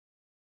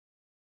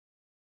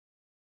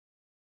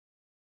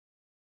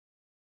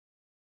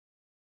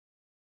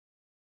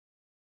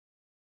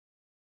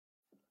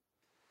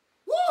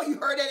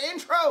heard that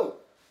intro?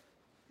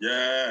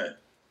 Yeah.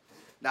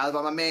 That was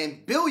by my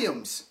man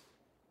Billiams.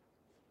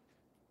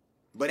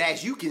 But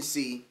as you can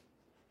see,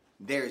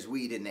 there's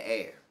weed in the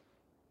air.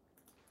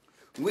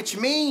 Which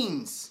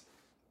means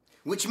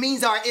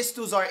our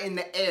istos are in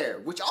the air.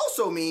 Which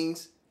also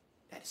means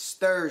that it's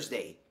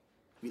Thursday.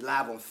 We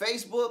live on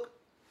Facebook.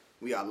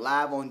 We are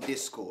live on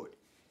Discord.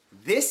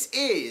 This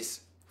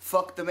is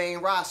Fuck the Main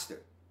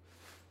Roster.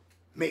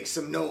 Make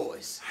some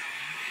noise.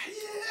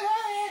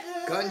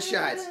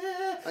 Gunshots.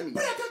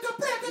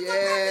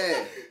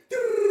 Yeah.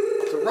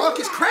 It's a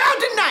raucous crowd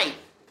tonight.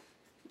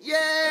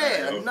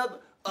 Yeah.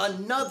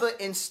 Another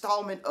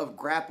installment of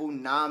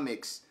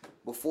Grapplenomics.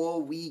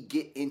 Before we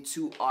get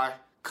into our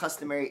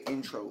customary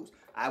intros,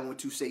 I want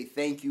to say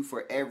thank you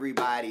for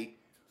everybody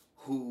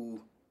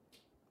who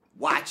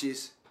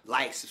watches,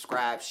 likes,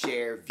 subscribe,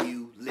 share,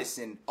 view,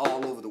 listen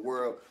all over the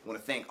world. I want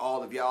to thank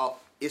all of y'all.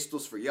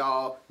 Istos for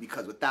y'all,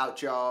 because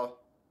without y'all,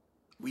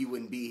 we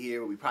wouldn't be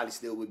here. We probably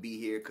still would be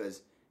here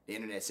because the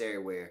internet's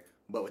everywhere.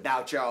 But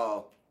without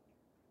y'all,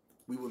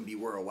 we wouldn't be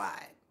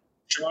worldwide.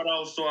 Shout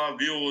out to our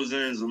viewers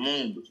in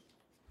Zamunda.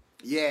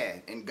 Yeah,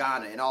 in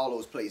Ghana and all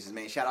those places,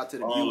 man. Shout out to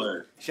the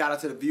viewers. Shout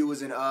out to the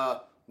viewers in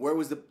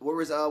what's that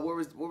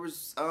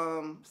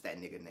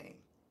nigga name?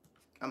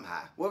 I'm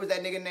high. What was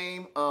that nigga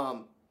name?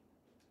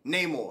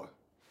 Namor.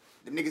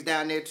 The niggas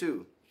down there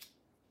too.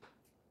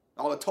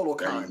 All the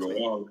Tolokans,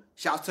 man.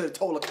 Shout out to the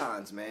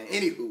Tolokans, man.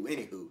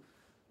 Anywho.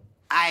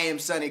 I am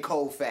Sonny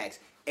Colfax,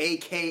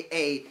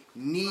 aka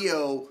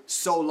Neo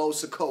Solo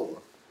Sokoa.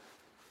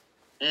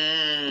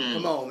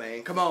 Come on,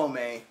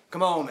 man.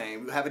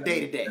 We'll have a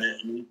day today.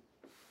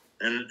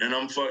 And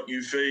I'm fuck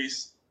you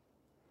face.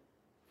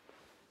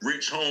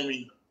 Rich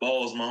homie,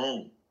 balls my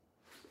home.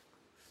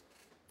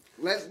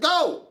 Let's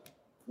go.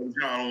 I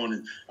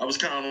was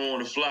counting on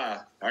the fly.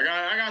 I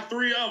got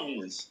 3 other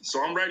ones,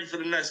 so I'm ready for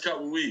the next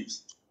couple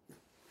weeks.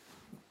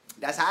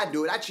 That's how I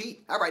do it. I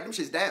cheat. I write them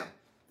shits down.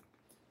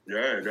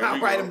 Yeah, I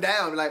write them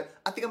down. Like,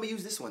 I think I'm gonna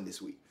use this one this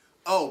week.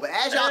 Oh, but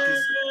as y'all can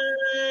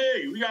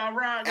see, we got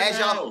rock. As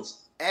y'all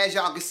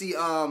can see,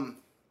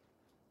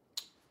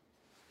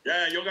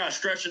 yeah, you gotta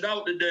stretch it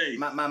out today.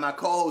 My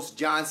co-host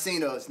John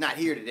Cena is not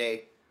here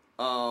today.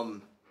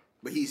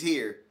 But he's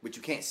here, but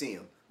you can't see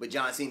him. But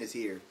John Cena's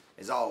here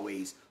as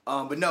always.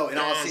 But no, in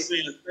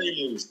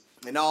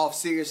all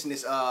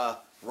seriousness,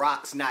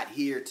 Rock's not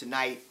here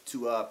tonight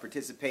to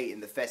participate in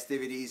the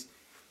festivities.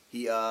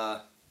 He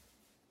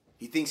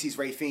thinks he's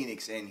Ray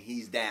Phoenix and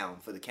he's down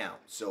for the count.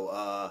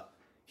 So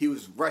he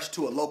was rushed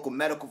to a local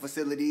medical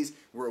facilities.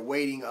 We're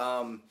awaiting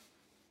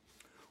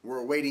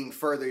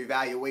further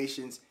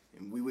evaluations,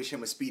 and we wish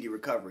him a speedy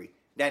recovery.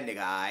 That nigga,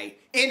 alright.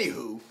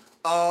 Anywho,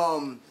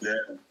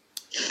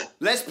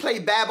 let's play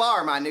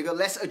Babar, my nigga.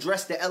 Let's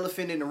address the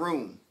elephant in the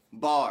room.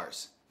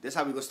 Bars. That's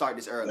how we gonna start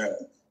this early.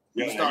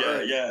 We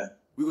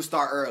gonna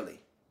start early.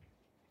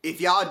 If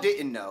y'all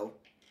didn't know,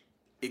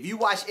 if you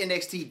watched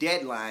NXT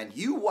Deadline,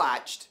 you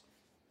watched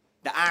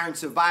the Iron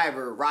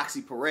Survivor,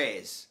 Roxy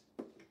Perez,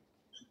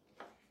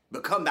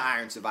 become the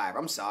Iron Survivor.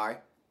 I'm sorry.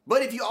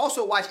 But if you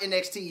also watched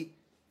NXT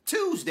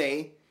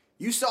Tuesday,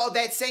 you saw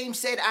that same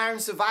said Iron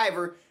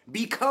Survivor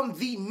become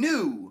the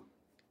new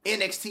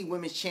NXT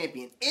Women's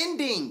Champion,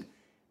 ending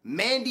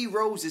Mandy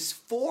Rose's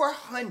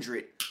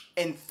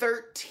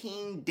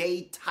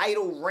 413-day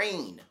title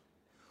reign,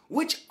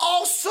 which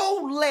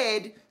also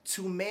led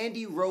to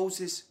Mandy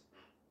Rose's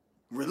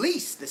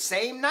release the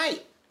same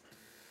night.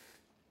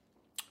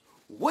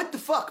 What the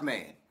fuck,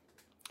 man?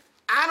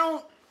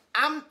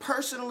 I'm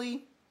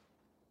personally,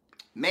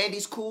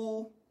 Mandy's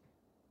cool,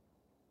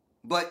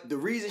 but the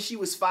reason she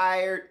was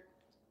fired,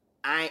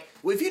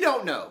 well, if you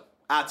don't know,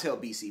 I'll tell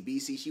BC.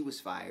 BC, she was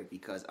fired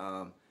because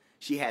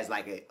she has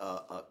like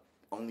a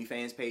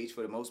OnlyFans page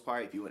for the most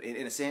part, if you want,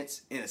 in a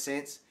sense, and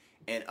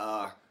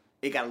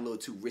it got a little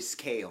too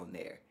risque on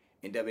there.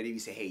 And WWE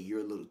said, "Hey,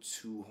 you're a little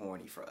too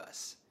horny for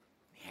us."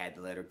 They had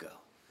to let her go.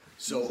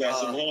 So,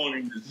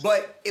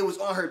 but it was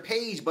on her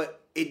page,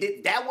 but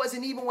that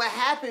wasn't even what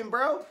happened,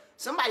 bro.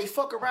 Somebody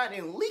fuck around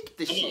and leaked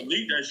the shit.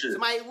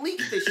 Somebody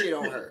leaked the shit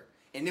on her.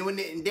 And then when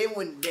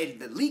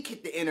the leak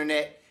hit the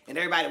internet and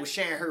everybody was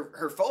sharing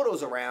her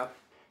photos around,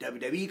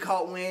 WWE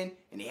caught wind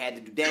and they had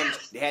to do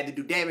damage. They had to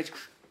do damage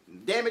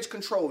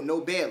control,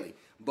 no Bailey.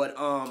 But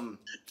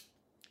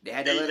they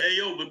had to let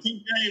but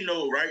peep game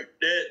though, right?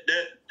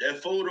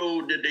 That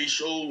photo that they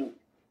showed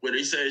where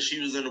they said she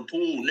was in the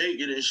pool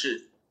naked and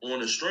shit on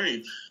the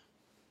stream.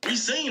 We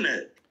seen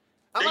that.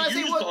 I'm like,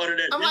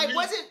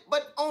 wasn't?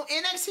 But on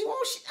NXT,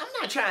 won't she? I'm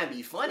not trying to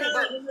be funny,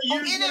 but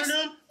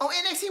on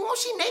NXT, won't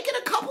she naked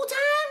a couple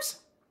times?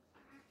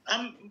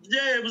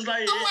 Yeah, it was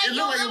like it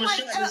looked like it was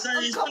shot in the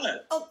same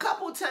spot. A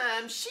couple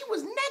times she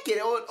was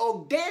naked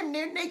or damn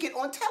near naked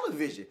on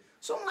television.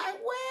 So I'm like,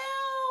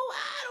 well,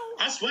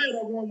 I swear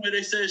that one where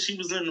they said she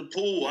was in the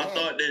pool. Yeah. I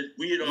thought that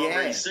we had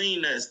already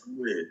seen that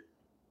somewhere.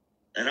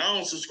 And I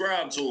don't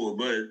subscribe to her,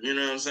 but you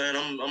know what I'm saying?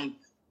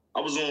 I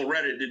was on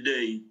Reddit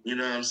today, you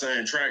know what I'm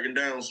saying, tracking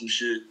down some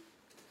shit.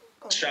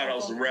 Shout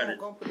outs to Reddit.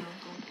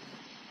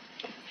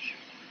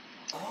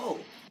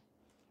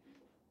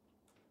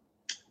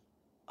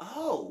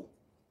 Oh.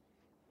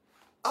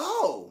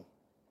 Oh.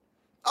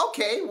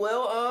 Okay,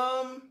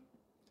 well,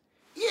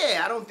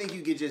 yeah, I don't think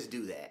you could just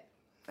do that.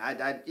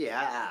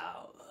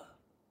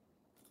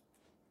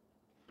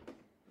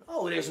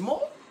 Oh, there's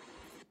more?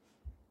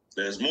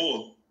 There's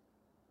more.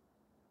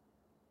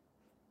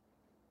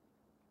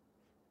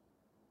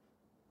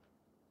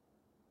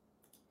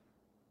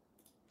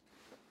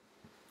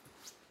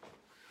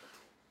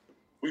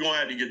 We're gonna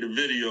have to get the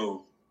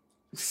video.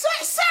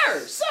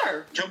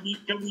 Sir. Can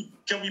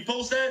we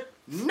post that?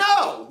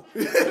 No.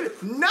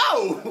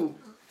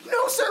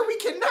 No, sir, we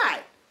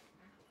cannot.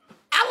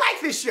 I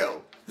like this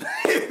show.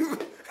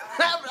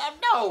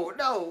 No.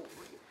 Well,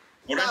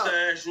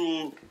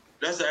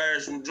 that's the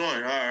actual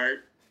joint. All right.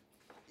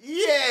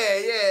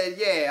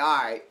 Yeah. All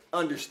right.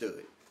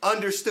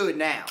 Understood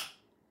now.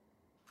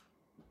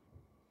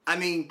 I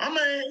mean,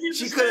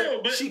 she could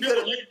have.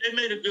 They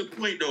made a good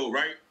point though,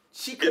 right?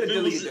 She could have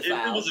deleted the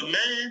file. If it was a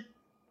man,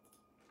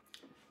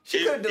 she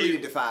could have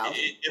deleted the file.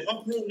 If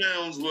her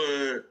pronouns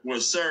were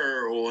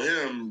sir or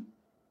him,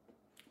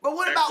 but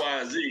what about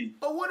XYZ?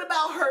 But what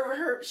about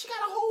her? She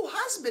got a whole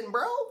husband,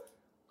 bro.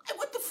 Like,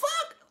 what the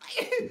fuck?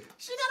 Like,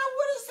 she got a.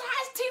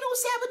 How's Tino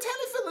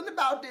Sabatelli feeling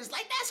about this?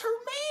 Like, that's her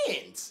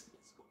man's.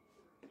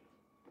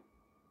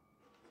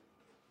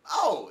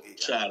 Oh,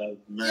 shout out,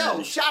 man.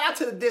 Yo, shout out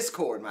to the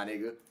Discord, my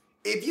nigga.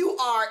 If you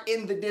are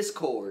in the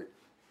Discord,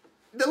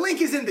 the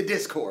link is in the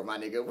Discord, my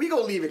nigga. We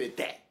gonna leave it at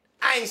that.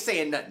 I ain't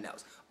saying nothing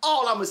else.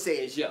 All I'm gonna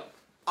say is, yo,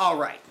 all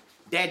right,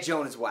 that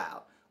joint is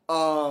wild.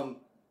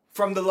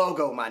 From the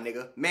logo, my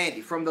nigga.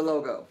 Mandy, from the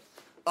logo.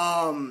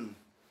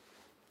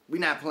 We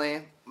not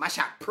playing. My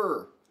shot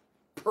purr,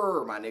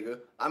 my nigga.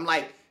 I'm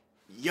like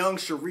young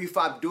Sharif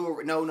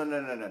Abdul.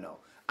 No.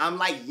 I'm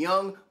like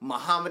young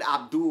Muhammad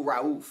Abdul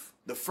Rauf,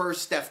 the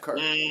first Steph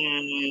Curry.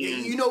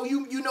 You know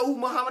who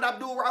Muhammad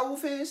Abdul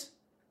Rauf is?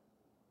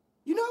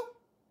 You know?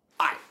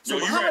 All right. So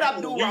Muhammad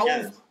Abdul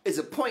Rauf is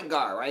a point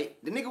guard, right?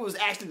 The nigga was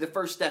actually the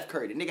first Steph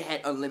Curry. The nigga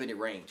had unlimited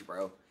range,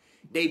 bro.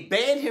 They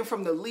banned him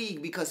from the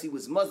league because he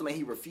was Muslim and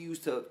he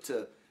refused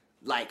to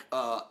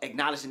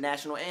acknowledge the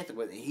national anthem.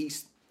 And he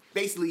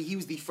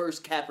was the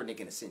first Kaepernick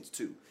in a sense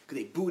too, because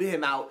they booted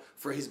him out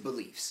for his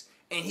beliefs,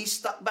 and he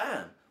stuck by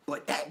him.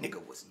 But that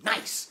nigga was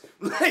nice.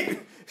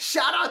 Like,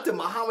 shout out to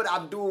Muhammad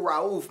Abdul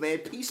Rauf, man.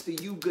 Peace to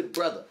you, good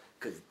brother,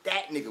 because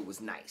that nigga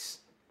was nice.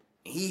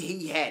 And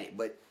he had it,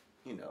 but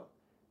you know,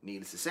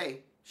 needless to say,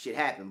 shit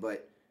happened.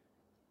 But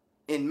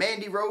in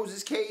Mandy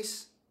Rose's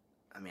case,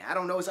 I mean, I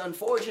don't know. It's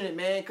unfortunate,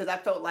 man, because I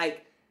felt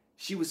like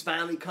she was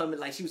finally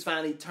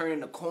turning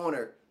the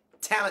corner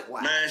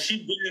talent-wise. Man, she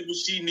did what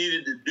she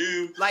needed to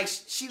do. Like,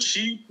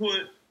 she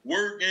put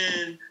work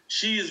in.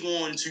 She is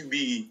going to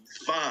be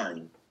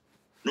fine.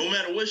 No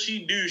matter what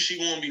she do, she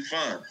gonna be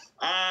fine.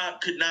 I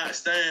could not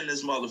stand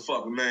this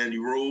motherfucker, Mandy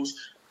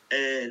Rose.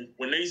 And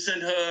when they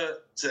sent her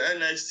to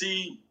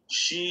NXT,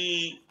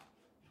 she,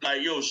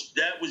 like, yo,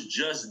 that was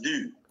just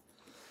due.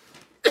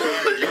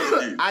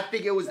 I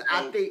think it was.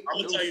 I'm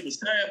gonna tell you the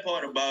sad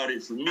part about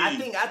it for me. I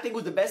think it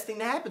was the best thing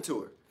to happen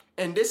to her,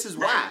 and this is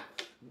why.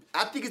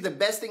 I think it's the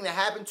best thing that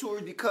happened to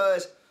her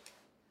because,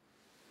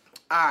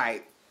 all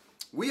right,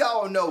 we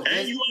all know.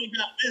 And you ain't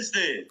got Vince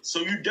there,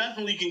 so you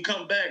definitely can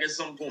come back at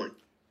some point.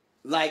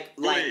 Like,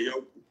 go ahead,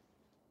 yo.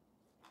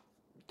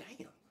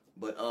 Damn,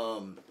 but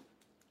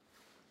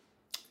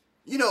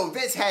you know,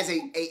 Vince has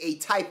a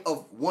type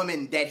of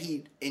woman that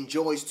he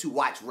enjoys to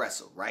watch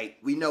wrestle, right?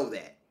 We know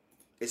that.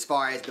 As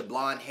far as the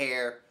blonde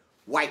hair,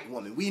 white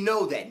woman. We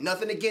know that.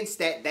 Nothing against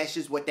that. That's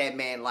just what that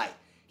man like.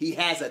 He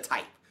has a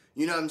type.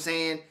 You know what I'm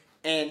saying?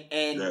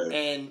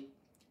 And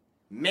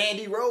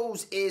Mandy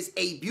Rose is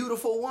a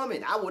beautiful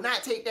woman. I will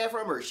not take that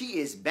from her. She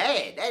is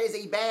bad. That is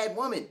a bad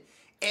woman.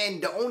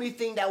 And the only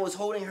thing that was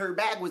holding her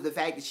back was the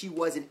fact that she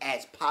wasn't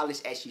as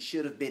polished as she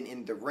should have been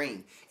in the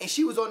ring. And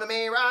she was on the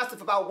main roster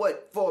for about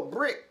for a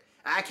brick.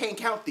 I can't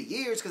count the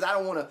years because I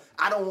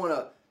don't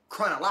wanna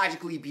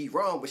chronologically be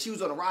wrong, but she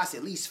was on the roster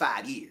at least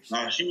 5 years.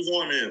 Nah, she was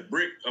on there.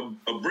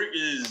 A brick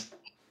is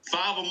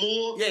 5 or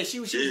more. Yeah,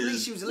 she was at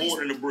least more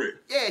than a brick.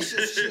 Yeah,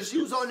 she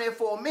was on there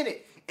for a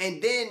minute,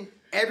 and then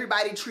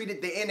everybody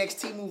treated the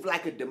NXT move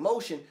like a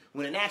demotion.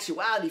 When in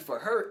actuality, for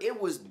her, it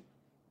was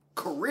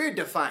career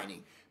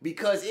defining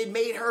because it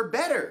made her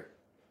better.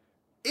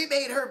 It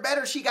made her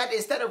better. She got,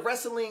 instead of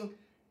wrestling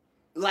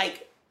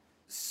like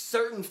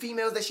certain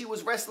females that she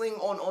was wrestling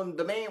on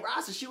the main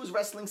roster, she was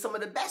wrestling some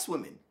of the best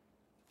women.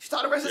 She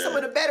started wrestling some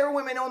of the better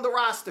women on the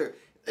roster.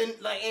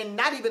 And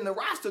not even the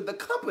roster, the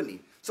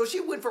company. So she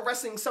went from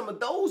wrestling some of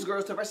those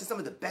girls to wrestling some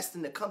of the best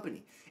in the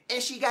company.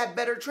 And she got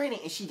better training,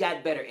 and she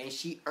got better, and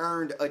she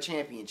earned a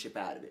championship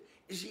out of it.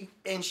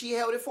 And she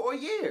held it for a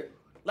year.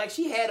 Like,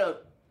 she had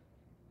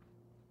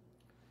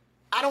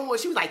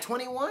she was like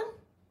 21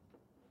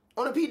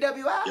 on a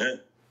PWI. Yeah.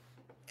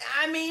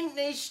 I mean,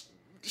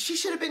 she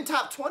should have been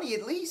top 20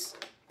 at least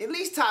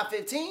top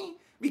 15,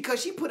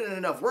 because she put in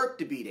enough work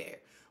to be there.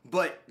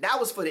 But that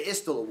was for the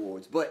ISTL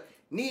Awards. But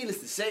needless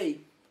to say,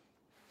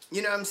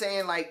 you know what I'm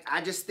saying? Like,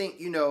 I just think,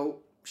 you know,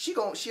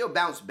 she'll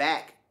bounce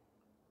back.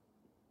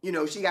 You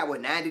know, she got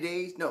what, 90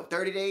 days? No,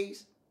 30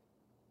 days?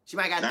 She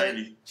might got 30.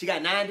 90. She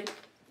got 90?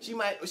 She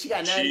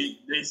got 90.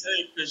 They say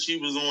because she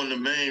was on the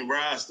main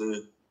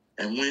roster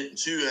and went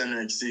to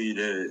NXT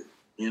that,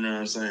 you know what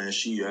I'm saying,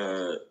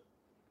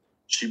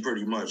 she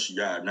pretty much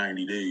got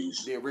 90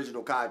 days. The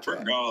original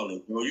contract.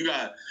 Regardless.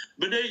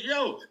 But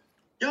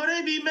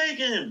they be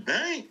making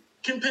bank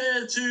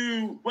compared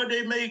to what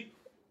they make.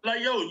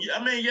 Like,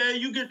 I mean, yeah,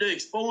 you get the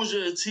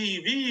exposure of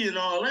TV and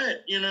all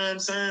that, you know what I'm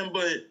saying?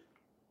 But,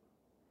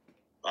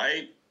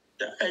 like,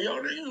 hey,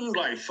 niggas was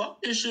like,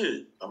 fuck this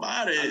shit. I'm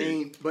out of here. I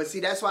mean, but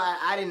see, that's why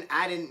I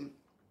didn't,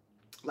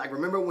 like,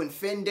 remember when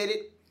Finn did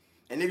it?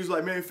 And niggas was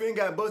like, man, Finn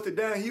got busted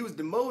down. He was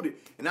demoted.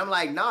 And I'm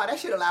like, nah, that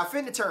should allow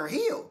Finn to turn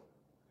heel.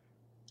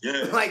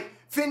 Yeah. Like,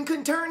 Finn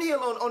couldn't turn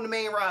heel on the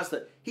main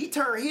roster. He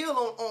turned heel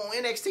on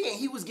NXT, and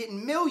he was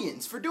getting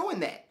millions for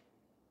doing that.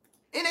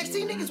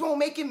 NXT niggas won't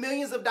make him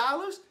millions of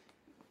dollars,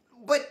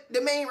 but the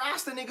main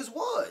roster niggas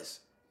was.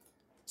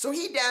 So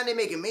he down there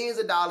making millions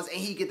of dollars, and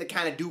he get to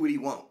kind of do what he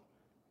want.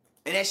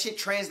 And that shit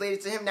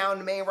translated to him now in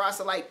the main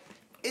roster. Like,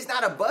 it's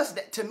not a bust.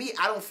 To me,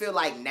 I don't feel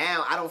like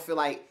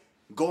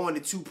going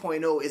to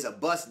 2.0 is a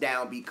bust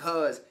down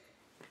because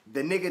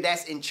the nigga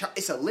that's in charge,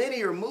 it's a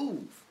linear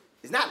move.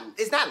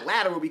 It's not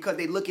lateral because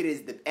they look at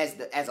it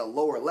as a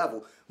lower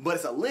level, but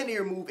it's a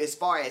linear move as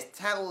far as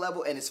talent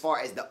level and as far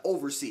as the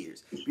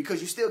overseers.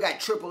 Because you still got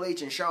Triple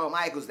H and Shawn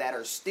Michaels that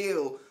are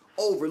still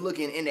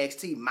overlooking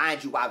NXT,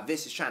 mind you, while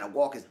Vince is trying to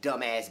walk his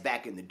dumb ass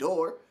back in the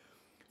door.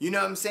 You know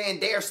what I'm saying?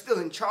 They are still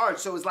in charge,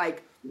 so it's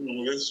like...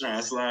 Let's try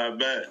to slide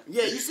back.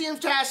 Yeah, you see him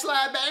try to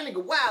slide back? That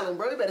nigga wildin',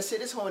 bro. You better sit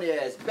this horny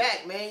ass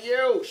back, man.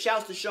 Yo,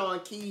 shouts to Sean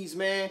Keys,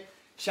 man.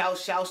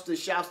 Shouts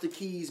to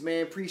Keys,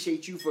 man.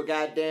 Appreciate you for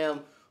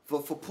goddamn...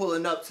 For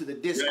pulling up to the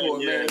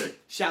Discord, man.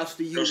 Shouts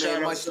to you,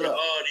 man. Much love.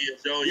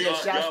 Yeah,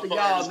 shouts to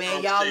y'all,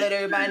 man. Y'all let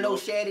everybody know,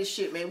 share this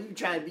shit, man. We be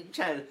trying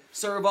to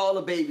serve all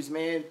the babies,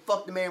 man.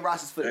 Fuck the main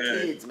rosters for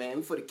the kids, man.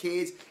 We for the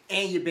kids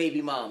and your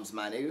baby moms,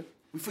 my nigga.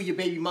 We for your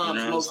baby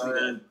moms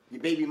mostly.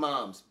 Your baby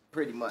moms,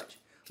 pretty much.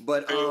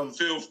 But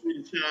feel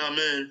free to chime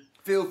in.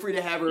 Feel free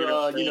to have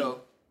her,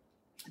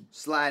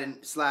 slide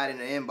in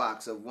the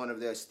inbox of one of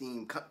their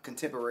esteemed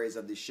contemporaries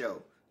of this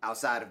show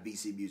outside of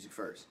BC Music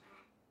First.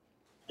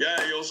 Yeah,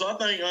 so I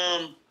think,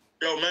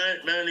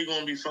 Mandy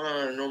gonna be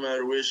fine no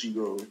matter where she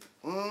goes.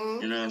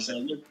 Mm-hmm. You know what I'm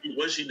saying?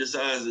 What she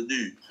decides to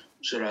do,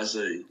 should I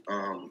say?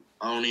 I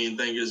don't even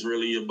think it's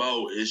really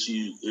about if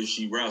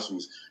she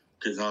wrestles,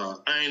 cause I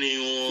ain't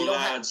even gonna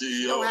lie to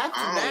you.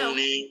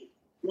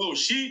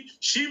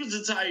 She was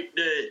the type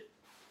that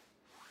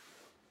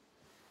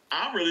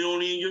I really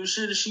don't even give a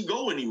shit if she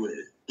go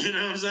anywhere. You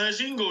know what I'm saying?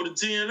 She can go to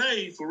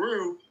TNA for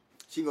real.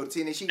 She can go to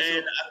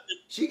TNA.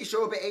 She can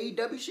show up at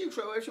AEW. She can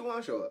show up if she want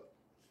to show up.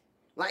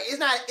 Like,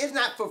 it's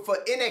not for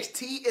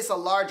NXT, it's a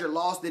larger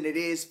loss than it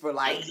is for,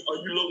 like... Are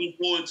you looking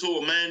forward to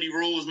a Mandy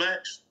Rose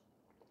match?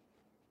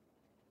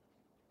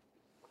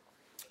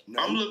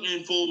 No. I'm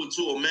looking forward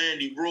to a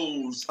Mandy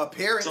Rose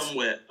appearance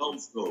somewhere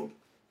else, though.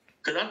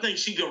 Because I think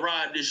she can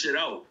ride this shit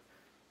out.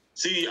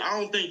 See, I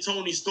don't think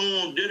Toni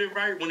Storm did it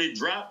right when it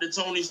dropped that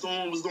Toni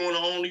Storm was doing the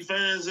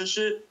OnlyFans and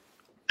shit.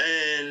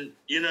 And,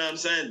 you know what I'm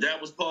saying?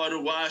 That was part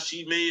of why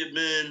she may have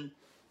been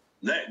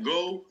let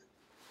go.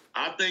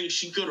 I think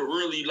she could have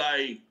really,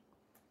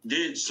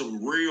 did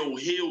some real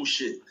heel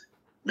shit.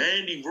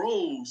 Mandy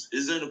Rose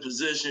is in a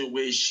position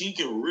where she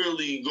can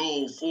really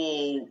go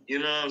full, you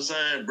know what I'm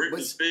saying,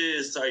 Britney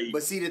Spears type.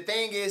 But see, the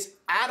thing is,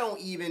 I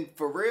don't even,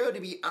 for real, to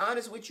be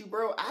honest with you,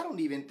 bro, I don't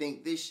even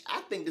think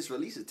I think this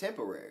release is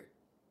temporary.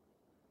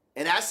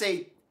 And I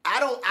say, I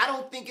don't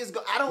think it's, You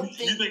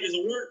think it's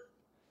a work?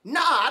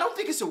 Nah, I don't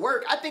think it's a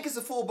work. I think it's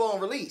a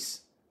full-blown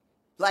release.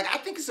 I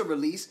think it's a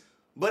release,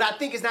 but I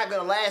think it's not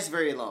going to last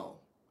very long.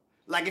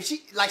 If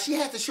she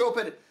has to show up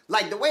at,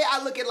 the way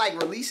I look at,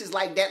 releases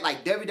like that,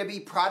 like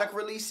WWE product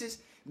releases,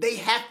 they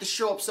have to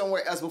show up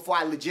somewhere else before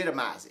I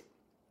legitimize it.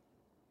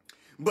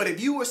 But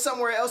if you were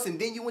somewhere else and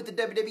then you went to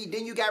WWE,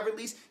 then you got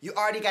released, you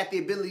already got the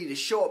ability to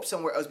show up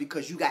somewhere else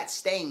because you got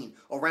stained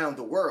around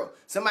the world.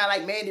 Somebody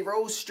like Mandy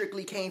Rose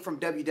strictly came from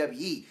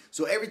WWE.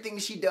 So everything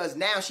she does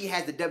now, she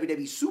has the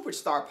WWE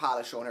superstar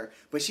polish on her,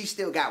 but she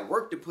still got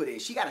work to put in.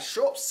 She got to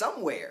show up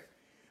somewhere.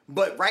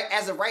 But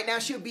as of right now,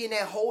 she'll be in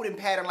that holding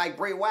pattern like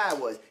Bray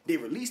Wyatt was. They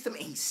released him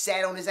and he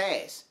sat on his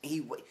ass. And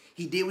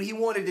he did what he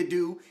wanted to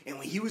do. And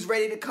when he was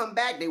ready to come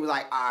back, they were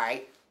like, all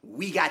right,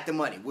 we got the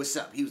money. What's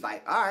up? He was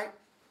like, all right.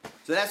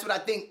 So that's what I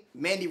think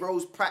Mandy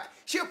Rose,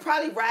 she'll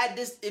probably ride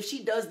this, if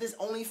she does this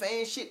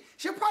OnlyFans shit,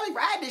 she'll probably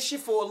ride this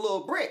shit for a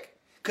little brick.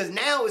 Because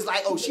now it's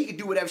like, oh, she can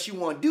do whatever she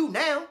want to do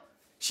now.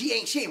 She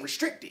ain't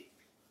restricted.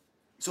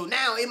 So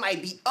now it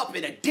might be up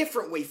in a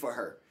different way for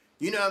her.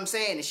 You know what I'm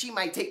saying? And she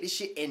might take this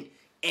shit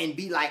and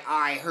be like, all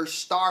right, her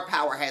star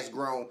power has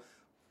grown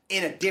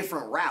in a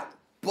different route.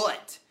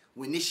 But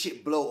when this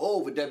shit blow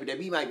over,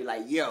 WWE might be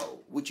like,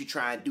 yo, what you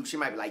trying to do? She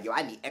might be like, yo,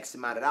 I need X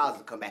amount of dollars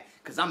to come back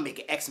because I'm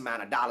making X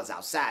amount of dollars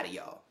outside of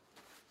y'all.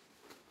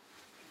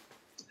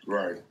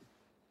 Right.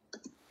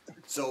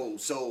 So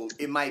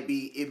she might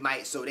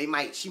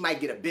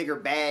get a bigger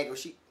bag, or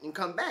she can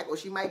come back, or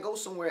she might go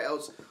somewhere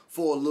else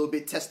for a little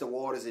bit, test the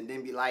waters, and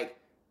then be like,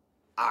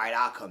 all right,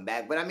 I'll come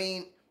back. But I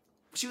mean,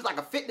 she was like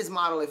a fitness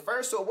model at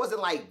first, so it wasn't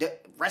like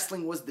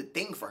wrestling was the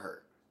thing for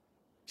her.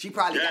 She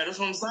probably that's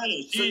what I'm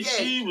saying.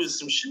 She was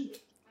some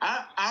shit.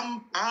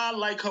 I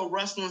like her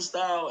wrestling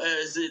style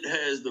as it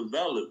has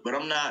developed, but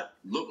I'm not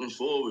looking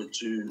forward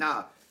to.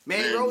 Nah,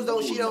 Mandy Rose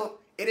though, she don't.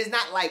 It is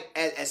not like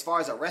as far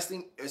as a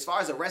wrestling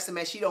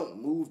man, she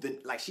don't move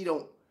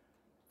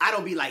I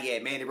don't be like, yeah,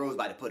 Mandy Rose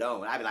about to put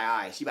on. I be like, all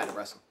right, she about to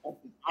wrestle.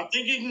 I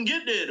think it can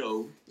get there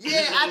though.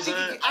 Yeah, I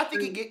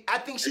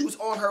think she was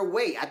on her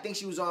way. I think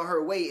she was on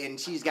her way, and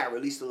she's got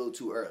released a little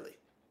too early.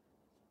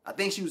 I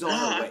think she was on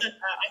her way. I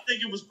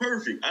think it was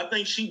perfect. I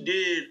think she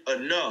did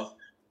enough.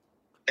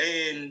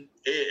 And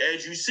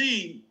as you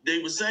see,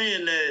 they were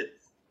saying that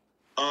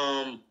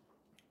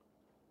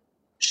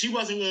she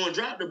wasn't going to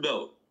drop the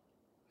belt.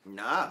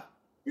 Nah.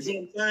 You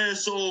see what I'm saying?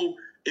 So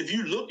if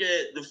you look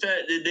at the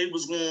fact that they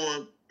was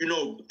going,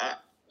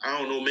 I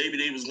don't know, maybe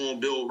they was going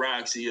to build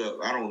Roxy up.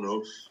 I don't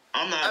know.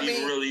 I'm not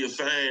even really a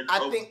fan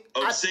of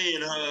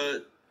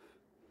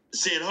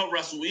seeing her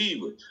wrestle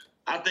either.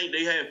 I think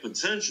they have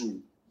potential,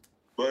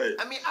 but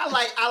I mean, I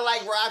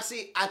like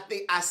Roxy. I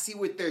think I see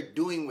what they're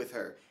doing with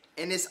her,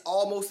 and it's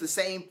almost the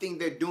same thing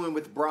they're doing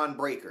with Braun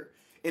Breaker,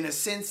 in a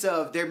sense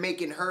of they're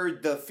making her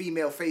the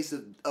female face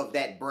of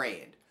that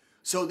brand.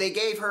 So they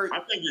gave her.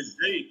 I think it's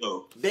great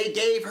though. They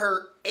gave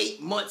her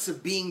 8 months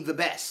of being the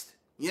best.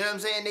 You know what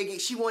I'm saying?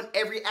 She won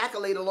every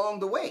accolade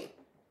along the way,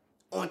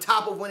 on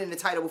top of winning the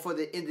title before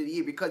the end of the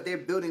year, because they're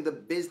building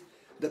the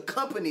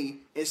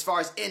company as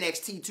far as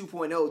NXT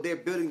 2.0. They're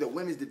building the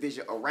women's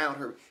division around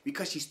her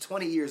because she's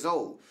 20 years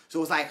old.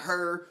 So it's like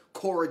her,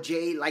 Cora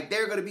Jade, like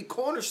they're gonna be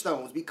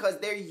cornerstones because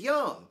they're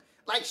young.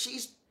 Like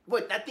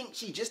I think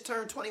she just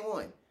turned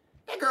 21.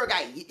 That girl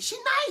she's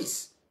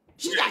nice.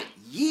 She got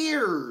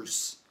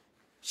years.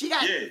 She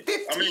got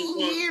 15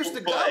 years to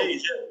go.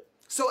 Age,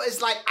 So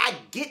it's like, I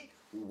get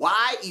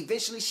why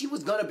eventually she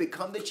was gonna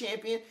become the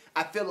champion.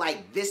 I feel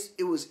like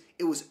it was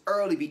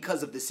early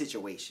because of the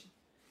situation.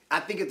 I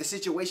think if the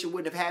situation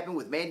wouldn't have happened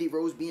with Mandy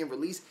Rose being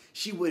released,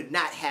 she would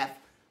not have,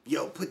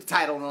 put the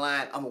title on the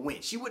line, I'm gonna win.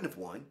 She wouldn't have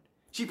won.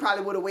 She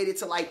probably would have waited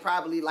till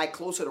probably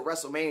closer to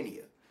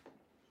WrestleMania.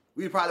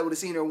 We probably would have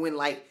seen her win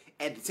at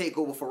the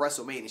takeover for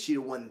WrestleMania. She'd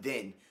have won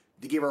then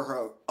to give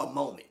her a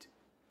moment.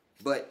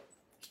 But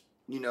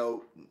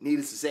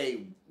needless to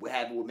say, what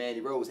happened with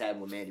Mandy Rose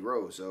happened with Mandy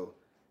Rose. So,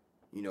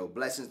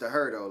 blessings to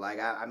her though. Like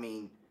I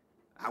mean,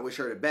 I wish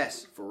her the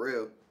best for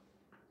real.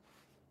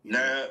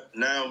 Now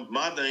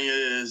my thing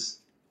is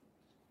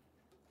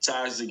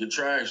toxic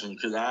attraction,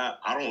 because I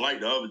don't like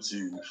the other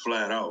two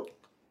flat out.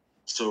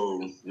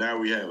 So now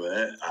we have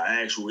an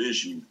actual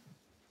issue.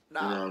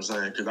 Nah, you know what I'm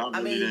saying? Because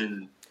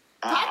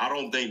I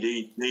don't think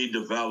they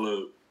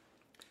developed.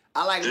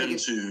 I like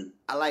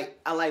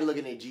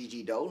looking at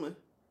Gigi Dolan.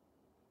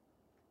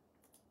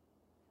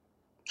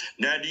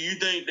 Now, do you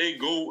think they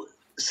go?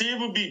 See, it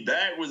would be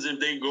backwards if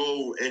they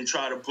go and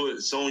try to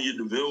put Sonya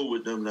Deville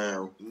with them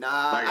now. Nah,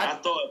 I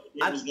thought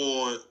it was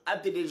going. I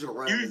think they just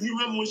run. You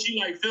remember when she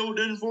filled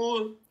in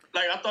for?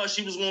 I thought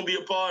she was going to be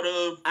a part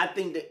of. I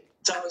think that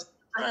Toxic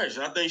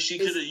Attraction. I think she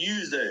could have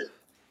used that.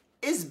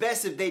 It's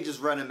best if they just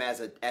run them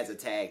as a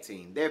tag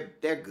team.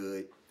 They're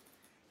good.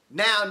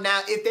 Now,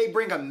 if they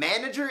bring a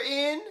manager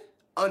in,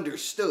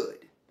 understood.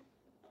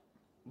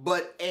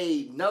 But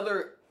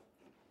another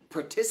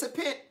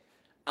participant,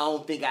 I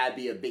don't think I'd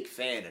be a big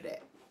fan of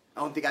that. I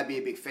don't think I'd be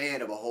a big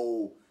fan of a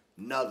whole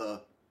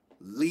nother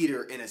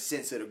leader in a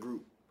sense of the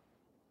group.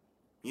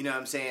 You know what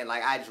I'm saying?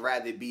 I'd just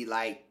rather be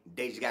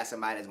they just got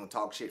somebody that's going to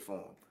talk shit for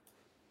them.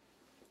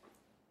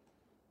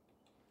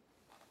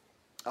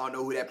 I don't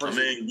know who that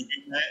person is. I mean,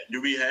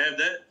 do we have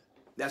that?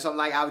 That's what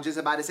I was just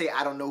about to say.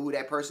 I don't know who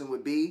that person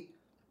would be.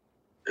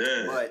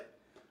 Yeah.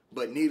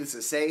 But needless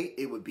to say,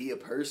 it would be a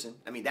person.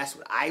 I mean, that's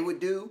what I would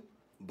do.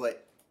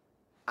 But,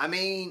 I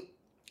mean,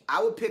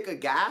 I would pick a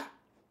guy.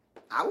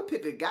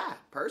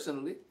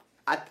 Personally.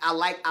 I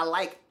like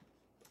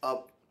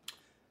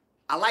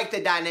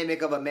the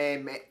dynamic of a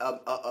man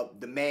of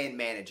the man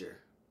manager.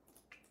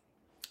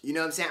 You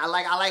know what I'm saying? I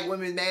like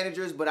women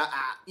managers, but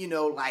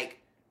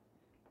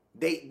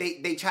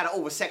they try to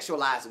over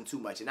sexualize them too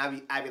much, and I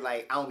be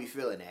like, I don't be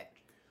feeling that.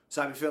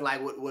 So I be feeling like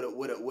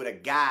with a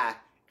guy,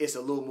 it's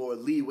a little more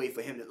leeway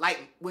for him to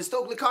when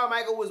Stokely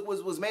Carmichael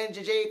was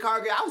managing Jade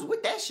Cargill. I was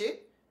with that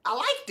shit. I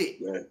liked it.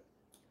 Yeah.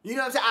 You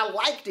know what I'm saying? I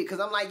liked it because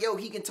I'm like, yo,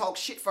 he can talk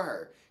shit for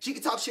her. She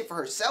can talk shit for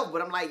herself, but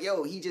I'm like,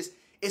 yo,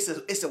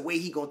 it's a way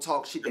he gonna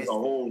talk shit. It's a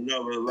whole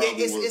nother level.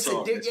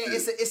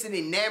 It's an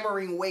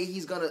enamoring way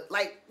he's gonna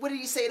What did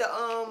he say to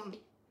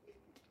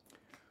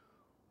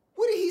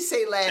What did he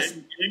say last?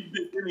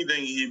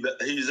 Anything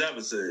he's ever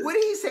said. What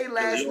did he say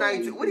last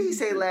night? What did he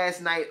say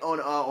last night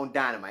on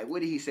Dynamite? What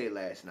did he say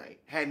last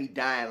night? Had me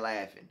dying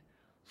laughing.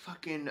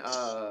 Fucking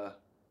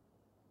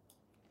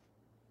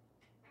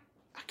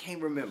I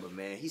can't remember,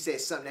 man. He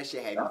said something that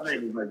shit had me. I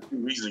think it was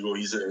 2 weeks ago.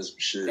 He said some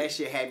shit. That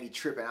shit had me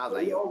tripping. I was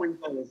like, yo, always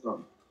saying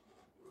something.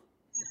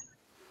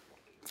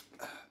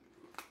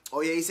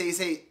 Oh yeah, he said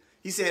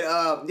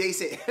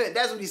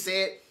that's what he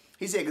said.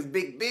 He said because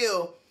Big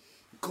Bill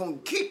gonna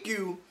kick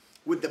you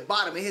with the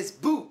bottom of his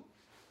boot,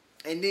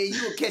 and then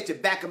you will catch the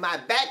back of my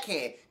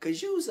backhand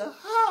because you's a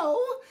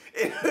hoe.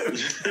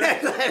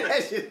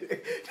 that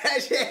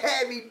shit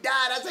had me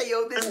dying. I said,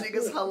 yo, this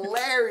nigga's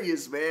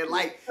hilarious, man.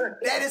 Like,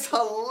 that is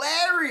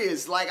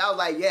hilarious. Like, I was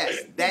like,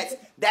 yes,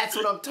 that's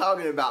what I'm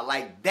talking about.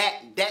 Like,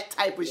 that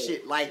type of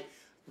shit. Like,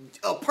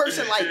 a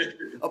person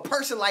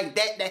like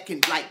that can,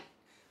 like,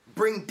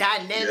 bring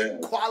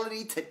dynamic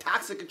quality to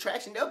Toxic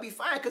Attraction, they'll be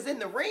fine. Because in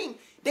the ring,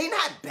 they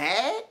not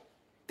bad.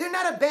 They're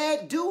not a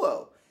bad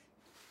duo.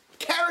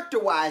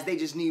 Character-wise, they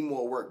just need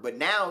more work. But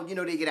now, you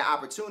know, they get an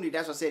opportunity.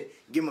 That's why I said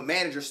give them a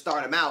manager,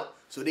 start them out,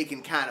 so they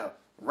can kind of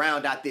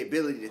round out their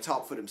ability to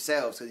talk for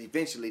themselves, because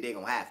eventually they're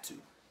going to have to.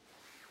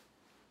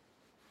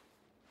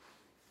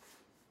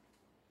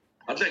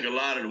 I think a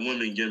lot of the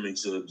women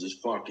gimmicks are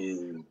just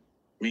fucking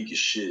weak as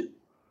shit.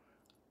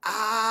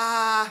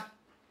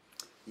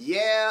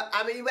 Yeah.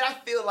 I mean, but I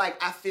feel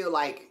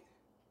like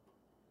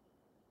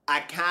I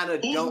kind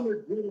of don't.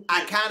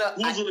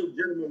 Who's a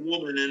legitimate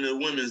woman in the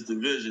women's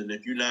division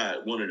if you're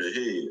not one of the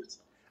heads?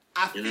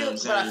 I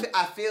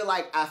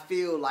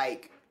feel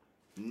like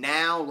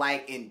now,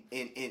 like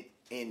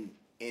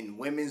in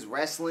women's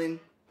wrestling,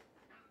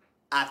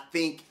 I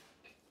think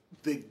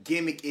the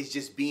gimmick is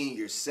just being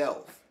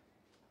yourself.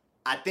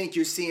 I think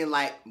you're seeing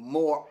like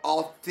more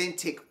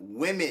authentic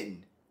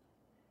women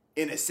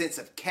in a sense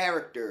of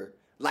character.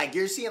 Like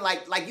you're seeing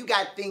like you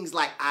got things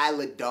like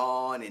Isla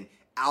Dawn and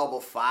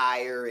Alba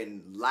Fire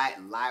and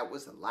Lyra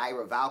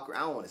Valkyrie. I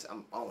don't want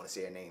to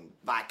say her name.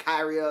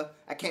 Valkyria.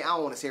 I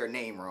don't want to say her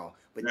name wrong.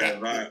 But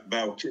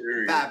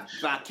Valkyria.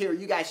 Valkyria.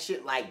 You got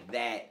shit like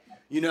that.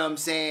 You know what I'm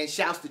saying?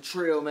 Shouts to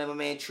Trill, man. My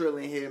man Trill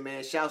in here,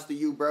 man. Shouts to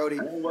you, Brody.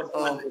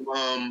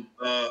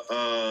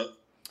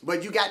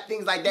 But you got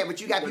things like that. But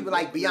you got people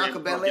like Bianca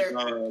Belair.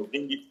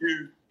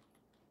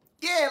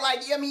 Yeah,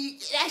 like, I mean,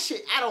 that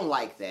shit, I don't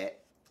like that.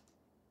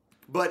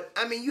 But,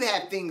 I mean, you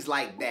have things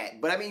like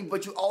that. But, I mean,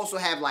 but you also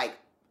have, like,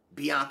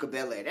 Bianca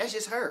Belair. That's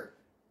just her.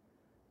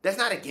 That's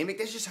not a gimmick.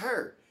 That's just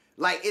her.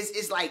 Like,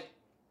 it's like,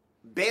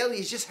 Bayley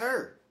is just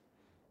her.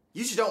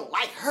 You just don't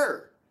like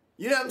her.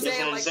 You know what I'm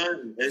saying?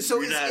 That's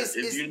what I'm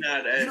saying. If you're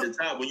not at the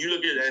top, when you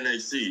look at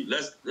NXT,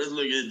 let's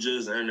look at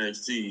just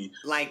NXT,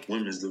 like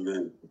women's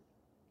division.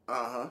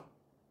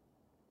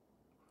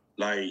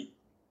 Like,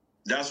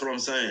 that's what I'm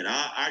saying.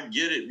 I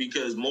get it,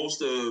 because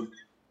most of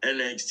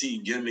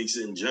NXT gimmicks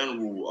in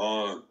general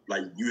are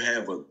like you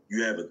have a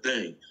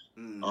thing,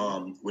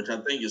 which I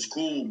think is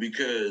cool,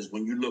 because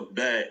when you look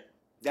back,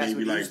 that's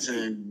maybe like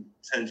 10,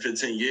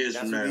 15 years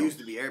from now, that's what it used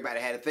to be. Everybody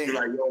had a thing. You're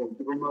like, yo,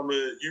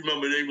 you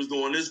remember they was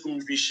doing this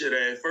goofy shit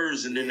at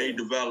first, and then they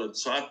developed.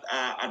 So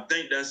I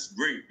think that's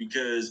great,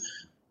 because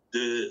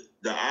the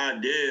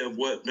idea of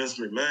what Vince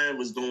McMahon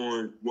was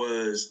doing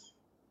was,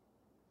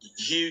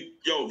 if you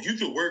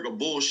could work a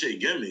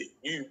bullshit gimmick,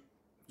 you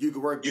could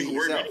work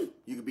yourself.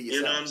 You could be yourself.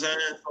 You know what I'm saying?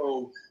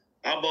 So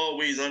I've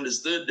always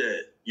understood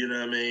that. You know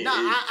what I mean? No,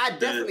 I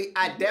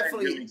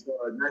definitely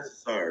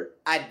necessary.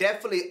 I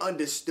definitely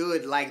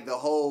understood like the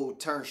whole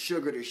turn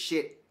sugar to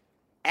shit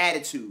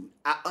attitude.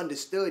 I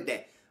understood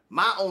that.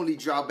 My only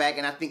drawback,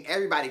 and I think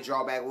everybody's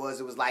drawback, was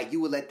it was like you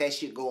would let that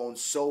shit go on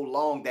so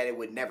long that it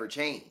would never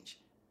change.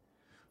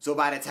 So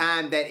by the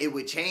time that it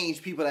would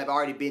change, people have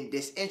already been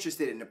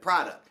disinterested in the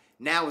product.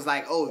 Now it's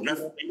like,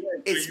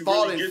 it's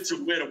falling. Really get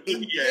to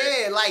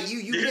where like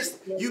you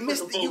missed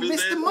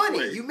the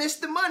money. You missed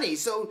the money.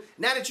 So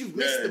now that you've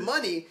missed the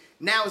money,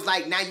 now it's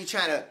like now you're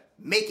trying to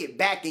make it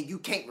back and you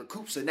can't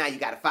recoup. So now you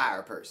got to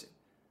fire a person.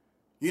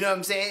 You know what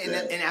I'm saying?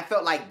 And I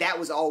felt like that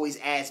was always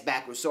ass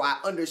backwards. So I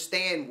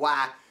understand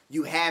why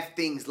you have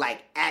things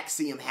like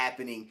Axiom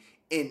happening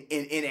in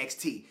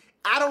NXT.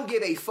 I don't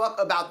give a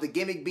fuck about the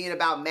gimmick being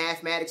about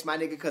mathematics, my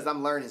nigga, because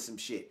I'm learning some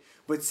shit.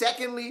 But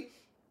secondly,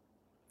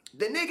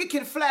 the nigga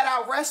can flat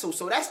out wrestle,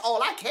 so that's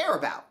all I care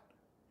about.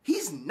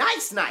 He's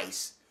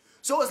nice.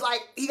 So it's like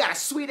he got a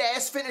sweet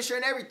ass finisher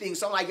and everything.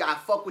 So I'm like, yo, I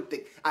fuck with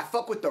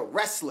the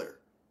wrestler.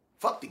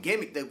 Fuck the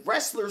gimmick. The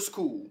wrestler's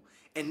cool,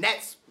 and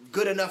that's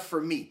good enough for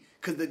me.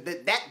 Cause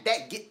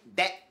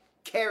that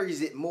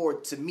carries it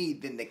more to me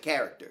than the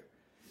character.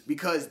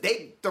 Because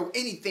they throw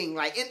anything,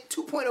 like in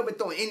 2.0 been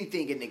throwing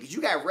anything in niggas.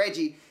 You got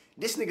Reggie,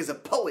 this nigga's a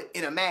poet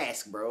in a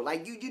mask, bro.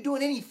 Like you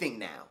doing anything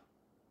now.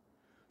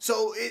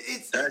 So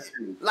it's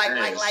like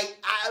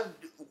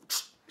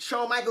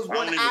Shawn Michaels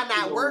one eye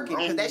not working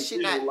because that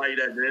shit not.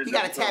 He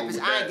gotta tap his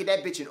eye and get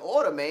that bitch in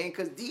order, man.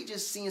 Because he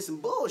just seeing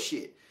some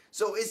bullshit.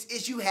 So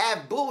it's you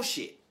have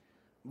bullshit,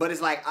 but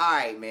it's like, all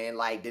right, man.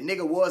 Like the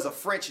nigga was a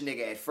French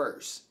nigga at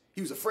first.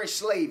 He was a French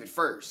slave at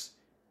first.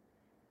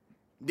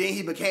 Then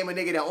he became a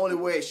nigga that only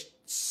wears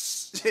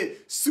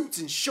suits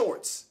and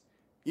shorts.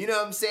 You know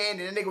what I'm saying?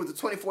 And the nigga was a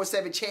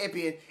 24/7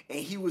 champion, and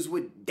he was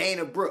with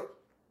Dana Brooke.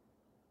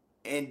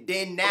 And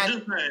then now, I'm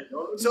just saying,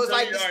 so it's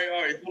like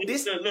all right.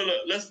 This, look,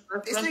 let's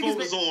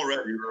focus on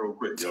Reggie real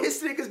quick, yo.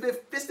 This nigga's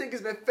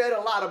been fed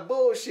a lot of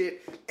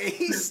bullshit, and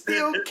he's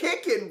still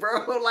kicking,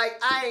 bro. Like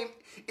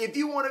if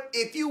you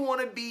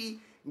wanna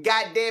be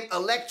goddamn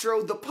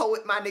Electro the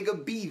Poet, my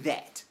nigga, be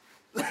that.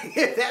 Like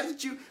if that's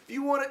what if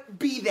you wanna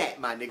be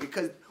that, my nigga,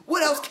 because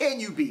what else can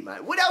you be,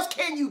 man? What else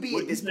can you be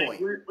at this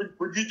point?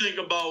 What do you think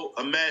about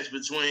a match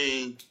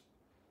between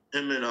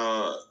him and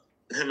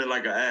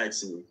like an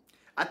Axiom?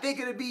 I think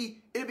it'd be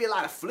a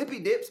lot of flippy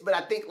dips, but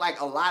I think like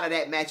a lot of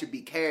that match would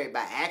be carried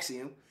by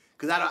Axiom,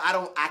 because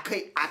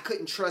I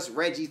couldn't trust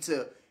Reggie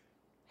to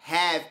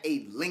have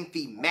a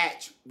lengthy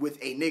match with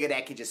a nigga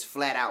that can just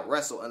flat out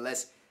wrestle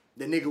unless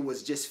the nigga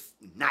was just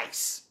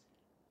nice.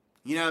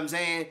 You know what I'm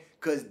saying?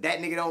 Because that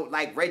nigga don't,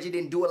 like, Reggie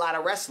didn't do a lot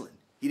of wrestling.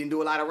 He didn't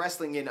do a lot of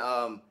wrestling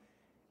on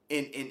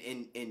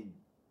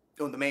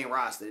the main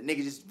roster. The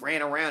nigga just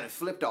ran around and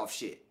flipped off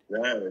shit.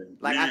 Yeah,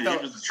 like I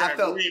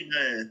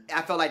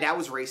felt like that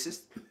was racist.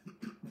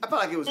 I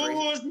felt like it was racist. Who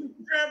was the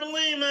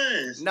trampoline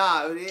man?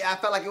 Nah, I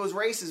felt like it was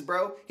racist,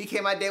 bro. He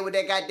came out there with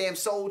that goddamn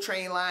Soul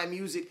Train line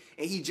music,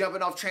 and he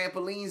jumping off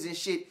trampolines and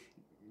shit,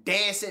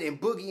 dancing and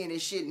boogieing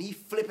and shit, and he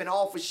flipping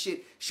off of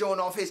shit,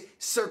 showing off his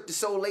Cirque du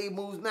Soleil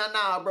moves.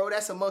 Nah, bro,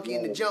 that's a monkey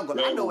in the jungle.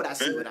 I know what I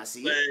see when I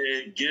see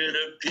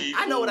it.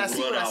 I know what I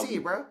see when I see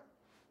it, bro.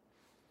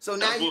 So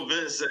now that's what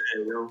Vince said,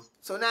 yo.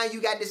 So now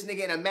you got this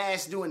nigga in a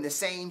mask doing the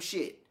same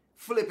shit,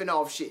 flipping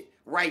off shit,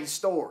 writing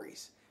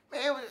stories.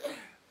 Man,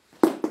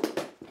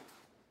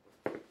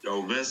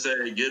 yo, Vince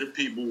said, "Give the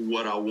people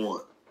what I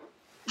want."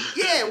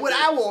 Yeah, what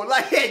I want.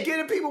 Like, yeah,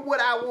 give the people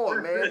what I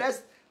want, man.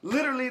 That's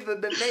literally the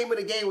name of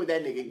the game with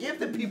that nigga. Give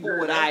the people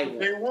what I want.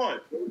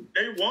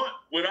 They want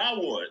what I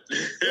want.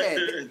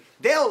 Yeah,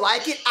 they'll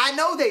like it. I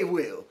know they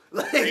will.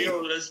 Like, hey,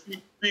 yo,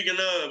 speaking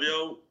of,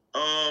 yo,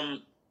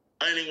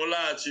 I ain't even gonna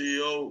lie to you,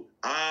 yo.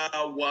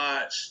 I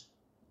watched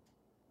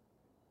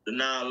the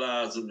 9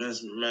 Lives of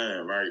Vince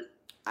McMahon, right?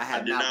 I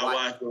did not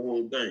watch the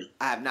whole thing.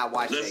 I have not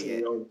watched it yet.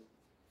 Yo,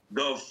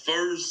 the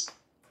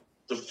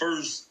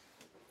first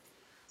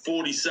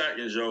 40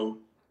 seconds, yo,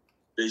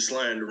 they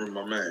slandering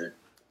my man.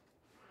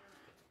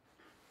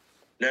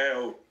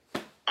 Now,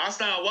 I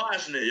started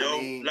watching it, yo.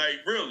 I mean, like,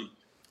 really.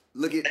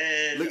 I'm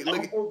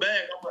gonna go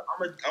back.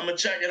 I'm gonna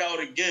check it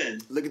out again.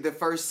 Look at the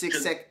first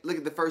 6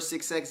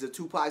 seconds of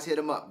Tupac's Hit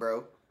 'Em Up,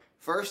 bro.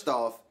 First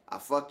off, I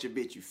fucked your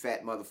bitch, you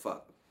fat motherfucker.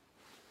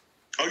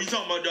 Oh, you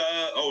talking about the?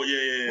 Oh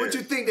yeah. What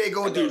you think they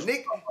gonna do?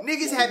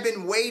 Niggas have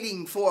been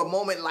waiting for a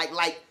moment like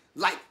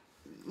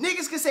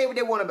niggas can say what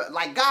they want about.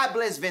 Like, God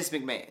bless Vince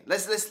McMahon.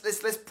 Let's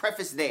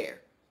preface there.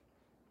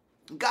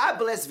 God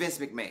bless Vince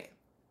McMahon.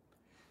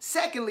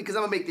 Secondly, because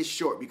I'm going to make this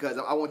short because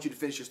I want you to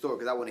finish your story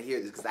because I want to hear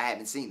this because I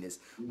haven't seen this.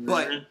 Mm-hmm.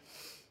 But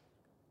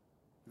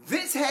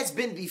Vince has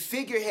been the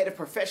figurehead of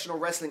professional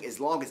wrestling as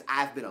long as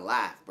I've been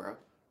alive, bro.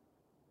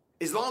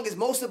 As long as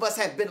most of us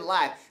have been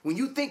alive. When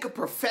you think of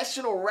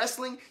professional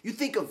wrestling, you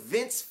think of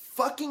Vince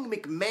fucking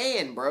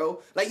McMahon,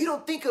 bro. Like, you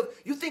think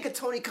of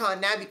Tony Khan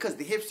now because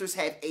the hipsters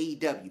have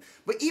AEW.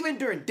 But even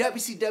during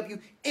WCW,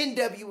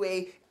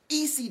 NWA,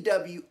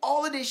 ECW,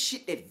 all of this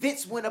shit that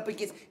Vince went up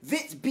against,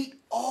 Vince beat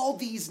all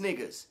these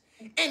niggas.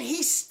 And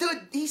he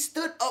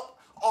stood up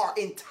our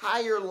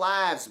entire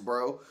lives,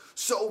 bro.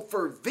 So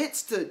for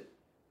Vince to...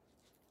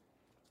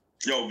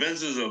 Yo,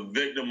 Vince is a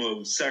victim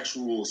of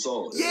sexual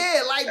assault.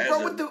 Yeah, like,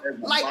 bro,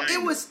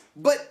 it was...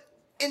 But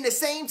in the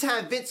same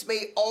time, Vince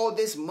made all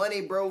this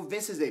money, bro.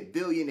 Vince is a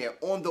billionaire.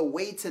 On the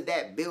way to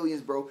that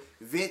billions, bro,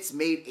 Vince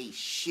made a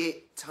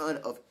shit ton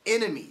of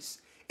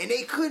enemies. And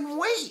they couldn't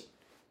wait.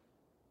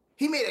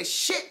 He made a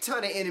shit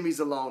ton of enemies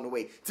along the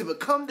way to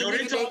become the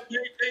nigga.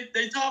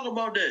 They talk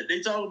about that. They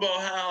talk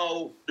about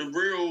how the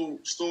real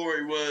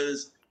story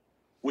was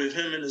with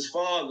him and his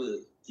father.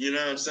 You know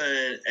what I'm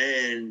saying?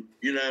 And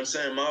you know what I'm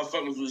saying?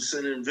 Motherfuckers was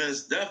sending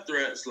Vince death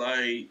threats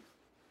like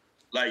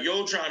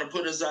yo, trying to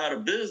put us out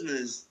of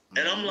business. Mm-hmm.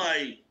 And I'm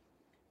like,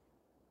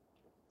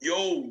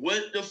 yo,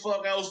 what the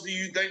fuck else do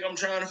you think I'm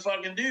trying to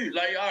fucking do?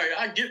 Like, all right,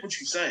 I get what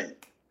you're saying,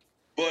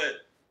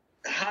 but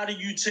how do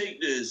you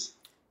take this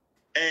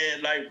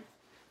and like?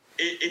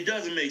 It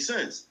doesn't make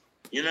sense.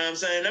 You know what I'm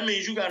saying? That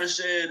means you got to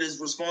share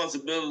this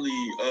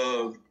responsibility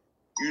of,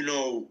 you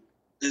know,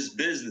 this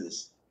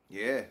business.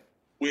 Yeah.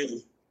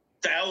 With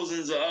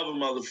thousands of other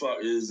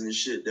motherfuckers and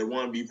shit that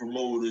want to be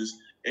promoters.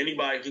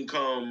 Anybody can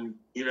come,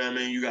 you know what I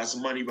mean? You got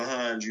some money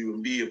behind you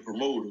and be a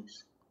promoter.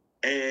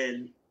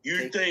 And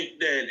you think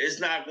that it's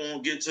not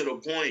going to get to the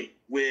point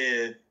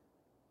where,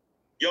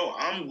 yo,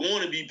 I'm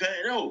going to be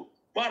paying. Yo,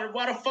 why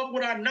the fuck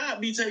would I not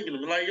be taking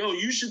them? Like, yo,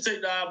 you should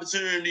take the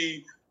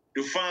opportunity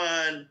to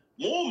find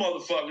more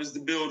motherfuckers to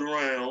build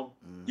around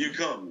your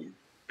company.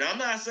 Now, I'm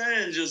not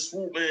saying just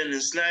swoop in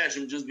and snatch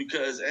them just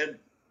because,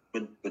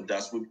 but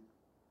that's what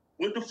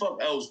the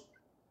fuck else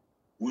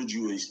would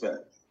you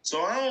expect?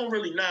 So I don't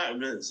really knock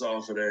Vince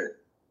off of that.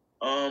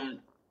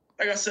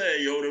 Like I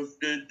said, yo,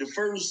 the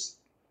first,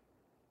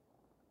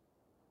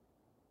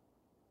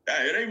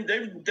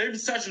 they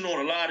was touching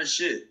on a lot of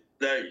shit.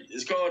 Like,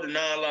 it's called the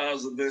 9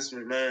 Lives of Vince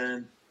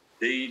McMahon.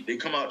 they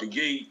come out the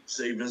gate,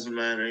 say Vince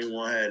McMahon ain't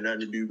want to have nothing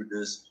to do with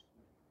this.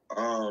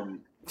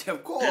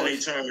 Of course. Then they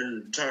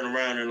turn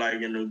around and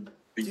like in the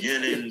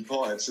beginning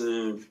parts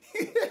of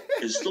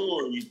his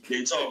story,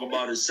 they talk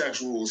about his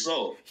sexual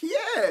assault.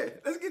 Yeah,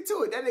 let's get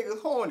to it. That nigga's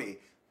horny.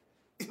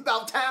 It's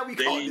about time we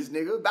caught this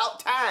nigga. About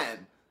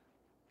time.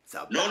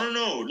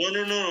 No.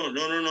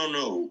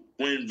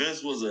 When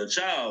Vince was a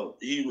child,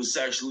 he was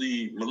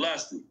sexually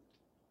molested.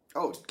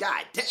 Oh,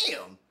 god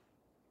damn.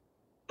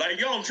 Like,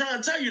 yo, I'm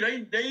trying to tell you,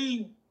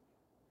 they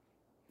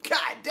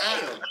God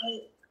damn.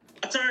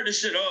 I turned this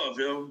shit off,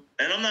 yo.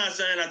 And I'm not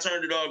saying I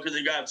turned it off because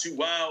it got too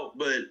wild,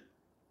 but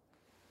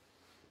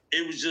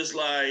it was just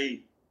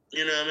like,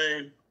 you know what I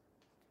mean?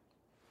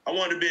 I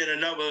wanted to be in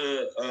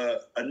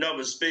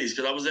another space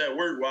because I was at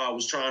work while I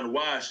was trying to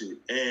watch it,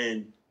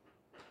 and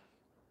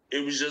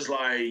it was just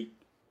like,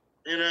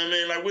 you know what I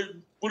mean? Like,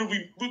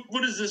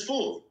 what is this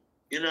for?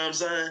 You know what I'm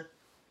saying?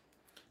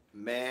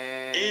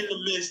 Man. In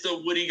the midst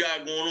of what he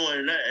got going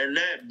on, and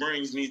that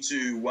brings me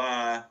to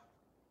why,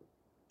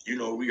 you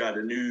know, we got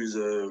the news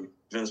of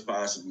Vince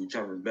possibly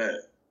coming back,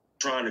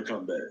 trying to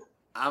come back.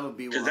 I'm gonna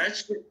be because that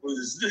shit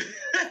was.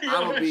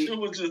 shit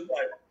was just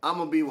like. I'm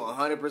gonna be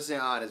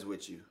 100% honest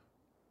with you.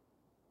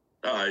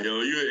 Yo,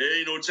 it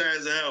ain't no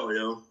chance in hell,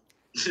 yo.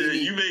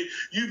 you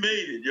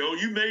made it, yo.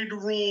 You made the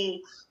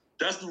rule.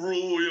 That's the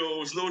rule,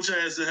 yo. It's no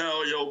chance in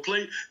hell, yo.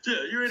 You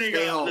ain't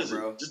got to listen.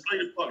 Bro. Just play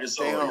the fucking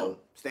song, yo.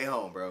 Stay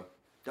home, bro.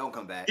 Don't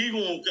come back. He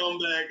gonna come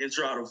back and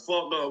try to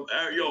fuck up.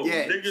 Yo,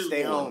 yeah, niggas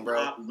stay home,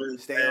 bro.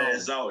 Stay home.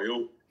 Out,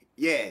 yo.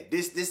 Yeah,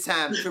 this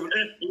time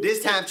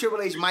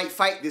Triple H might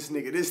fight this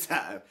nigga. This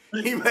time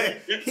that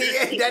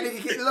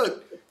nigga.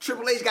 Look,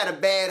 Triple H got a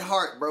bad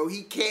heart, bro.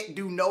 He can't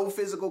do no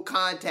physical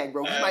contact,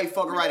 bro. He might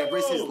fuck around and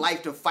risk his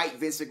life to fight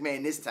Vince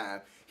McMahon this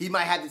time. He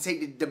might have to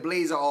take the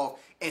blazer off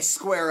and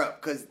square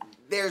up because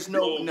there's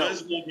no.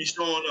 Vince won't be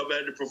showing up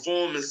at the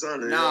Performance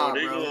Center. Nah,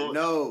 bro.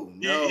 No.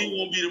 He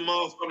won't be the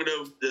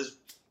motherfucker that's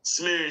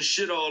smearing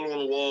shit all on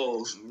the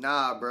walls.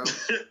 Nah, bro.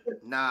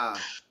 Nah.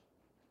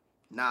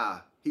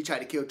 He tried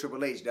to kill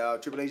Triple H,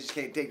 dog. Triple H just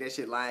can't take that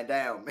shit lying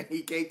down, man.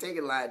 He can't take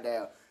it lying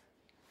down.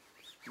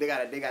 They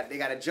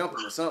gotta jump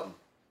him or something.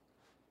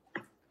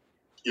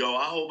 Yo,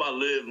 I hope I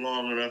live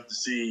long enough to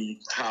see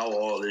how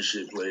all this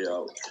shit play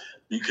out.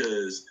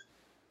 Because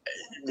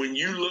when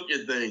you look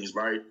at things,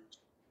 right,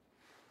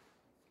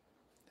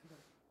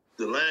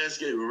 the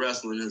landscape of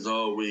wrestling has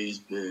always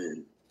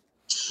been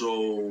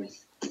so,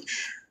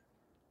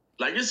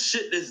 like, it's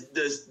shit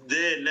that's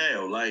there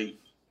now. Like,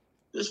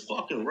 this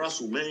fucking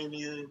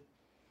WrestleMania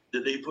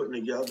that they putting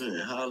together in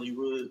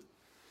Hollywood.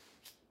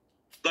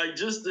 Like,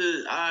 just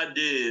the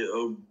idea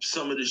of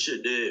some of the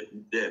shit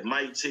that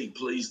might take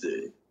place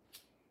there.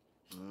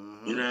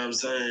 Mm-hmm. You know what I'm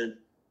saying?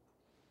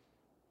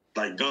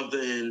 Like Gunther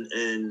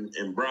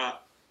and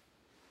Brock.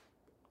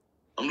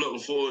 I'm looking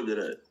forward to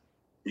that.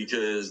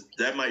 Because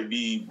that might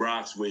be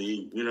Brock's way,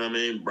 you know what I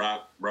mean?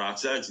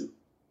 Brock's exit.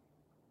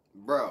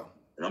 Bro.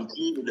 And I'm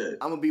cool with that.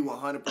 I'm going to be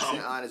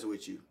 100% honest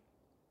with you.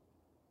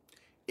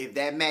 If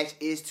that match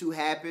is to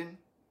happen,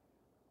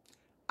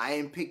 I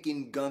am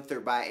picking Gunther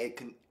by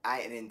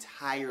an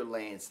entire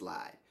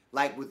landslide.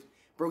 Like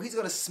bro, he's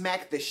going to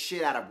smack the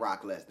shit out of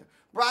Brock Lesnar.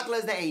 Brock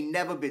Lesnar ain't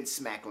never been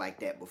smacked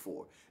like that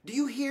before. Do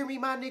you hear me,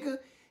 my nigga?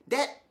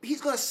 He's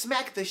going to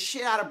smack the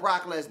shit out of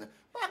Brock Lesnar.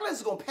 Brock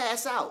Lesnar's going to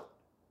pass out.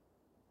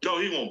 Yo,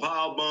 he going to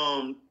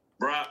powerbomb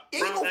Brock.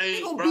 He going to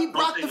beat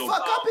Brock the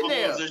fuck up in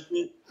there.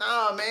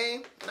 Nah,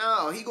 man.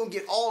 No, he's going to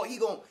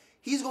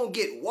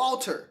get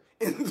Walter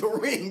in the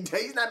ring.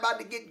 He's not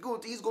about to get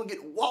Gunther. He's going to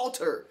get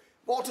Walter.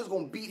 Walter's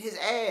going to beat his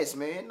ass,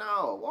 man.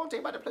 No, Walter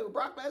ain't about to play with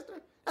Brock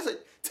Lesnar.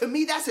 To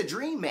me, that's a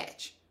dream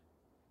match.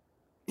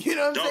 You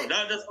know what I'm saying?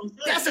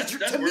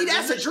 To me,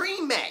 that's a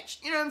dream match.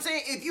 You know what I'm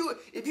saying?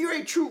 If you're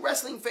a true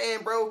wrestling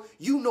fan, bro,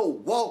 you know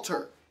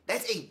Walter.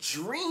 That's a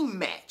dream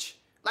match.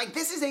 Like,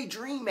 this is a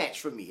dream match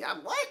for me.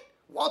 What?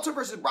 Walter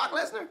versus Brock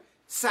Lesnar?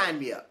 Sign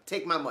me up.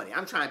 Take my money.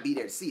 I'm trying to be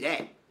there to see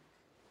that.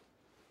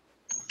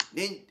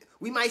 Then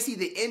we might see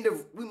the end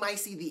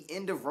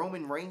of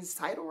Roman Reigns'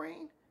 title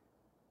reign.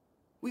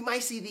 We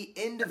might see the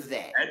end of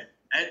that.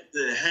 At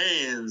the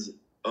hands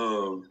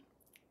of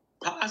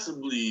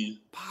possibly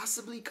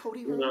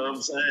Cody Rhodes. You know what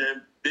I'm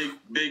saying?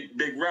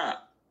 Big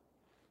Rock.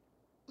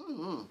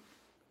 Mm-hmm.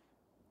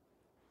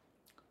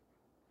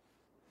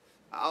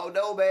 I don't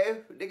know,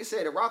 man. Nigga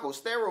said the Rock on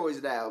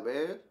steroids now,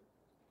 man.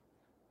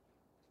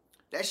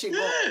 That shit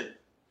going.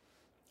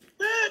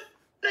 Yeah.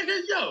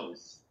 Nigga, yo.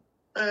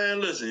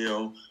 Man, listen,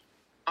 yo.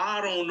 I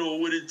don't know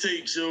what it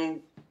takes, yo.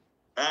 Maybe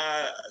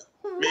I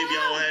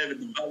don't have it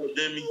developed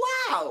in me.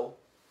 Wow.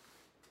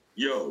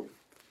 Yo.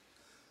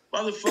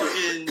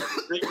 Motherfucking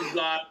niggas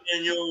lock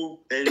in, yo,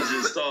 and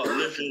just start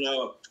lifting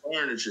up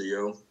furniture,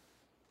 yo.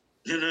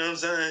 You know what I'm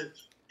saying?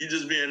 You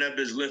just be in that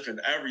bitch lifting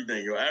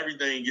everything, yo.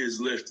 Everything gets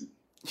lifted.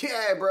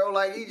 Yeah, bro.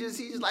 Like, he just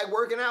like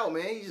working out,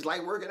 man. He just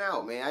like working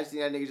out, man. I just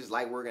think that nigga just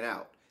like working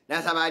out.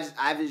 That's how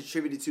I've just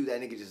attributed to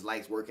that nigga just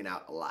likes working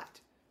out a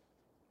lot.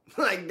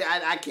 Like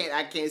I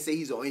can't say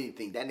he's on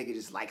anything. That nigga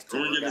just likes to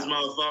work out. Get this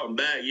motherfucking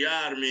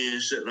backyard of me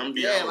and shit. And I'm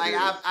yeah, like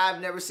I've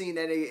never seen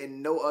that nigga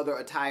in no other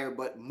attire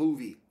but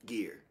movie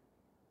gear.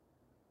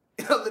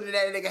 Other than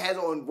that nigga has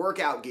on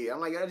workout gear.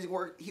 I'm like,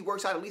 he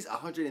works out at least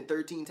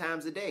 113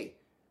 times a day.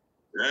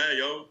 Yeah,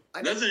 yo.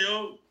 Listen,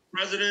 yo,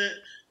 President.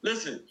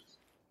 Listen,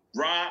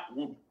 Rock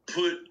will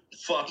put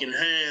fucking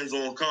hands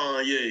on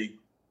Kanye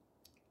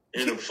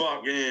in a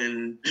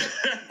fucking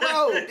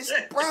bro. That's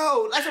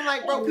what I'm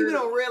like, bro. People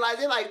don't realize.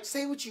 They're like,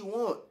 say what you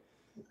want.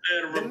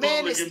 At the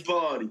Republican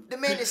Party. The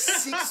man is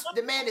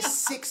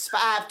 6'5",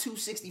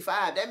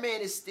 265. That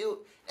man is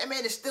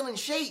still in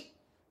shape.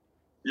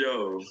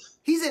 Yo,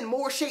 he's in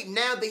more shape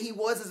now than he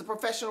was as a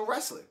professional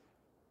wrestler.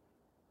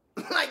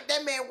 Like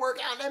that man work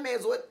out. That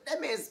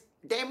man's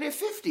damn near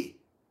 50.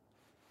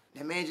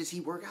 That man he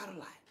work out a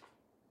lot.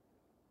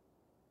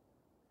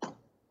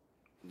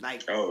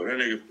 Like, oh, that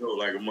nigga felt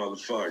like a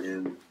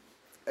motherfucking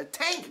a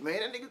tank, man.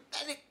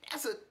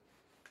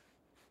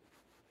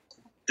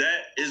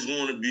 That is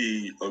going to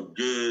be a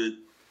good.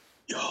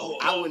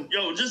 Imagine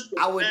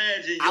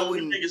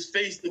niggas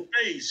face to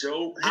face,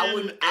 yo. I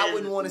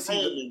wouldn't want to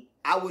see.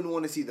 I wouldn't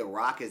want to see The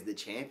Rock as the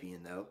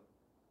champion, though.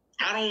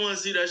 I don't want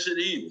to see that shit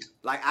either.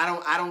 Like, I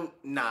don't.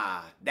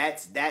 Nah,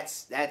 that's.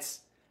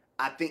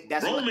 I think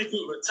that's. Roman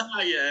could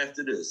retire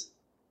after this.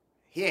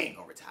 He ain't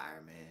gonna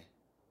retire, man.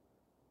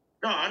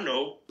 No, I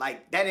know.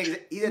 Like that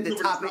nigga, he's at the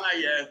top.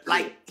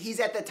 He's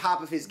at the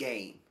top of his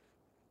game.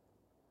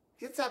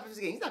 He's at the top of his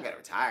game. He's not gonna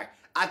retire.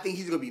 I think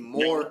he's gonna be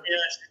more.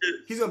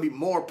 He's gonna be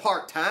more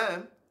part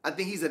time. I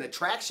think he's an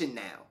attraction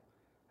now.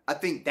 I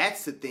think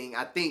that's the thing.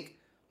 I think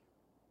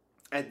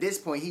at this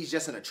point he's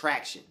just an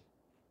attraction.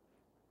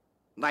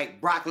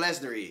 Like Brock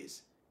Lesnar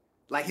is.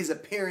 Like his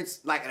appearance,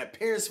 like an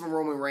appearance from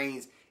Roman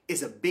Reigns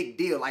is a big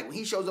deal. Like when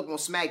he shows up on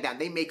SmackDown,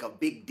 they make a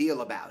big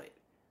deal about it.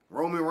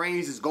 Roman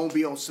Reigns is gonna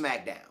be on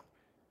SmackDown.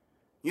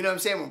 You know what I'm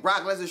saying? When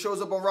Brock Lesnar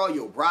shows up on Raw,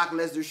 Brock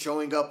Lesnar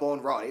showing up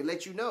on Raw. They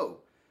let you know.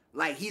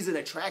 Like he's an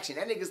attraction.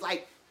 That nigga's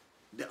like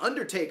The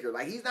Undertaker.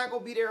 Like he's not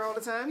gonna be there all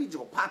the time. He's just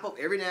gonna pop up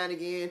every now and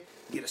again,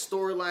 get a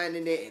storyline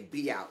in there, and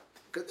be out.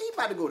 Cause he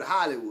about to go to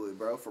Hollywood,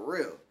 bro, for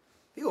real.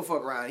 He gonna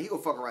fuck around. He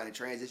gonna fuck around and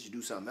transition,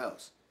 do something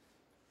else.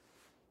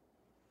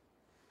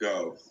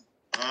 Go.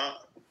 All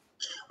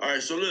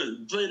right, so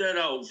let's play that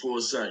out for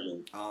a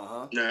second.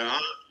 Uh-huh. Now,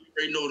 I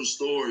already know the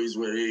stories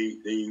where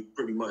they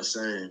pretty much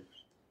saying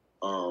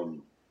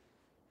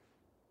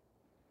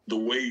the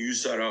way you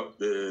set up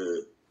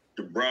the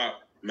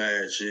Brock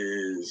match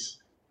is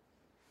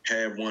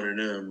have one of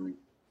them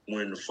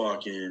win the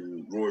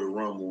fucking Royal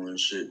Rumble and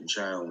shit and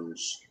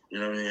challenge. You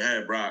know what I mean?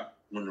 Have Brock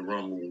win the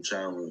Rumble and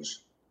challenge,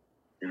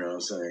 you know what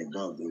I'm saying,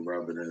 Gunther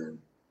rather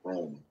than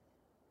Roman.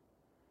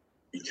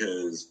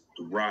 Because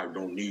The Rock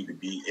don't need to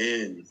be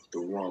in the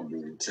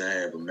Rumble to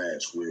have a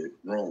match with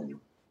Roman.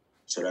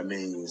 So that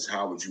means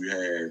how would you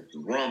have the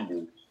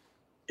Rumble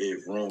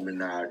if Roman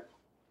not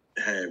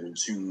having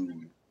two,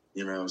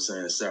 you know what I'm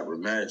saying,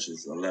 separate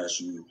matches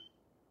unless you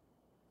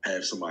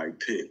have somebody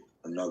pick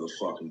another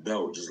fucking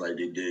belt just like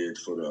they did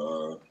for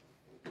the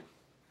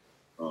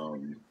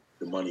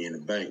Money in the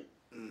Bank.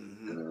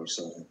 Mm-hmm. You know what I'm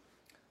saying?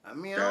 I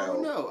mean, I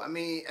don't know. I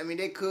mean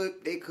they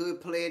could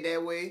play it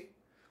that way.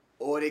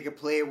 Or they could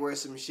play it where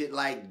some shit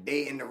like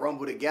they in the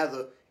Rumble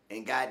together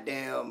and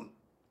goddamn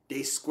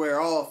they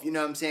square off, you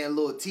know what I'm saying, a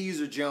little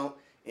teaser jump,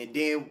 and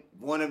then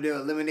one of them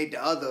eliminate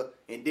the other,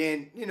 and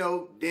then, you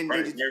know, then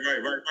they just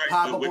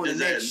pop up on the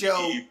next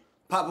show.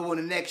 Pop up on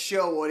the next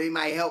show, or they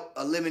might help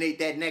eliminate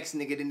that next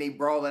nigga, then they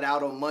brawl it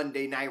out on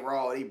Monday Night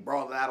Raw, or they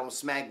brawl it out on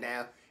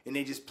SmackDown, and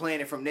they just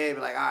plan it from there,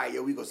 be like, all right,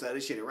 yo, we gonna sell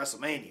this shit at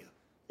WrestleMania.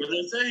 But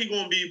they say he's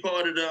gonna be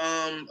part of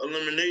the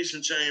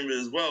Elimination Chamber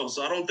as well,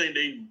 so I don't think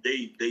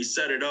they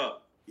set it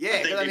up.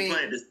 Yeah,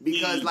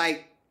 because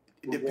like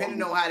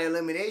depending on how the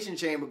Elimination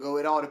Chamber go,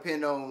 it all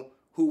depends on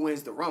who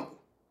wins the Rumble.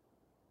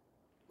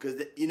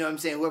 Because you know what I'm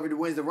saying, whoever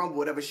wins the Rumble,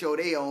 whatever show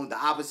they own, the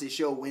opposite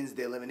show wins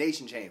the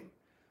Elimination Chamber,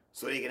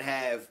 so they can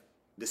have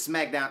the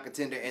SmackDown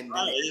contender and.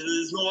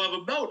 There's no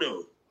other belt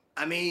though.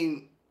 I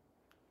mean.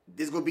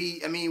 This gonna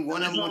be. I mean,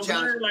 one of them gonna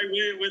challenge. Like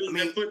where does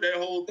they put that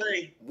whole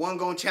thing? One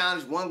gonna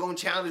challenge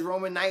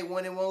Roman Knight.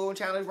 One gonna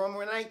challenge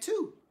Roman Knight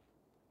too.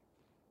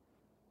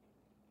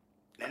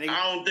 I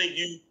don't think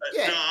you.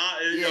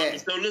 Yeah.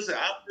 So listen,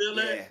 I feel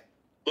that,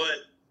 but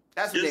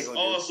that's what this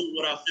also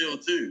what I feel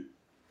too.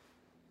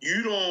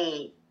 You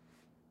don't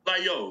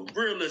like, yo.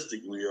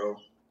 Realistically, yo,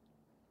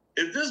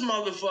 if this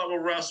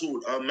motherfucker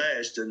wrestled a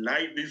match the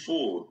night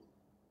before,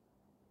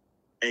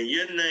 and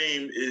your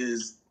name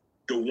is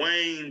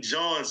Dwayne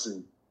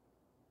Johnson,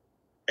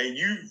 and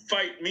you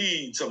fight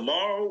me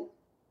tomorrow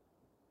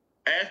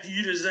after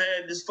you just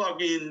had this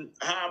fucking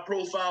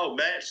high-profile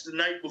match the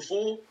night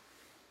before,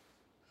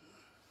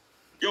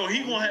 yo, he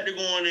gonna have to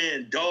go in there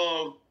and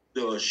dog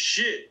the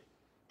shit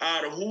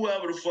out of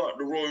whoever the fuck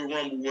the Royal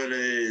Rumble winner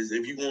is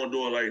if you gonna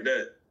do it like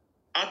that.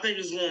 I think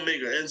it's gonna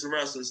make an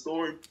interesting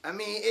story. I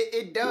mean,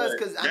 it does,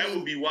 because that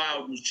would be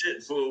wild as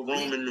shit for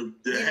Roman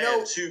to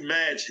have two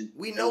matches.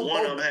 We know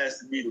one of them has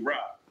to be The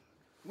Rock.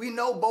 We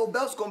know both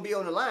belts gonna be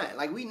on the line.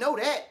 Like, we know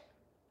that.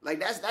 Like,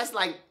 that's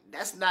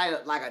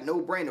not like a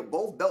no-brainer.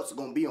 Both belts are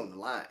gonna be on the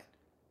line.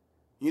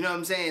 You know what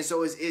I'm saying?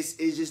 So it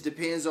just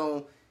depends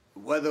on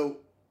whether.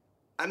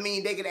 I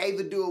mean, they could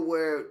either do it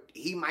where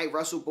he might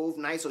wrestle both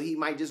nights, or he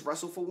might just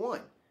wrestle for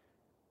one,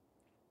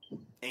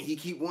 and he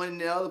keep one,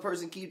 and the other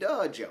person keep the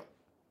other jump.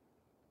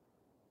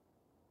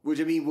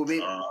 Which, I mean, will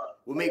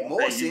make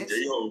more sense.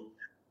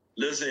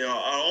 Listen, y'all,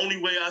 the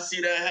only way I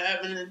see that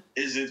happening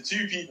is if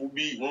two people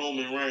beat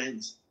Roman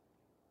Reigns.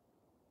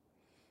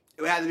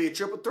 It would have to be a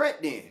triple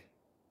threat then.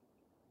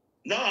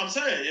 No, I'm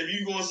saying, if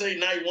you're going to say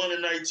night one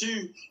and night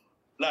two,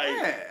 like...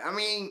 Yeah, I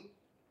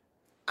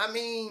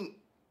mean,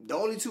 the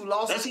only two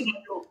losses...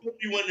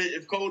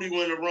 If Cody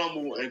win the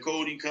Rumble and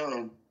Cody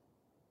come,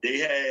 they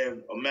have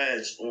a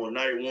match on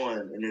night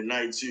one, and then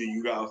night two,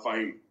 you got to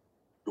fight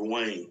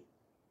Dwayne.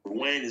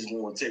 Dwayne is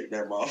going to take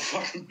that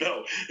motherfucking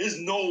belt. There's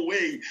no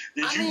way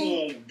that you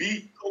won't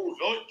beat Cody.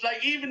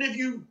 Like, even if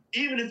you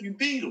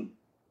beat him.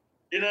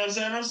 You know what I'm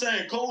saying? I'm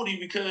saying Cody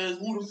because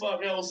who the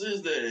fuck else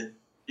is there?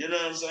 You know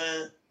what I'm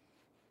saying?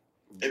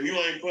 If you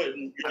ain't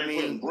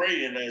putting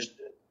Bray in that shit.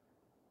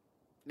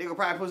 They could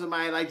probably put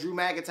somebody like Drew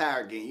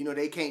McIntyre again. You know,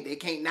 they can't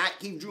not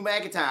keep Drew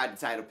McIntyre in the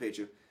title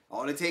picture.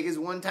 All it takes is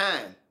one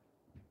time.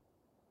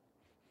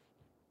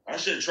 That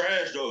shit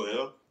trash though,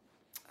 yo.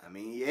 I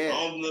mean, yeah.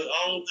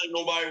 I don't think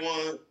nobody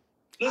want.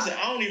 Listen,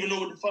 I don't even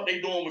know what the fuck they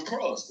doing with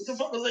Cross. What the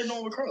fuck is they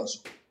doing with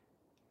Cross?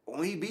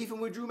 When he beefing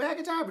with Drew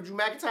McIntyre, but Drew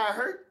McIntyre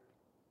hurt.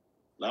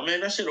 Nah,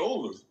 man, that shit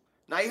over.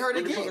 Now he hurt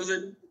again. What the fuck is they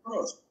doing with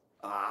Cross?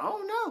 I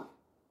don't know.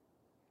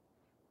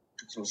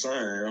 That's what I'm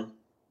saying, yo.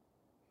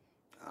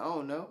 I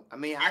don't know. I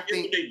mean, I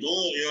think what they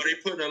doing, yo. They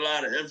putting a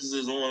lot of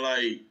emphasis on,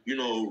 like, you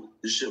know,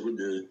 the shit with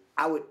the.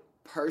 I would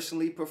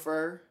personally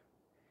prefer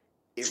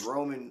if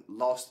Roman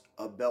lost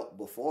a belt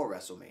before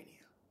WrestleMania.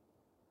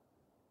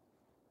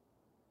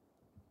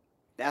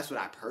 That's what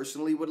I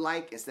personally would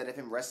like, instead of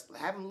him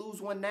have him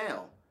lose one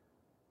now.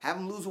 Have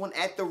him lose one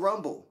at the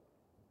Rumble.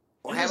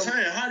 Or I'm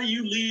saying, how do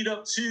you lead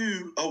up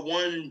to a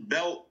one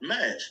belt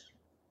match?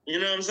 You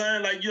know what I'm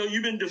saying? Like, yo,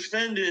 you've been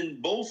defending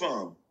both of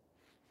them.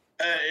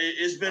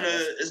 It's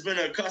been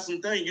a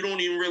custom thing. You don't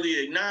even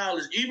really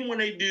acknowledge, even when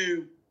they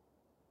do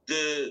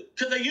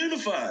because they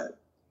unified.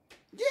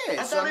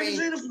 Yeah, I thought they was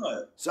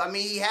unified. So I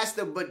mean, he has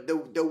to. But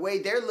the way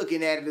they're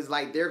looking at it is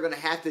like they're gonna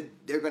have to.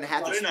 They're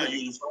not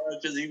unified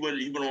because he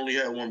would only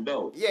have one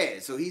belt. Yeah,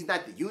 so he's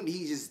not the unit.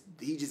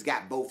 He just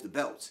got both the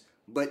belts.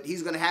 But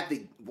he's gonna have to.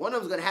 One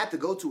of them's gonna have to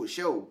go to a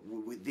show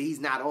he's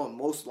not on.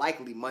 Most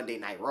likely Monday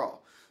Night Raw.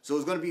 So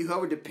it's gonna be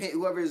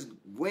whoever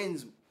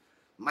wins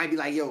might be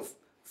like, yo,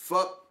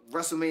 fuck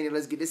WrestleMania.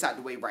 Let's get this out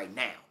the way right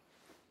now,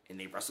 and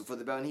they wrestle for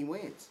the belt and he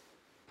wins.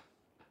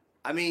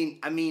 I mean,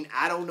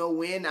 I don't know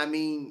when. I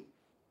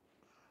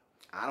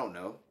don't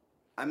know.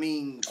 I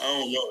don't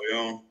know,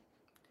 yo.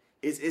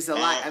 It's a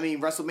lot. I mean,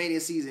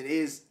 WrestleMania season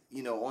is,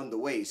 on the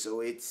way,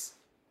 so it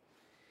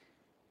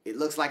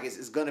looks like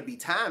it's gonna be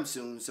time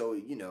soon. So,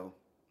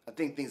 I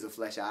think things will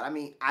flesh out. I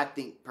mean, I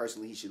think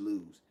personally he should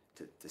lose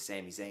to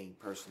Sami Zayn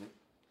personally,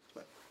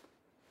 but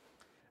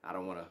I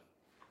don't want to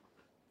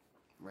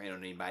rain on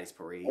anybody's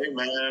parade. Hey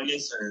man,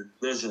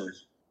 listen.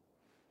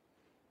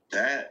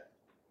 That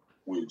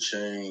would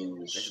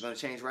change. It's gonna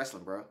change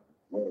wrestling, bro.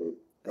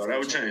 No, that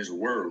would change the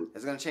world.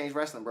 It's gonna change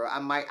wrestling, bro. I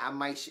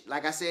might,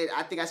 like I said,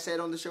 I think I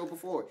said on the show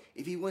before.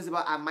 If he wins the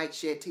belt, I might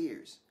shed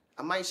tears.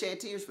 I might shed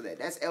tears for that.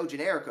 That's El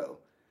Generico.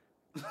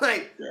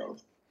 Like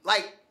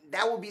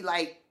that would be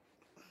like,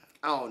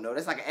 I don't know.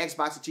 That's like an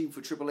Xbox achievement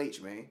for Triple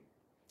H, man.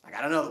 I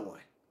got another one.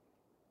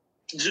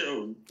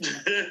 Joe.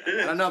 I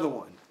got another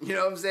one. You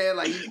know what I'm saying?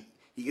 Like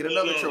he get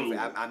another trophy.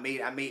 I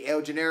made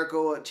El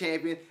Generico a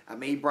champion. I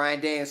made Bryan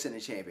Danielson a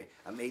champion.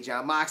 I made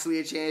Jon Moxley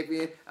a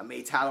champion. I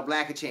made Tyler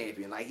Black a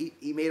champion. Like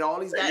he made all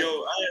these guys. Yo,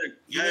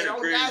 I had a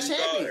crazy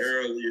thought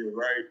earlier,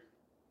 right?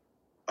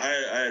 I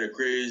had a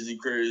crazy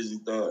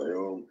thought,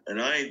 yo,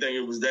 and I didn't think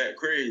it was that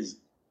crazy,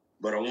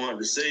 but I wanted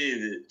to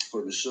save it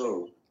for the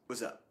show.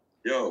 What's up?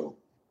 Yo,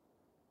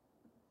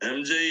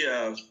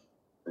 MJF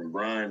and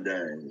Bryan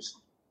Danielson.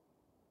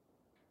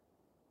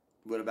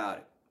 What about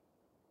it?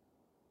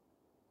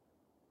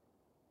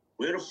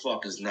 Where the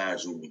fuck is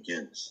Nigel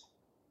McGuinness?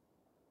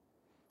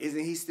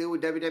 Isn't he still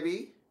with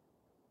WWE?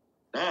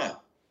 Nah,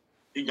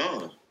 he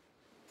gone.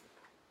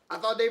 I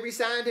thought they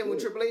re-signed him when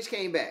Triple H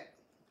came back.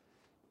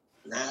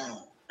 Nah.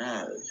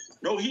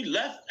 No, he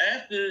left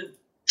after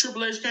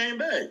Triple H came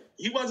back.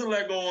 He wasn't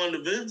let go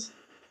under Vince.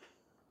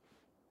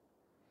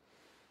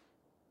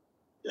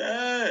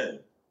 Yeah.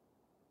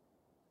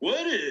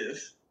 What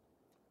if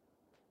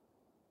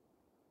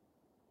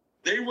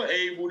they were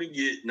able to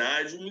get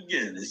Nigel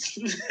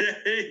McGuinness?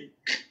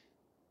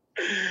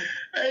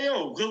 Hey,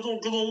 yo, because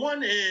on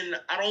one end,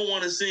 I don't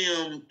want to see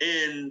him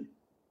in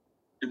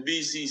the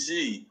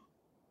BCC.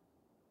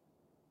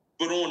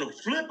 But on the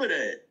flip of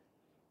that,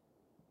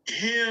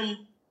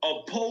 him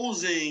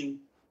opposing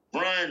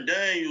Bryan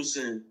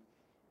Danielson,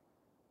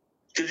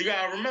 because you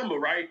got to remember,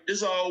 right?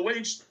 This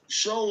ROH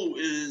show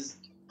is,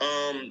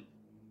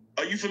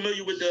 are you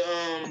familiar with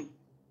the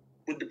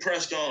with the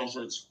press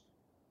conference,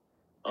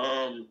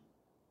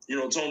 you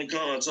know, Tony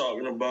Khan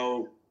talking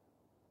about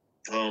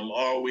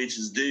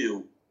ROH's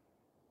deal.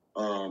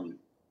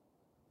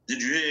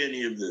 Did you hear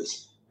any of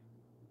this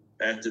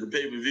after the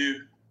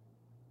pay-per-view?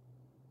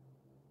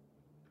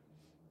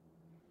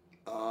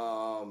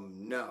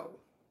 No.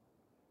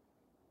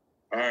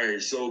 All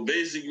right, so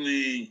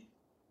basically,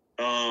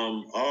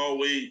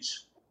 ROH,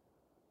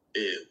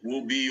 it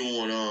will be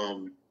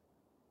on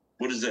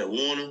what is that,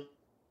 Warner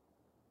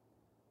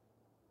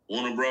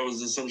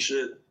Brothers or some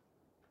shit.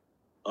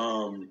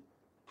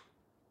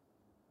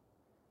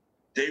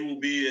 They will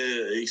be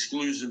an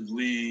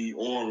exclusively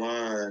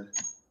online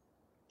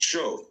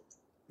show.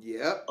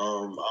 Yep.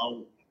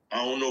 I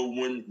don't know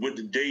what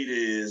the date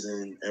is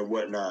and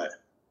whatnot.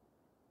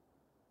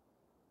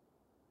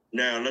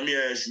 Now let me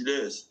ask you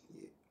this: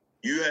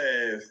 you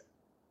have,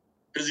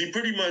 because he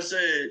pretty much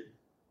said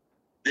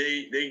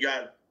they've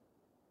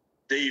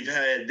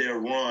had their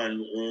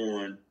run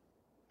on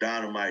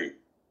Dynamite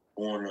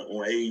on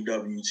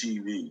AEW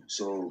TV.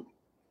 So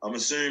I'm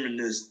assuming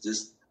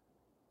this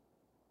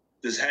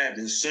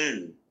happens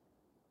soon.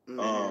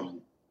 Mm-hmm.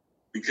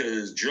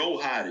 Because Joe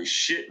hot as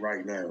shit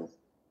right now.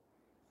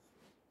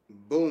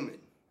 Booming.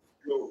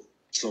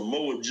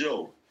 Samoa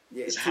Joe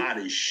is hot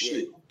as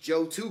shit. Yeah.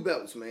 Joe 2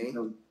 belts,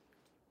 man.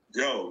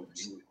 Yo,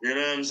 you know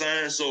what I'm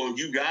saying? So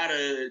you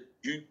gotta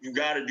do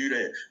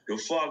that. The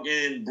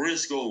fucking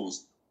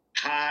Briscoes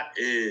hot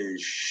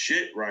as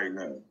shit right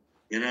now.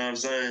 You know what I'm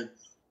saying?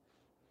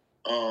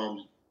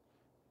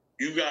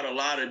 You got a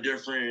lot of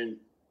different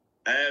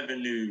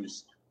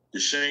avenues. The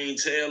Shane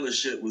Taylor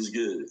shit was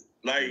good.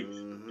 Like,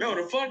 yo,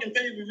 the fucking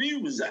pay-per-view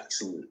was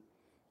excellent.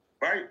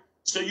 Right?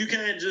 So you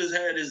can't just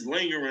have this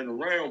lingering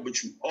around,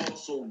 but you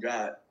also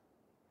got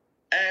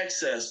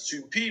access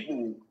to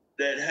people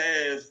that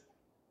have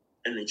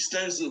an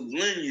extensive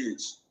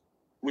lineage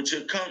with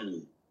your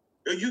company.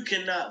 You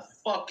cannot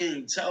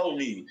fucking tell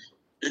me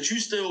that you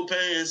still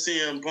paying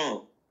CM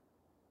Punk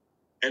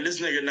and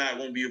this nigga not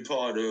gonna be a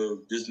part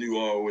of this new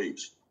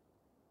ROH.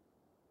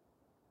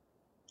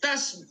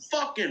 That's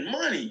fucking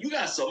money. You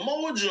got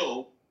Samoa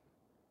Joe,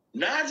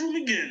 Nigel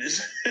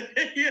McGuinness,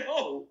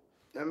 yo.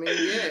 I mean,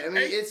 yeah. I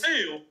mean, it's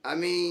still. I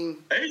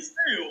mean, they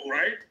still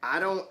right. I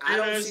don't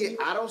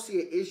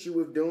see an issue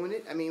with doing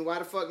it. I mean, why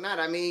the fuck not?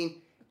 I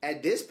mean,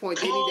 at this point,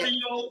 they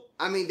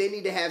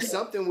need to have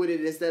something with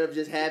it instead of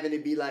just having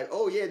it be like,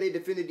 oh yeah, they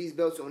defended these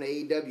belts on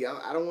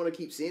AEW. I don't want to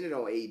keep seeing it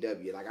on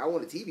AEW. Like, I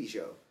want a TV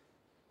show.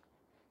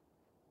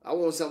 I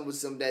want something with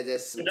some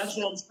that's what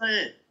I'm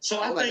saying.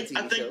 So I think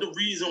the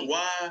reason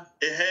why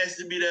it has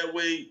to be that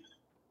way,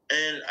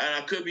 and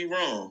I could be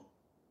wrong,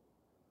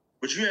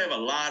 but you have a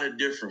lot of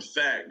different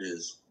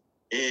factors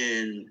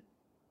in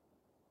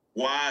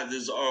why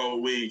this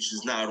ROH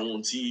is not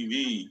on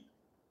TV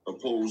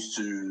opposed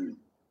to,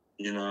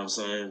 you know what I'm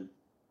saying,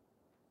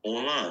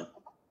 online.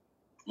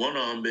 One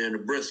of them being the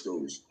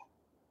Briscoes.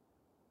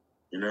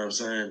 You know what I'm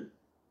saying?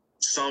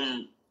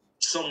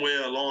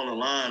 Somewhere along the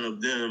line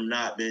of them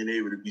not being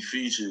able to be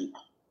featured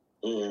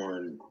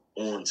on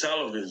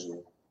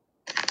television,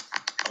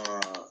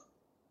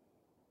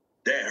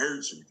 that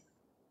hurts me.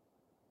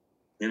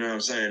 You know what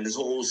I'm saying? This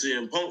whole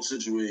CM Punk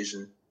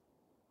situation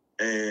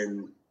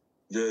and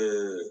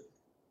the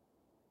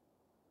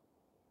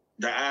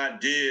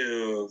idea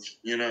of,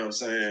 you know what I'm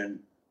saying,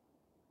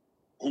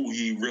 who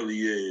he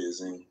really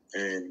is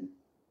and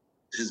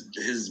his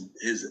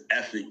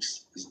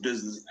ethics, his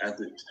business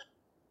ethics.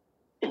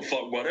 Don't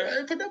fuck about that.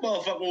 Hey, put that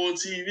motherfucker on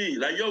TV.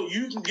 Like, yo,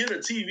 you can get a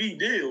TV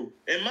deal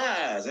in my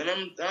eyes, and I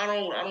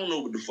don't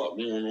know what the fuck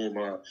going on,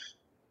 man.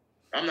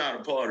 I'm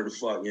not a part of the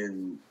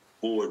fucking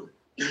board.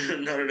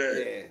 None of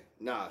that. Yeah,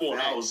 nah. On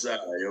outside,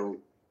 yo.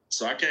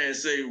 So I can't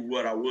say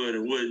what I would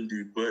and wouldn't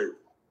do, but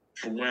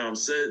from where I'm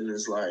sitting,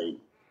 it's like,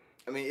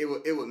 I mean,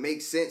 it would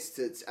make sense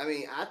to. I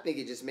mean, I think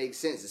it just makes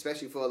sense,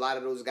 especially for a lot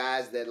of those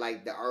guys that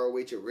like the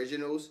ROH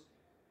originals,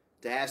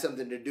 to have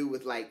something to do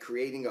with like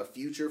creating a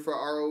future for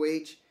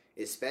ROH.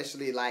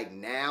 Especially like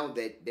now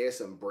that there's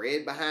some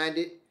bread behind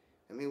it.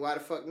 I mean, why the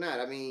fuck not?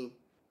 I mean,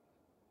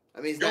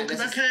 it's not because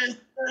I can't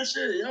that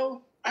shit,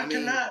 yo. I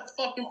cannot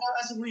fucking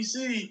possibly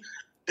see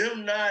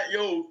them not,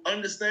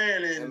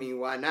 understanding. I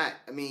mean, why not?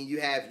 I mean, you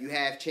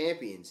have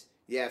champions.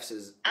 I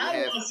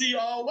want to see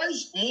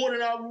always more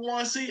than I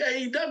want to see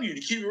AEW,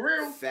 to keep it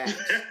real.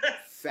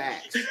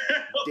 Facts.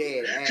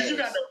 Dead ass. Because you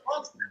got the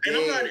Bucks,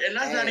 and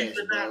that's not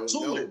even not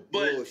to it,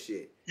 but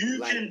bullshit. You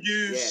can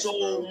do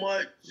so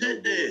much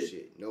shit there.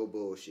 No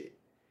bullshit.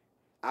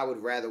 I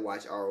would rather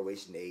watch ROH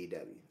than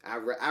AEW.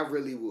 I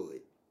really would.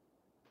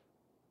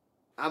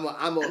 I'm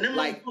and then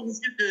like.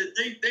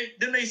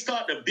 Then they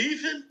start the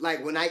beefing.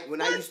 Like when I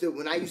used to catch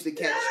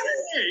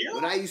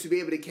when I used to be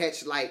able to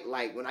catch like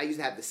when I used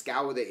to have to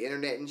scour the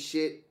internet and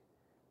shit,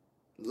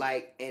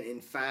 like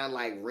and find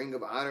like Ring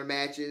of Honor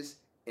matches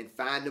and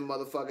find them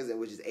motherfuckers and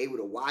was just able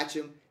to watch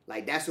them.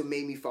 Like, that's what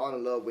made me fall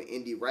in love with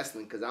indie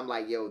wrestling, because I'm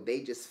like, yo,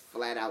 they just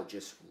flat out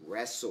just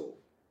wrestle.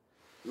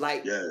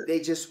 Like, They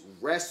just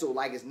wrestle.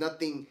 Like, it's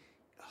nothing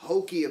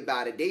hokey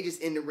about it. They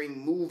just in the ring,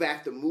 move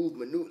after move,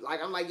 maneuver.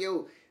 Like, I'm like,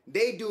 yo,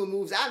 they doing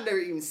moves I've never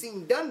even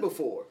seen done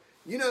before.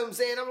 You know what I'm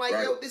saying? I'm like,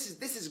 right. yo, this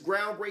is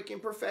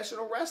groundbreaking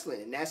professional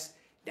wrestling, and that's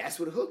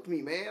what hooked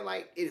me, man.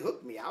 Like, it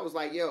hooked me. I was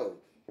like, yo,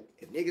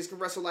 if niggas can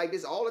wrestle like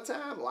this all the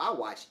time, well, I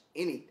watch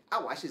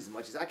as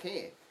much as I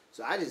can.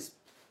 So I just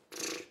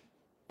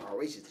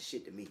ROH is the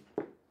shit to me.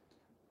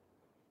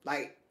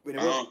 Like, when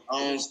I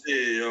don't see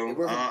it, yo. It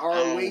went from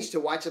ROH to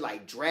watching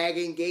like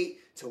Dragon Gate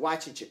to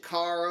watching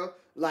Chikara.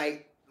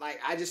 Like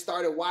I just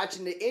started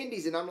watching the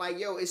indies, and I'm like,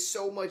 yo, it's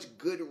so much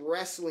good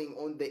wrestling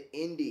on the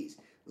indies.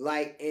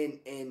 Like,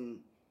 and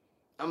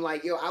I'm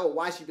like, yo, I would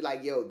watch you be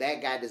like, yo,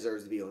 that guy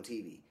deserves to be on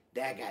TV.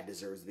 That guy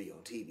deserves to be on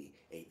TV.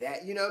 Hey,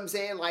 that, you know what I'm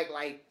saying? Like,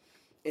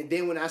 and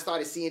then when I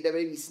started seeing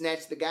WWE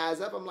snatch the guys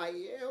up, I'm like,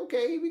 yeah,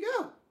 okay, here we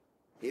go.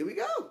 Here we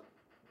go.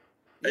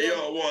 Hey, yo,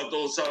 I want to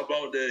throw something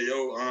out there,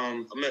 yo.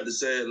 I meant to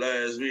say it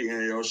last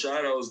weekend, yo.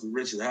 Shout outs to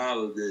Richard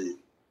Holiday.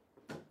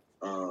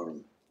 My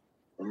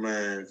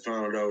man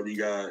found out he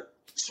got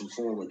some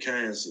form of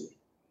cancer.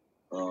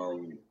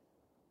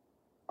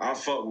 I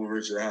fuck with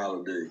Richard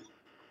Holiday.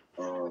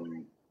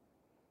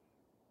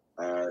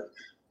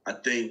 I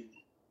think,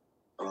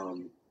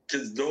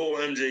 because the whole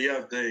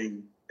MJF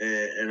thing,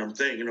 and I'm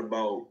thinking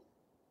about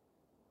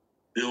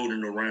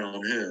building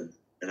around him,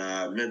 and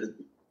I meant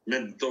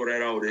to throw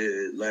that out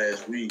there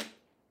last week,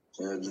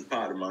 so it just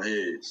popped in my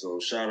head.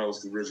 So shout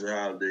outs to Richard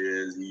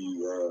Holiday as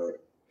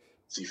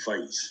he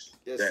fights.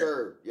 Yes,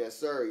 sir. Yes,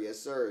 sir. Yes,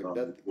 sir.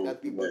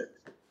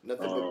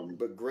 Nothing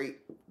but great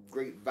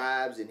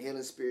vibes and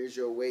healing spirits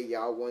your way.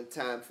 Y'all one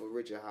time for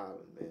Richard Holland,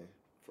 man.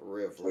 For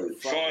real. Fuck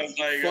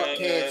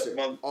cancer.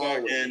 And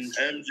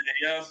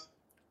MJF,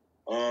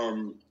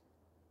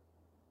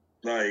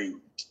 like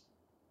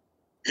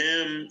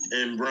him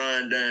and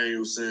Bryan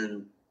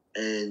Danielson,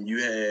 and you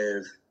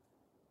have,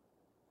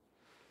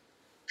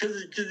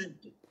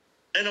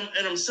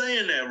 and I'm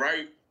saying that,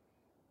 right?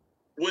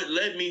 What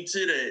led me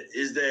to that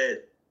is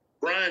that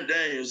Bryan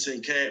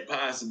Danielson can't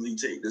possibly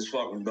take this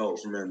fucking belt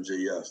from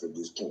MJF at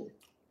this point.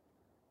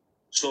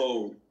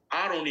 So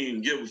I don't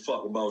even give a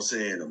fuck about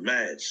saying a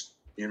match.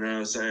 You know what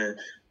I'm saying?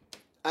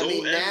 I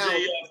mean,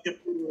 MJF can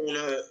put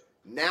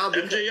on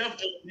MJF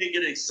don't make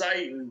it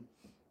exciting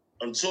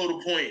until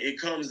the point it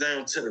comes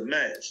down to the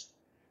match.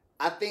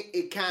 I think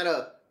it kind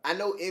of. I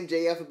know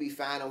MJF will be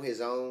fine on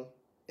his own,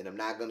 and I'm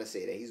not gonna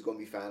say that he's gonna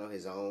be fine on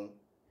his own,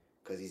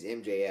 because he's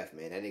MJF,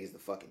 man. That nigga's the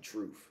fucking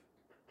truth.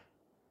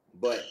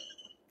 But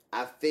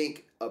I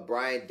think a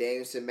Bryan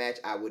Danielson match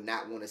I would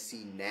not want to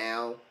see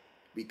now,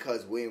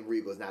 because William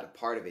Regal is not a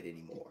part of it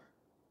anymore.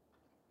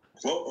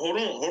 Well, hold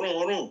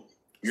on.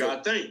 You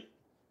gotta think.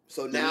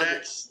 So now the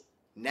next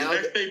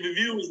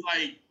pay-per-view is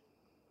like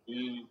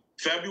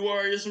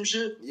February or some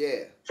shit.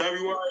 Yeah.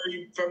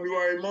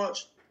 February,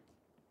 March.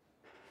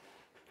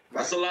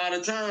 That's a lot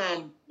of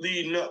time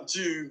leading up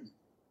to.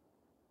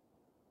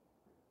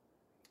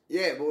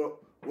 Yeah, but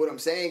what I'm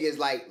saying is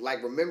like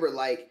remember,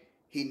 like,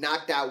 he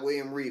knocked out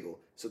William Regal,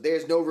 so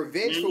there's no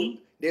revenge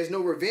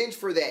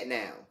for that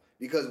now,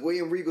 because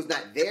William Regal's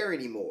not there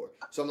anymore.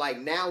 So I'm like,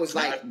 now it's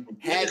like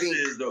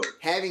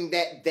having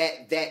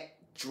that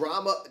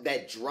drama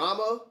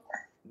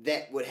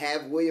that would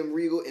have William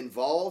Regal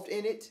involved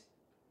in it.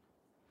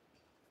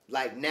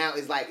 Like, now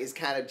it's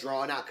kind of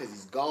drawn out because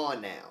he's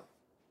gone now.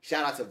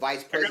 Shout out to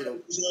Vice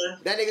President.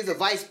 That nigga's a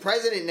Vice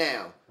President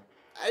now.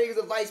 That nigga's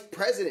a Vice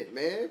President,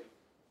 man.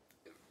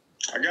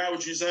 I got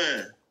what you're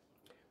saying.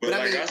 But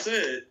like I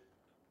said,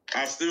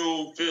 I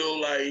still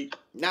feel like...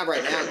 Not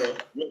right now, though.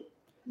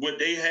 What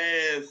they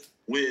have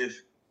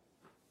with...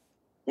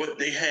 What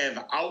they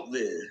have out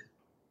there,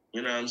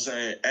 you know what I'm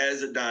saying,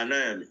 as a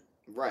dynamic.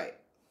 Right.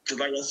 Because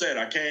like I said,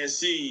 I can't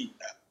see...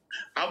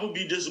 I would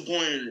be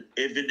disappointed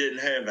if it didn't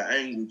have an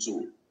angle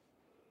to it.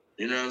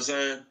 You know what I'm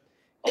saying?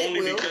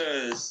 Only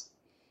because,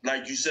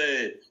 like you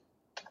said,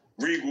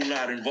 Regal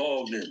not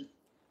involved in it.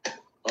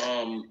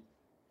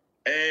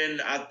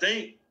 And I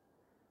think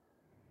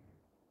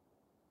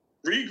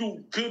Regal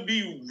could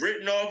be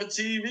written off of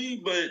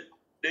TV, but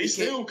they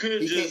still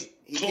could just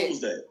close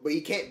that. But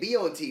he can't be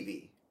on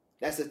TV.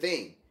 That's the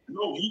thing.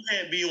 No, he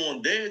can't be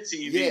on their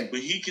TV,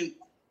 but he can.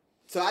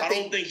 So I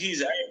don't think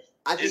he's.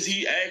 Is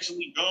he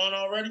actually gone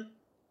already?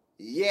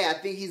 Yeah, I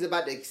think he's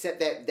about to accept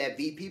that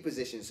VP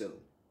position soon.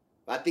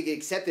 I think he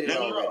accepted it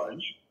already.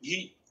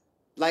 No,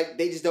 like,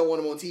 they just don't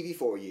want him on TV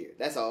for a year.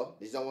 That's all.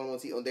 They just don't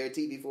want him on their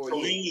TV for a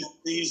year. So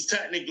he's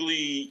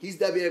technically... He's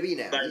WWE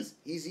now. Like,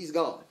 he's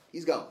gone.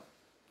 He's gone.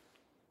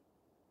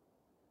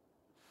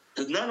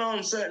 Because none of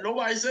them said...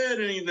 Nobody said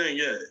anything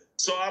yet.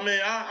 So, I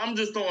mean, I'm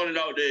just throwing it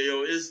out there,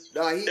 yo. It's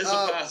a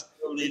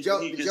possibility he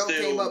can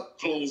still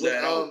close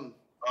that out.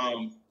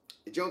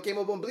 The joke came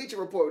up on Bleacher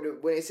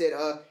Report when they said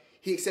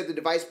he accepted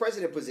the vice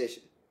president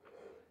position.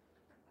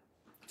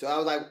 So I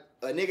was like,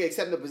 a nigga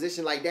accepting a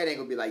position like that ain't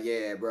gonna be like,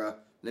 yeah, bro,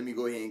 let me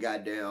go ahead and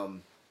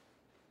goddamn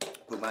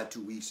put my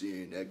 2 weeks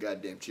in that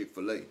goddamn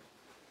Chick-fil-A.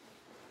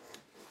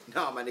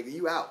 No, my nigga,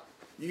 you out.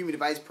 You give me the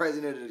vice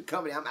president of the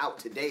company, I'm out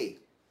today.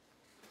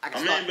 But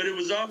it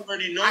was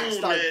already known. I can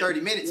start in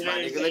 30 minutes, my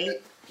nigga.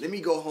 Let me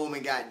go home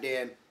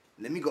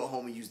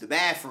and use the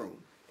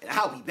bathroom. and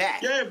I'll be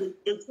back. Yeah, but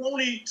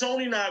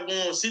Tony not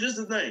going. See, this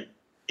is the thing.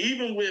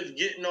 Even with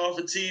getting off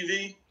of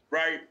TV,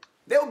 right?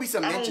 There will be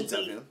some mentions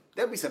of him.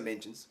 There'll be some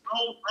mentions.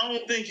 I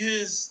don't think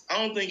his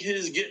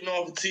getting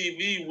off of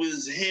TV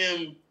was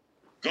him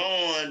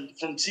gone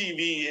from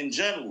TV in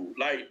general.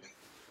 Like,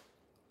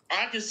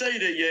 I can say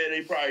that, yeah,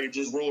 they probably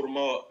just wrote him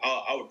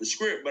out the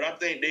script, but I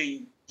think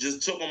they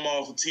just took him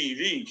off of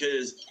TV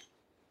because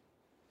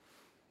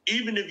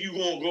even if you're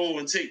going to go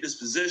and take this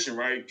position,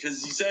 right,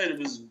 because he said it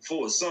was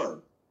for his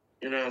son.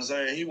 You know what I'm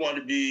saying? He wanted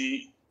to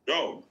be,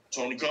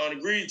 Tony Khan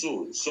agreed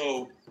to it.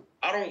 So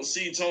I don't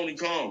see Tony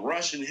Khan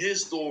rushing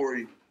his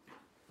story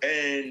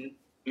and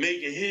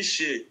making his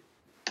shit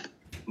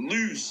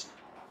loose.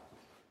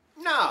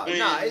 No, it's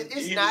not.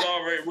 He was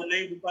already, when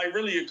they was like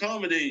really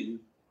accommodating.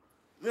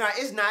 No,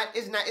 it's not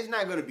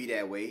going to be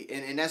that way.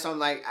 And that's on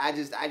like, I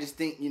just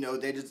think,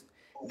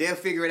 they'll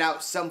figure it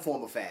out some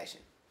form of fashion.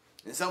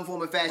 In some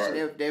form of fashion,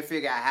 right. They'll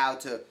figure out how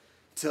to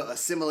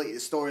assimilate the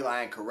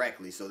storyline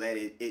correctly so that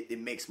it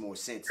makes more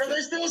sense. Because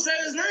they still say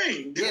his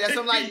name. Yeah, that's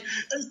something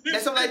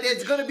like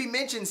there's gonna be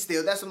mentioned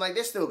still. That's something like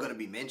there's still gonna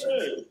be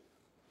mentioned.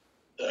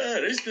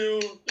 Yeah, they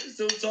still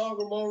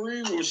talking about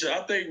Regal shit.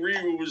 I think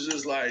Regal was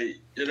just like,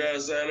 you know what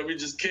I'm saying? Let me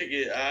just kick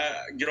it.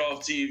 I get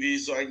off TV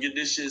so I can get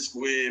this shit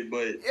squared.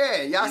 But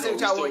yeah, y'all say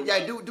what y'all want.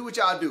 Yeah, do what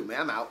y'all do, man.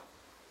 I'm out.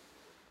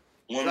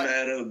 One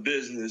matter of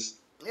business.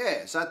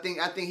 Yeah, so I think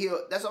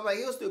that's what I'm like.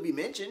 He'll still be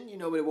mentioned,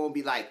 but it won't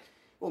be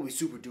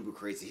super duper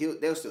crazy.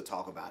 They'll still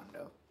talk about him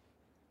though.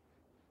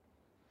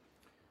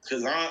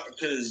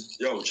 Cause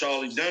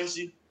Charlie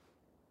Dempsey,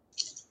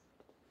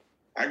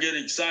 I get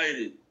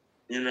excited.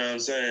 You know what I'm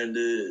saying?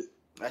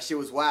 That shit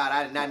was wild.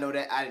 I did not know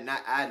that.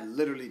 I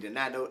literally did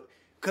not know.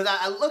 Cause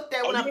I looked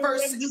at when I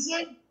first.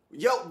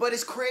 But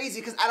it's crazy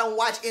because I don't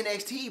watch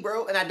NXT,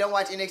 bro, and I don't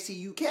watch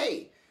NXT UK.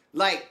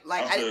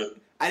 Okay.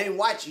 I didn't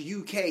watch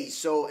UK,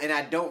 and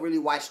I don't really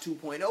watch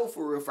 2.0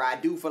 for real. I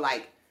do for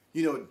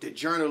the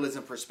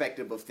journalism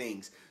perspective of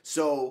things.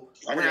 So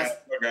when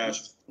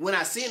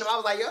I seen him, I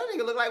was like, yo, that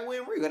nigga look like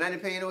William Regal, and I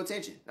didn't pay no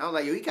attention. I was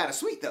like, yo, he kind of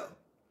sweet though.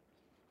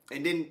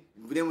 And then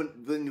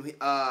when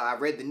I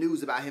read the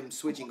news about him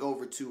switching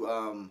over to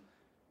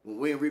when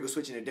William Regal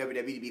switching to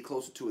WWE to be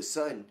closer to his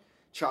son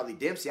Charlie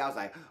Dempsey, I was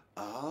like,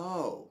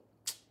 oh,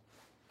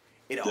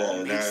 it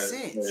all makes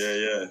sense.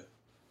 Yeah.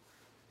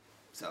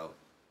 So.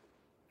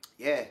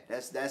 Yeah,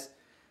 that's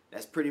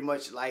pretty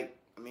much like,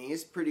 I mean,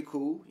 it's pretty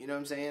cool. You know what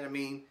I'm saying? I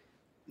mean,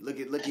 look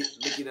at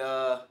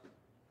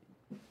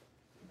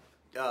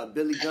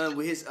Billy Gunn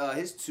with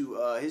his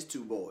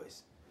two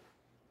boys.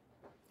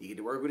 He get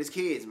to work with his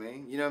kids,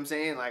 man. You know what I'm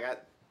saying? Like,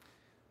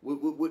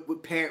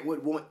 what parent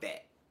would want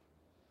that?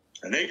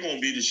 And they gonna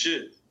be the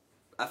shit.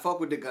 I fuck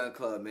with the Gun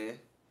Club, man.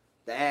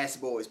 The Ass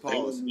Boys, pause. They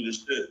gonna be the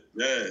shit.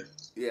 Yeah.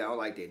 Yeah, I don't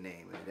like that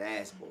name, man. The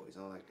Ass Boys, I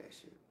don't like that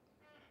shit.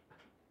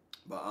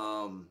 But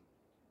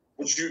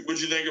What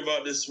you think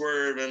about this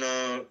Swerve and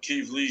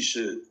Keith Lee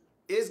shit?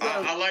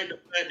 I like the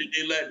fact that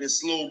they letting it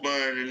slow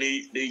burn and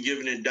they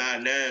giving it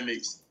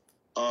dynamics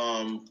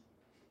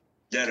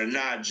that are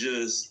not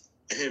just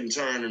him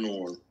turning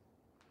on.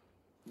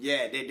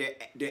 Yeah,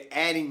 they're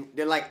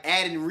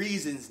adding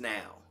reasons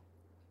now.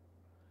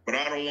 But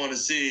I don't want to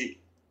see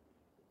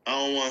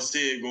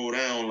it go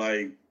down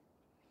like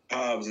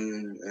Hobbs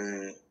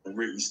and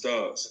Ricky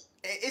Starks.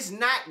 It's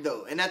not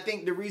though, and I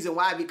think the reason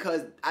why,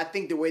 because I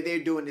think the way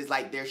they're doing is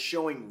like they're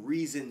showing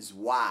reasons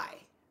why.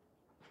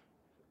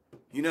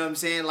 You know what I'm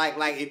saying? Like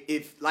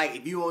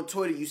if you on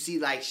Twitter, you see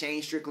like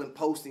Shane Strickland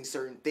posting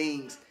certain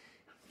things,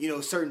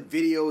 certain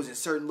videos and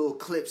certain little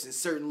clips and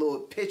certain little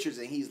pictures,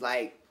 and he's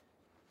like,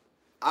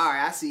 all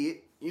right, I see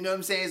it. You know what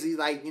I'm saying? So he's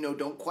like,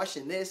 don't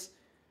question this.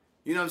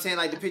 You know what I'm saying?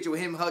 Like the picture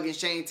with him hugging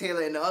Shane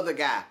Taylor and the other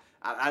guy.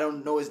 I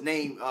don't know his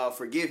name.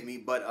 Forgive me,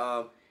 but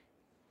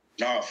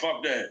nah,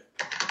 fuck that.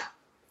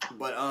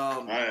 But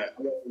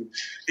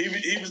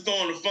he was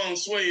throwing the feng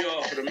shui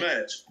off for the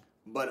match.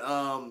 But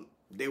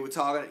they were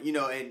talking,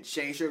 and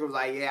Shane Strickland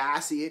was like, "Yeah, I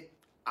see it.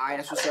 All right,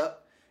 that's what's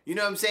up." You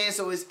know what I'm saying?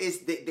 So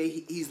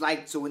he's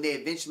like, so when they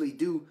eventually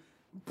do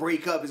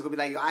break up, it's gonna be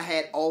like, I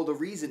had all the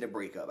reason to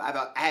break up.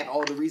 I have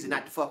all the reason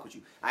not to fuck with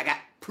you. I got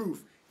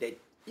proof that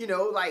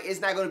like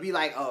it's not gonna be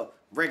like a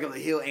regular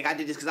heel. And I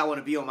did this because I want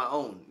to be on my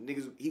own.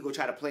 Niggas, he gonna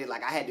try to play it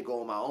like I had to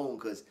go on my own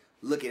because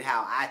look at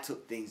how I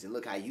took things and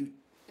look how you.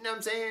 You know what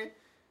I'm saying?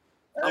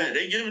 I'm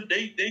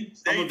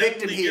a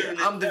victim here.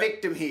 I'm the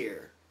victim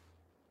here.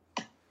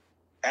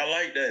 I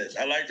like that.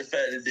 I like the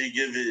fact that they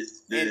give it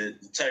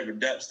the type of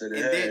depth that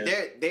it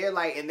has. They're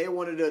like, and they're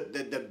one of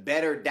the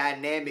better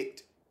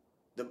dynamic.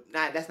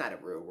 That's not a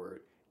real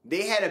word.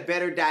 They had a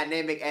better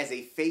dynamic as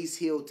a face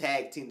heel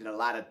tag team than a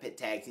lot of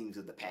tag teams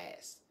of the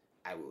past.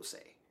 I will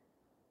say.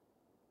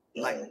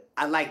 Yeah. Like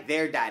I like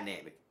their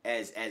dynamic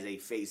as a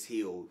face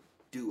heel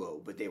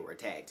duo, but they were a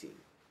tag team.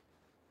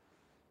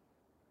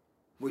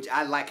 Which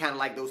I kind of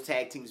like those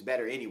tag teams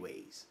better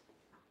anyways.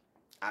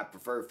 I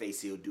prefer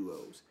face heel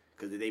duos.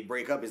 Because if they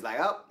break up, it's like,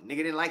 oh, nigga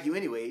didn't like you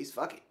anyways.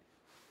 Fuck it.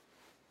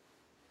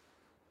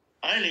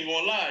 I ain't even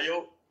gonna lie,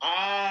 yo.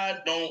 I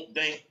don't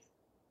think...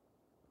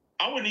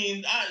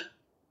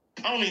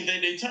 I don't even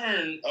think they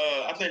turned.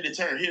 I think they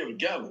turned heel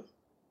together.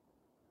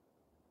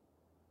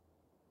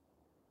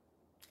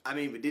 I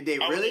mean, but did they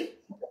really?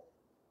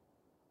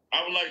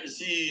 I would like to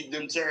see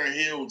them turn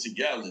heel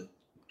together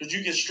because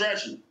you can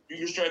stretch it. You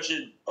can stretch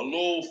it a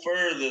little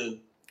further.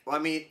 Well, I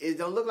mean, it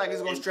don't look like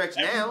it's gonna stretch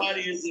now.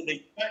 Everybody isn't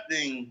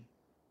expecting,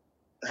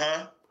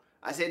 huh?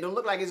 I said, it don't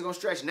look like it's gonna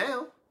stretch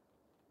now.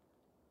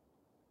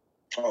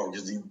 Oh,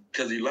 because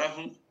he left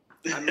him.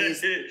 I mean,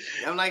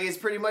 I'm like, it's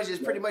pretty much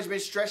been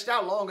stretched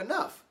out long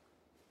enough.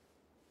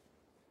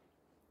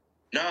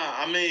 Nah,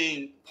 I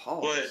mean,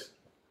 Pause. But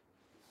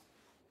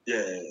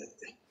yeah.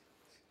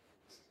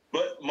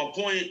 But my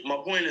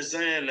point is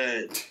saying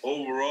that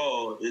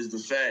overall is the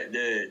fact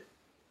that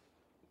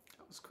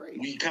was crazy.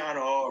 We kind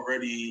of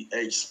already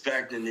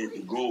expecting it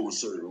to go a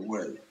certain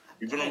way.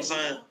 You feel what I'm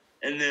saying?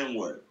 And then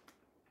what?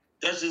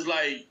 That's just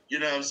like, you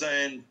know what I'm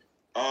saying?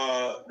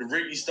 The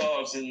Ricky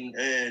Starks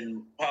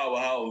and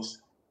Powerhouse,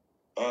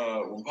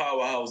 when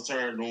Powerhouse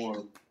turned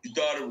on, you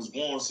thought it was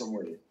going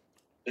somewhere.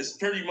 It's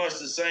pretty much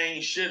the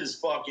same shit as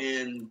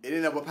fucking... It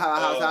ended up with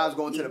Powerhouse House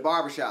going to the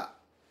barbershop.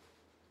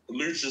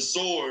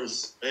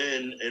 Luchasaurus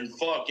and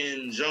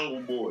fucking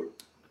Jungle Boy.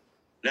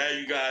 Now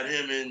you got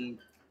him in,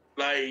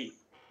 like...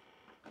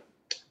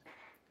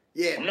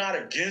 Yeah. I'm not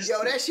against it.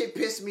 That shit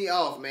pissed me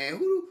off, man.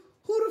 Who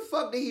the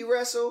fuck did he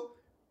wrestle?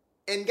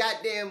 And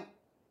goddamn...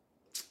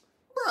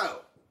 Bro,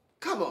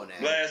 come on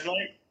now. Last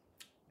night?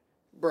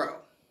 Bro.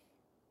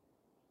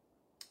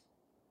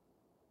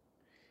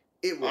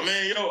 It was... I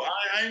mean,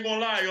 I ain't gonna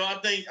lie,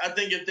 I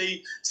think if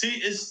they...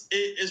 See,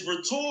 it's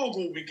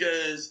rhetorical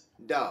because...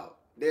 Dog.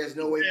 There's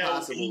no way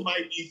possible. He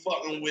might be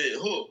fucking with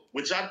Hook,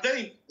 which I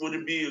think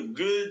would be a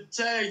good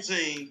tag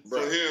team for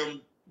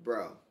him.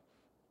 Bro,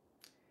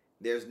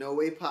 there's no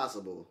way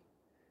possible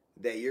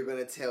that you're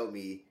going to tell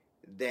me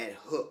that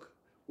Hook,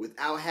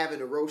 without having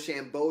to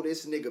Rochambeau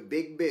this nigga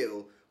Big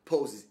Bill,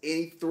 poses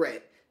any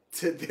threat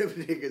to them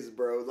niggas,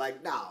 bro.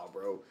 Like, nah,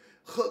 bro.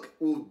 Hook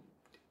will...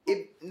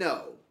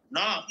 No.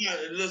 Nah,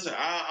 listen,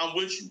 I'm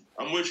with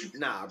you.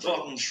 Nah, bro.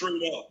 Fuck him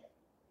straight up.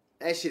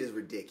 That shit is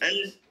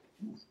ridiculous.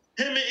 And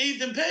him and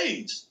Ethan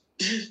Page.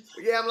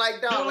 Yeah, I'm like,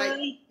 dog,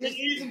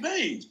 Ethan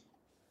Page.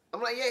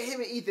 I'm like, yeah,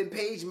 him and Ethan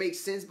Page makes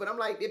sense, but I'm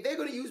like, if they're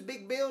gonna use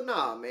Big Bill,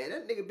 nah, man,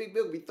 that nigga Big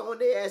Bill be throwing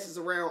their asses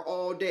around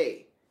all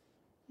day.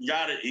 You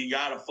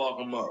gotta fuck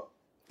him up.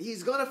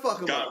 He's gonna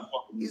fuck him up.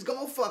 He's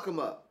gonna fuck him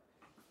up.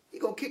 He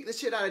gonna kick the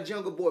shit out of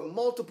Jungle Boy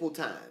multiple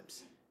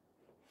times.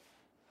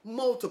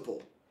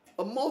 Multiple.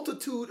 A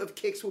multitude of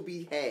kicks will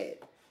be had.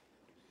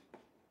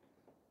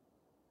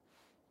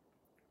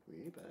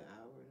 About an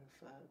hour and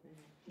 5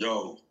 minutes.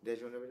 Yo. Did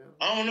you never know?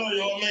 I don't know,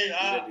 yo. I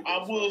mean,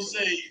 I will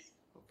say,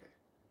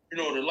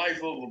 okay. The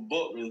life of a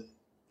butler,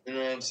 you know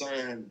what I'm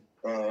saying?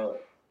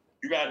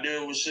 You gotta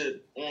deal with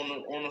shit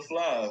on the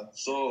fly.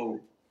 So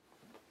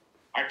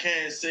I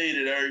can't say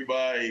that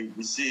everybody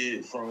will see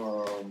it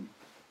from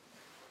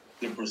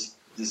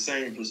the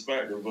same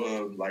perspective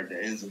of like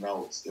the ins and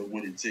outs and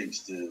what it takes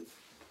to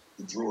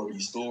draw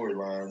these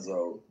storylines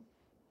out.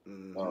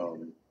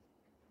 Mm-hmm.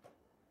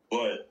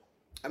 But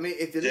I mean,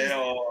 if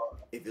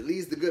it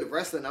leads the good of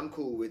wrestling, I'm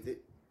cool with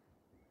it.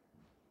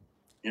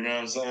 You know what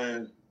I'm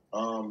saying?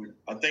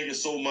 I think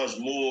it's so much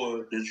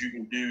more that you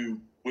can do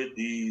with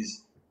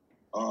these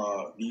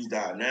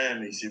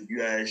dynamics if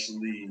you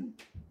actually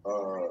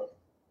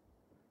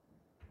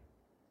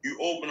you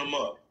open them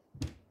up.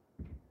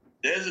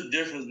 There's a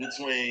difference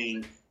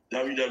between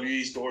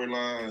WWE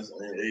storylines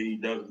and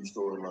AEW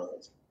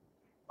storylines.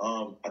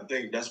 I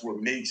think that's what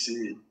makes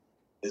it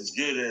as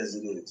good as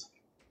it is.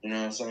 You know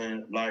what I'm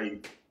saying?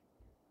 Like,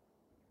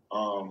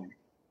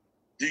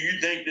 do you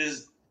think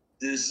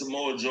this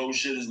Samoa Joe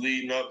shit is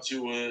leading up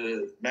to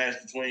a match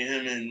between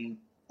him and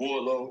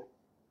Wardlow?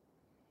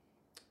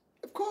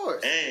 Of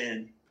course.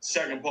 And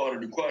second part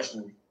of the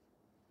question,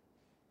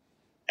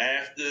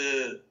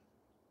 after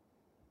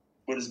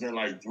what has been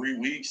like 3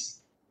 weeks,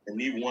 and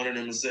neither one of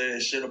them has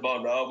said shit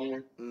about the other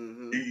one,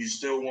 do you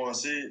still want to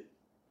see it?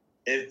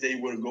 If they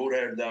were to go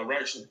that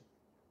direction.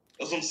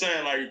 That's what I'm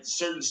saying. Like,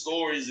 certain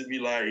stories would be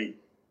like,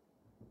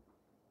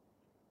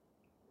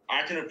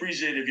 I can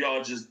appreciate if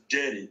y'all just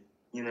did it.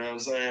 You know what I'm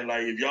saying?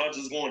 Like, if y'all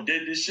just going to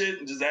did this shit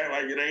and just act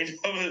like it ain't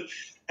never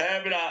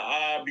happened,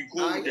 I'd be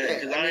cool with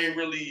that. Because I ain't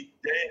really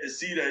dead to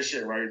see that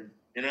shit, right?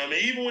 You know what I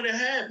mean? Even when it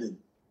happened,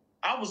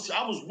 I was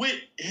with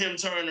him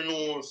turning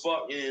on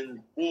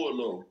fucking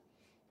Wardlow.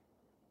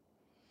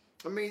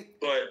 I mean,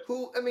 but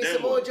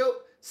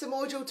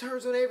Samoa Joe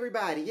turns on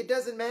everybody. It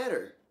doesn't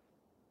matter.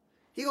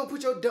 He gonna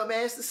put your dumb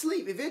ass to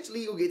sleep.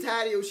 Eventually, he gonna get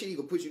tired of your shit. He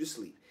gonna put you to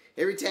sleep.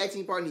 Every tag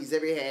team partner he's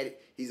ever had,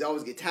 he's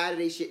always get tired of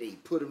their shit and he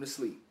put him to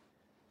sleep.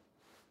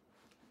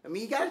 I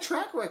mean, he got a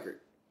track record.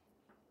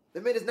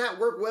 The man does not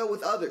work well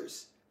with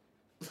others.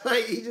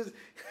 Like he just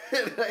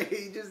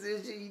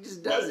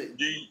does it.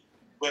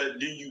 But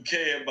do you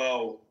care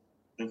about?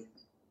 Do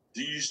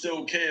you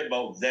still care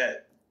about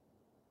that?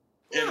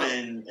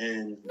 Him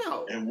and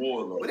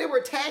Wardlow. When they were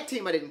a tag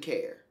team, I didn't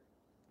care.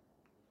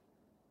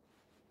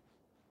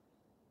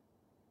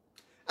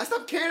 I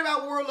stopped caring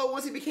about Wardlow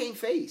once he became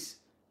face.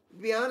 To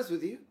be honest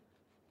with you.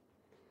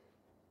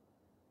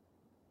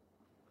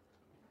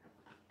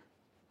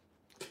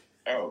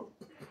 Oh.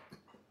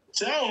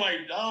 See, I don't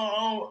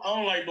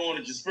like doing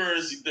the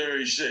conspiracy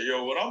theory shit,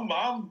 yo. But I'm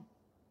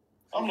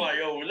like,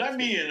 yo, let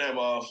me in that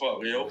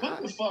motherfucker, yo.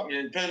 Put the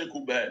fucking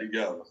Pinnacle back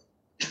together.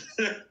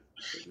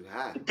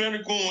 The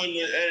Pinnacle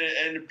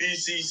and the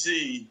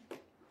BCC.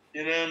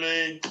 You know what I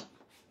mean?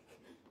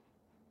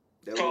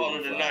 Call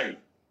it a night.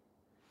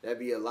 That'd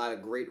be a lot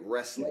of great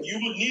wrestling. You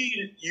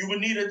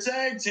would need a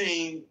tag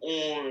team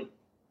in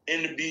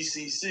the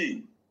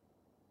BCC.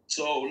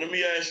 So let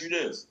me ask you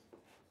this: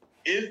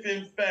 if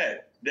in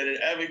fact that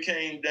it ever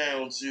came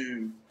down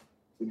to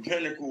the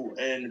Pinnacle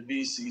and the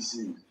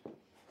BCC,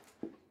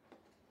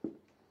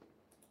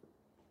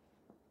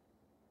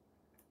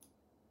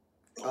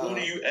 who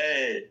do you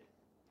add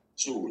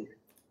to it?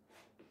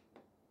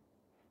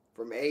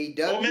 From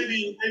AEW? Or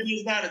maybe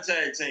it's not a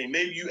tag team.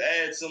 Maybe you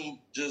add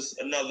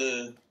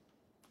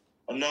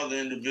another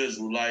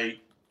individual, like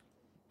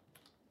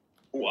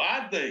who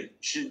I think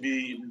should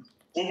be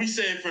what we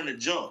said from the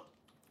jump.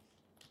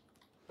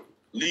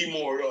 Lee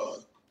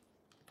Moriarty.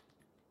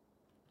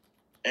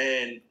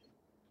 And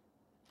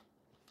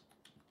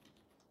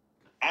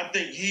I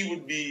think he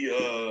would be you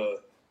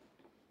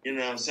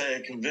know what I'm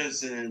saying,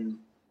 convincing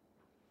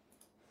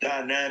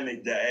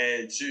dynamic to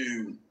add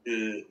to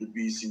the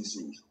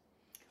BCC.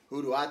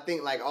 Who do I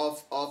think, like,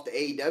 off the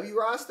AEW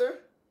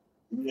roster?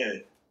 Yeah.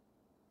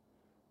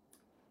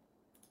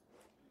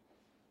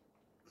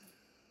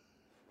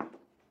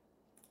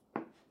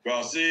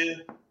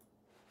 Garcia?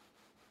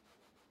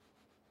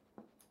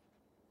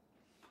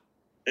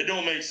 It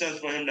don't make sense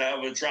for him to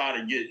ever try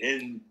to get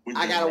in with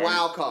I got a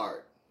wild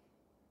card.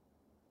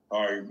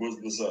 All right,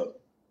 what's up?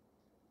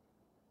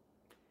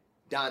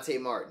 Dante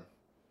Martin.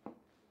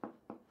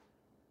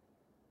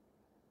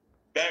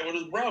 Back with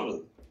his brother.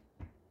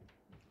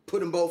 Put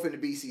them both in the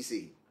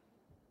BCC.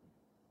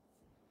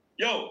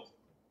 Yo,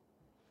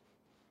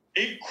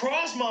 it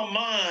crossed my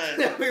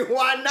mind. I mean,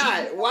 why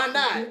not? Why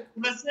not?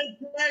 When I said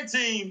tag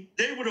team,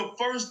 they were the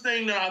first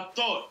thing that I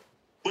thought.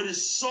 But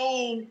it's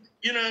so,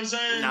 you know what I'm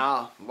saying?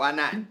 No, why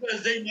not?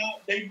 Because they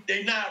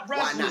not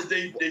wrestlers. Why not?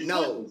 They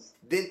no,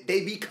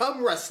 they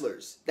become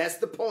wrestlers. That's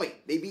the point.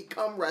 They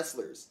become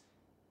wrestlers.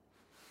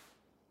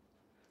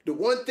 The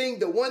one thing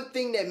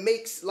that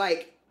makes,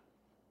 like,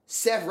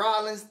 Seth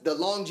Rollins, the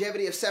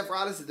longevity of Seth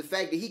Rollins is the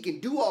fact that he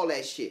can do all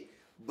that shit,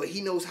 but he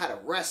knows how to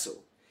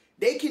wrestle.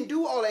 They can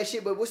do all that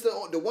shit, but what's the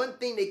one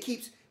thing that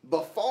keeps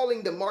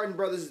befalling the Martin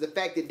brothers is the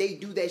fact that they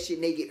do that shit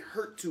and they get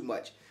hurt too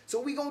much. So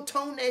we gonna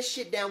tone that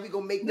shit down. We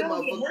gonna make them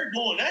up. They get hurt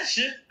doing that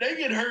shit. They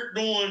get hurt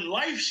doing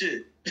life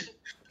shit.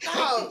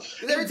 No,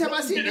 every time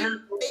I see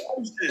them,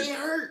 they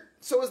hurt.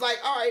 So it's like,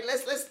 all right,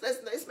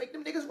 let's make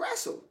them niggas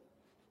wrestle.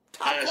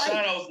 Man,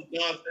 shout out to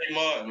Dante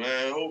Martin,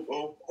 man.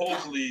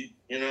 Hopefully,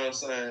 you know what I'm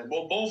saying.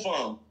 Well, both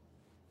of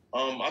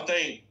them. I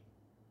think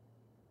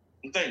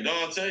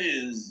Dante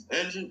is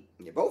injured.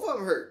 Yeah, both of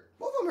them hurt.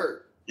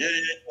 Yeah.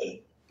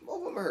 Both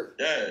of them hurt.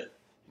 Yeah.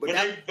 But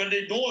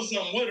they doing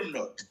something with him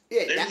though.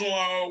 Yeah, they was on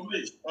our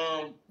wish.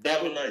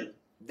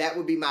 That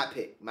would be my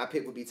pick. My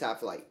pick would be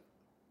Top Flight.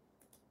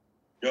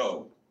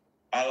 Yo,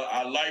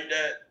 I like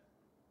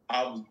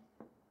that.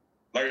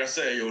 Like I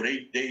said, yo,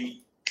 they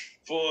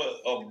for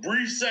a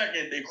brief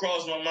second they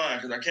crossed my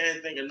mind because I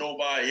can't think of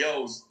nobody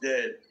else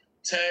that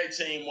tag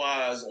team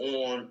wise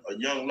on a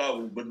young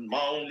level. But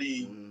my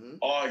only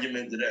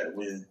argument to that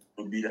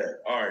would be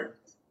that. All right.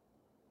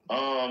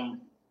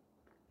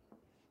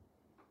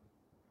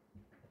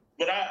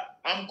 But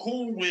I'm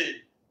cool with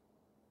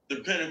the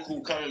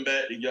Pinnacle coming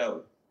back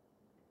together.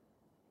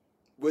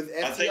 With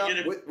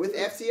FTR? With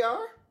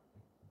FTR?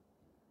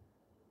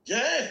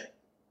 Yeah.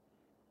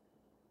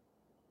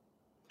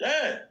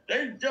 Yeah.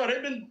 They've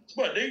been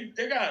what?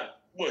 They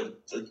got what?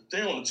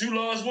 They on a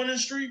 2-loss winning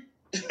streak?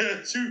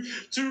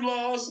 two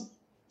loss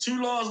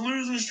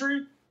losing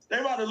streak? They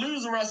about to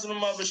lose the rest of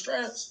them other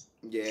straps.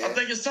 Yeah. I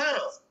think it's time.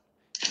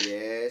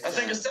 Yeah. I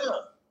think it's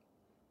time.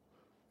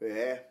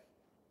 Yeah.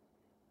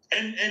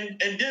 And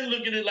then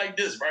look at it like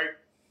this, right?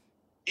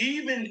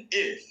 Even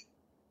if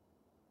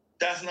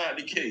that's not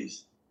the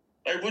case,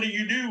 like, what do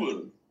you do with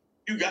them?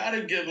 You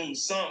gotta give them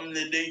something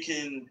that they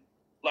can,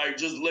 like,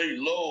 just lay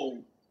low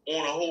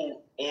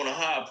on a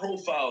high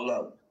profile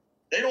level.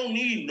 They don't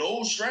need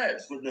no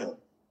straps with them.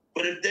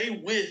 But if they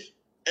with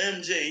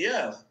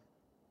MJF,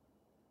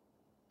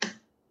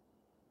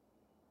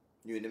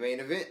 you in the main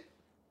event.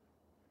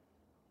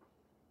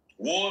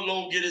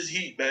 Wardlow get his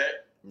heat back.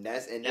 And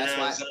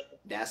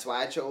that's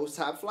why I chose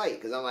Top Flight,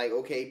 because I'm like,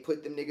 okay,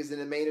 put them niggas in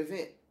the main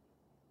event.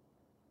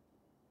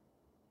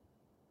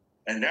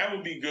 And that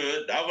would be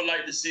good. I would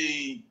like to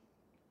see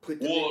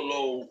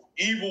Wardlow,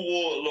 evil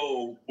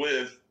Wardlow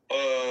with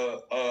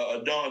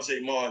a Dante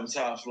Martin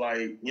Top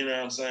Flight. You know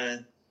what I'm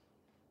saying?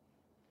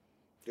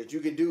 That you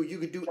could do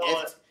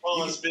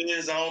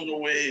Spence, I don't know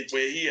where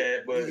he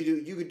at, but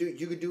you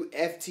could do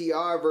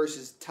FTR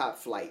versus Top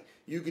Flight.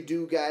 You could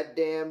do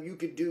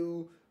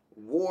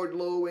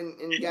Wardlow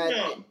and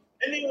goddamn.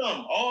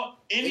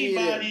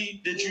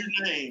 Anybody that you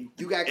name,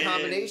 you got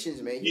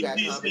combinations, man. You got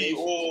combinations.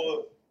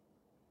 Or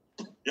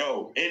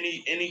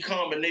any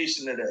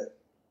combination of that.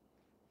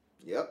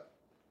 Yep,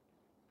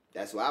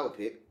 that's what I would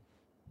pick.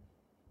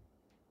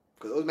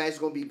 Because those matches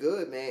gonna be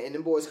good, man, and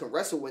them boys can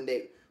wrestle when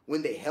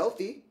they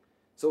healthy.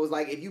 So it's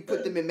like if you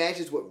put them in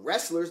matches with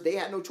wrestlers, they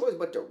had no choice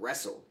but to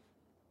wrestle.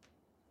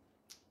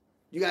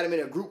 You got them in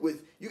a group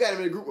with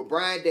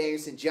Bryan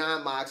Danielson,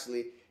 Jon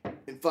Moxley,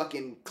 and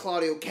fucking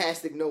Claudio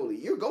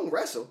Castagnoli. You're gonna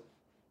wrestle.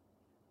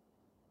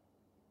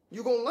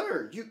 You're gonna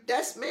learn.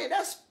 That's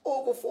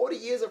over 40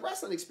 years of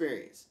wrestling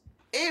experience.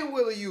 And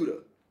Wheeler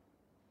Yuta.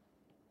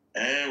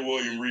 And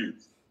William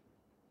Reeves.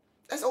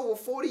 That's over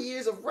 40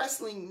 years of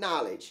wrestling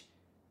knowledge.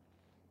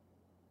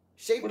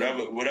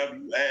 Whatever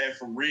you add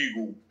from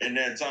Regal in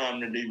that time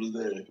that they was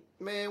there.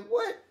 Man,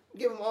 what?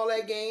 Give them all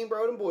that game,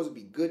 bro. Them boys would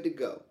be good to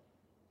go.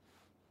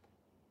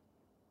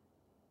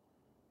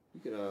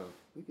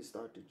 We could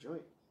start the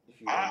joint.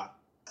 I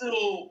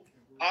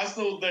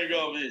still think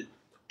of it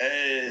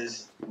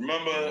as,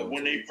 remember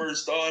when they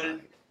first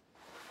started,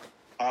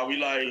 how we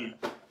like,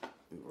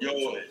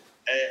 yo,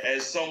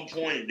 at some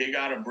point they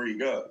gotta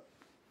break up.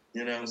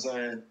 You know what I'm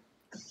saying?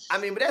 I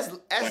mean, but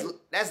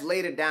that's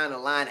later down the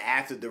line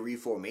after the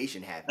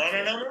reformation happened.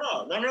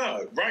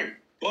 No. Right.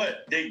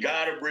 But they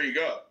gotta break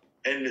up.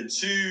 And the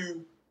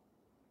two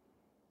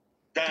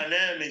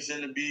dynamics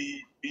in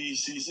the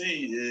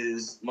BCC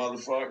is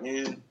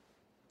motherfucking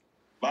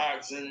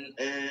boxing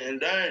and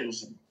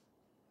Danielson.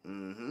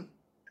 Mm-hmm.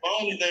 The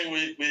only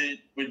thing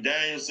with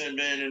Danielson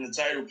being in the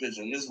title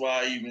picture, and this is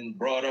why I even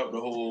brought up the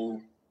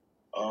whole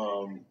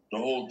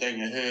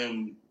thing of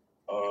him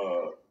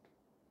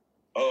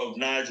of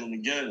Nigel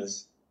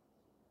McGuinness,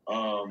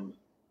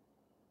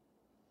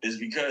 is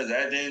because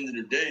at the end of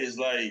the day, it's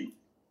like,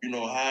 you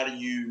know, how do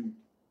you,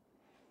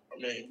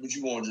 would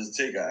you want to just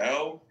take a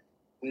L?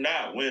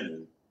 Not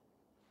winning.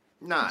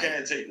 Nah. You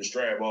can't take the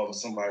strap off of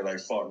somebody like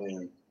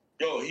fucking,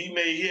 yo,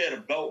 he had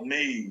a belt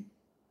made,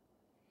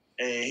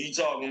 and he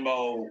talking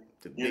about,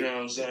 you know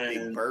what I'm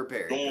saying,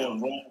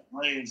 doing Roman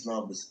Reigns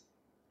numbers.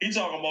 He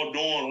talking about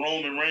doing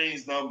Roman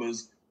Reigns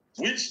numbers,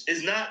 which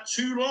is not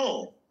too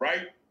long,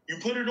 right? You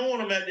put it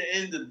on him at the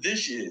end of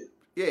this year.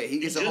 Yeah, he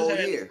gets a whole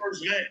year.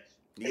 First match.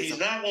 He's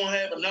not going to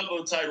have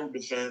another title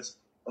defense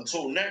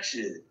until next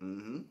year.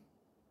 Mm-hmm.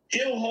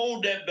 He'll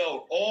hold that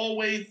belt all the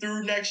way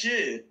through next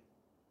year.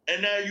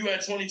 And now you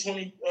at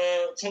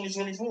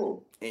 2024.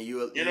 And you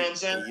know what I'm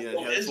saying?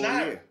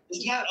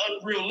 It's not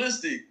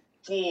unrealistic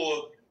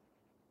for,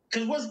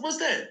 because what's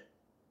that?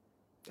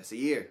 That's a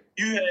year.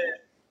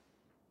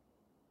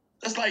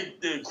 That's like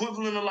the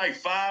equivalent of like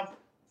five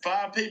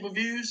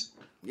pay-per-views.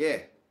 Yeah,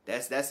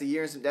 that's a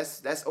year.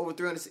 That's over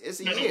 300. It's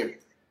a year.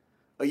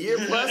 A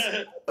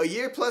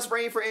year plus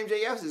reign for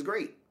MJF is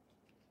great.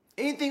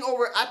 Anything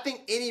over, I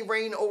think any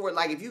reign over,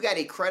 like if you got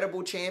a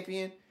credible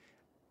champion,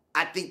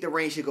 I think the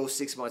reign should go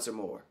 6 months or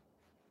more.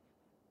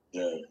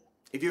 Yeah.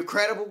 If you're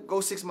credible,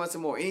 go 6 months or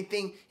more.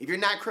 Anything, if you're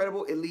not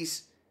credible, at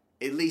least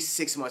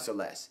 6 months or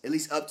less. At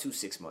least up to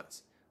 6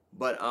 months.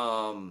 But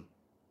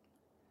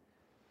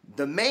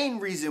the main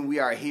reason we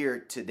are here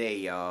today,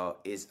 y'all,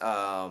 is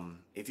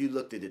if you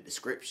looked at the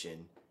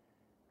description,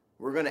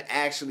 we're gonna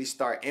actually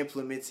start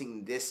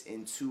implementing this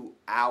into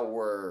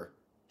our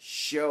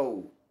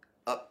show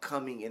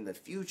upcoming in the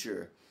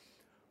future,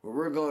 where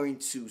we're going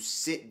to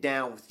sit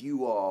down with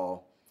you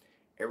all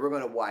and we're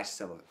going to watch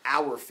some of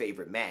our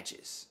favorite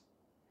matches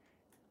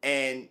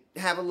and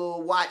have a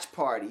little watch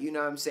party, you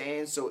know what I'm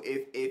saying? So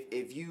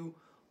if you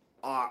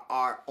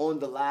are on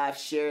the live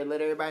share,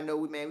 let everybody know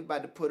we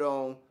about to put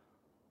on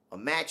a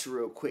match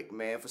real quick,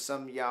 man. For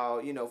some of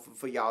y'all, you know,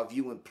 for y'all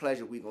viewing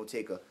pleasure, we going to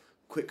take a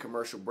quick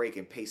commercial break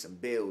and pay some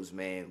bills,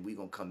 man. We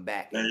going to come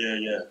back.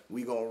 Yeah.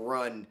 We going to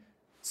run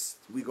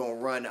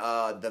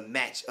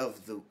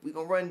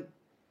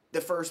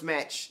the first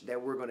match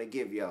that we're going to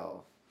give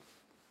y'all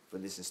for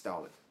this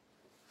installment.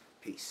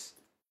 Peace.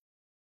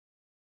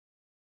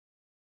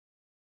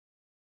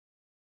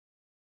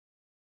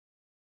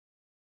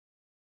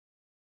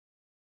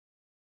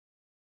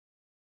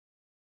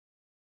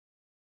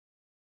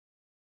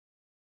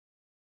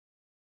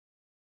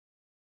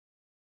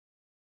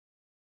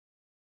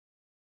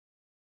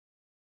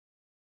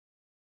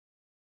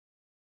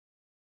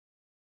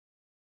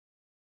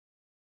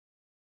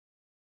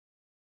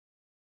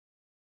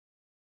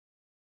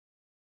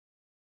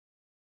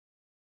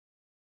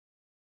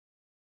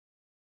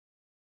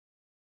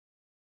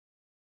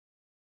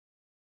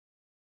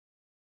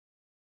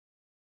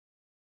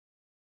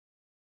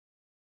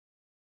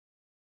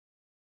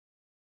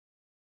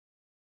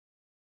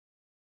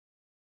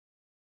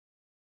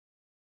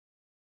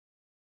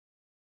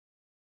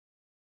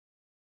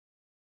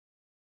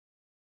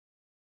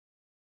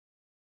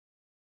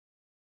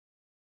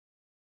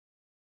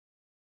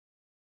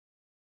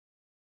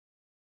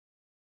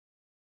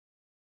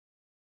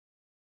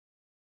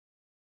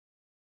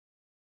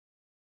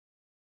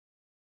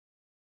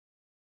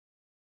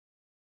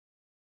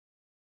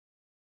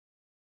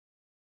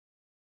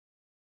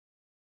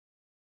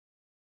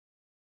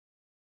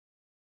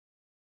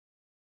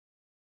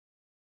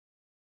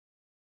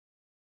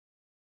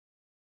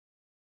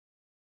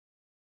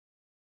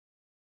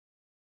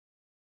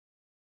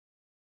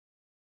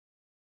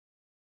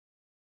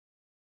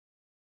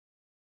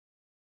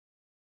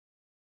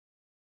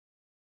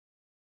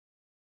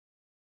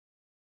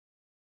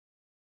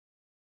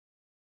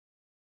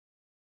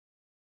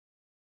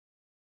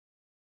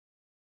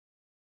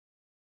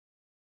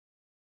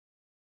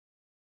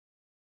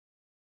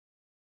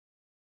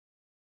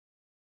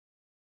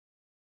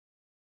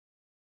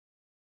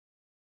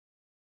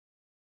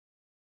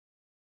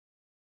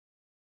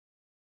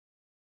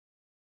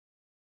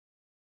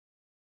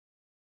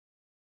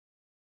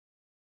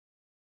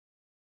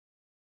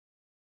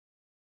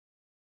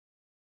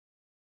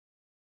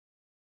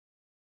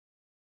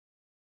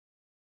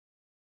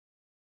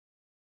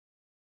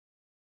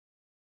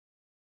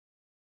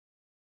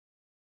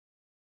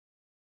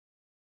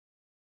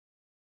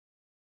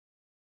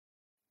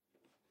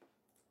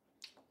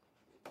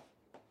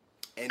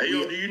 And hey,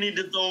 yo, do you need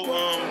to throw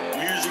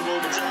music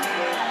over time?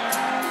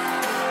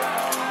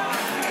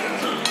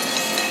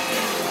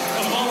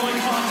 The following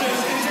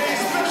contest is a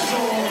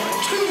special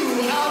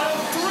 2 out of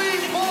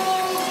 3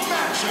 falls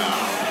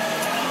matchup.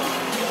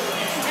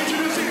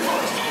 Introducing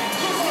first,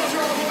 the first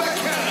round from Quebec,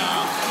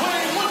 Canada,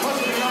 weighing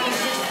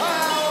 196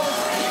 pounds,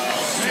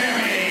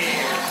 Sami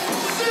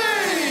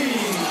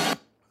Zayn.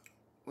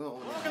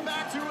 Welcome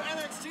back to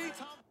NXT.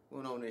 We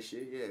don't own this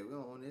shit. Yeah, we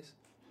don't own this.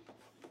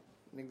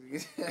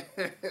 Nigga,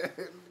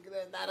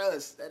 that's not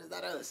us. That is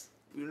not us.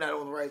 We do not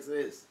own the rights to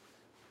this.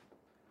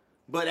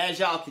 But as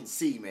y'all can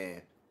see,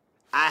 man,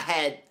 I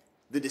had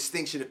the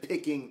distinction of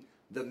picking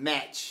the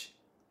match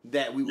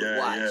that we would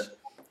watch. Yeah.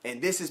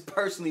 And this is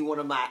personally one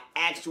of my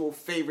actual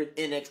favorite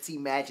NXT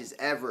matches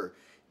ever.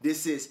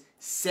 This is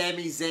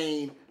Sami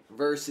Zayn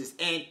versus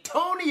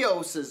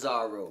Antonio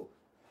Cesaro,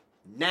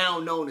 now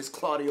known as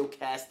Claudio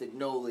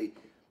Castagnoli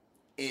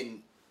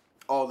in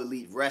All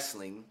Elite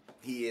Wrestling.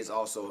 He is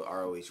also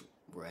ROH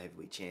World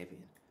Heavyweight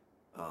Champion,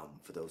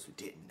 for those who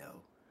didn't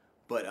know.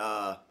 But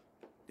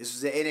this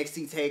was an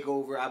NXT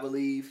TakeOver, I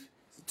believe.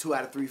 It's a 2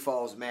 out of 3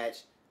 falls match.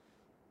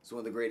 It's one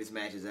of the greatest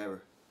matches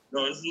ever.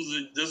 No, this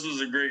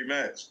was a great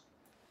match.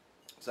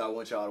 So I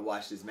want y'all to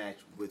watch this match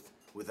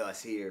with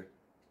us here,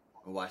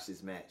 and watch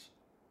this match.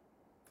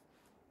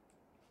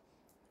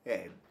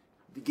 Yeah,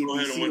 get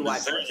BC to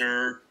watch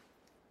wrestling.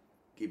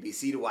 Get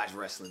BC to watch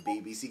wrestling.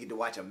 BC get to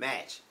watch a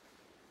match.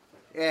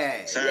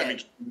 Yeah,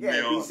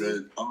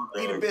 BC.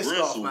 Eat a biscuit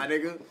off, my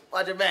nigga.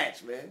 Watch a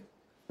match, man.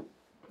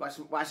 Watch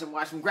some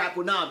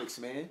Grapplenomics,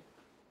 man.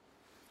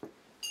 You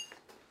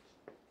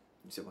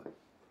said what?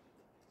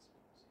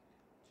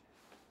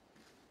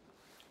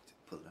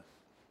 Pull it up.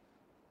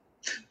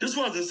 This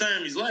wasn't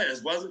Sami's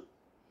last, was it?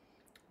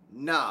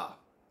 Nah,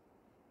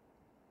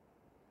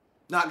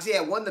 because he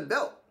had won the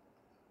belt.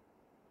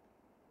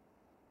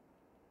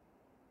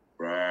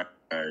 Right.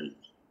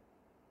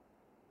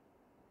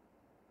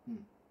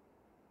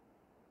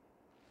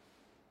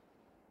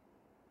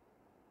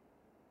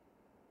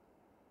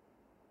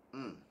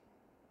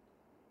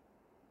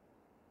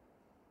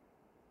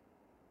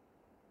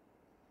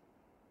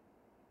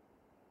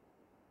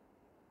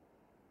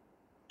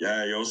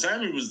 Yeah, yo,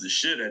 Sami was the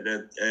shit at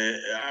that.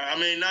 I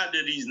mean, not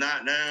that he's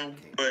not now,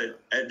 but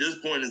at this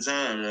point in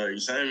time, like,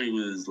 Sami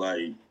was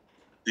like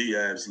the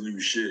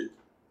absolute shit.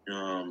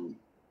 I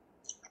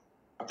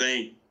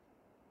think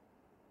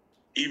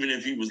even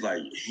if he was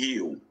like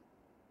heel,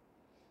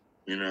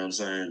 you know what I'm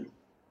saying,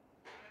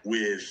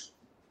 with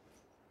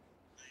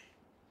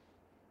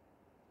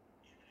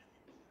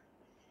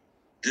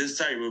this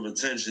type of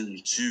attention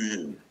to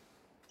him,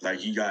 like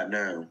he got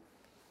now,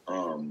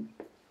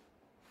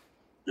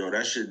 yo,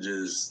 that shit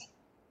just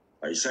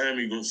like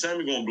Sami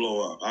gonna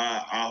blow up.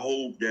 I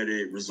hope that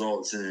it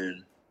results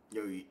in.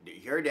 Yo, you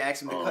heard they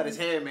asked him to cut his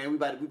hair, man. We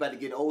about to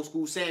get old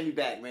school Sami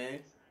back, man.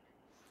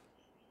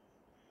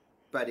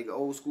 About to get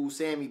old school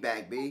Sami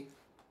back, B.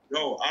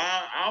 Yo,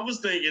 I was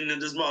thinking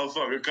that this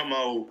motherfucker come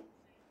out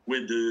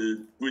with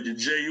the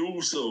Jey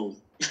Uso.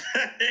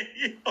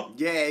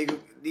 Yeah,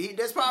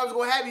 that's probably what's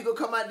gonna happen. He gonna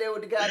come out there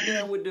with the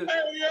goddamn with the.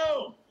 Hey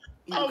yo.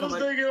 I was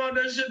thinking on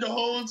that shit the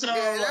whole time.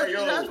 Yeah, like,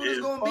 yo, that's what it's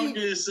gonna be.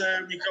 Fucking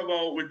Sami come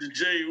out with the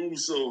Jey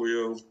Uso,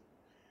 yo.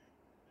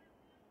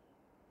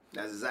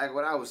 That's exactly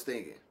what I was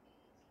thinking.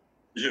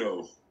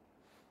 Yo.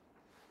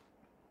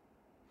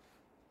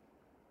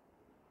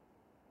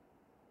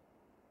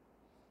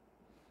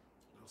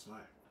 That's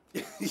right.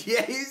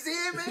 Yeah, you see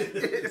it, man?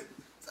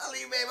 Tell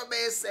you, man, my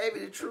man Sami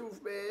the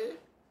truth, man.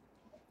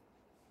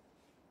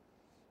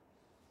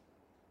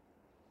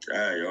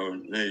 Hey, yo,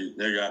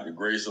 they got the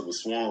grace of a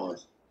swan.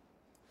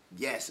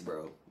 Yes,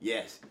 bro.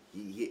 Yes,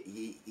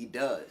 he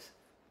does.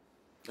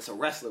 That's a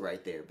wrestler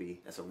right there,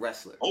 B. That's a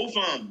wrestler. You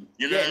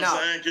know what I'm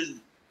saying? Cause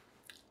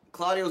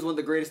Claudio's one of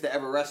the greatest to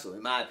ever wrestle,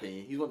 in my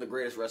opinion. He's one of the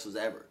greatest wrestlers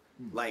ever.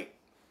 Like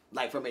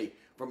from a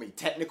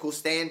technical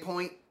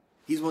standpoint,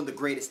 he's one of the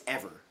greatest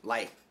ever.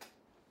 Like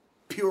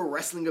pure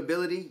wrestling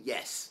ability,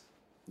 yes.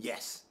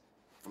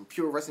 From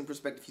pure wrestling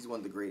perspective, he's one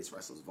of the greatest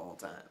wrestlers of all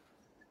time.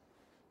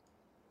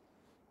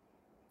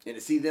 And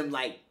to see them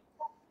like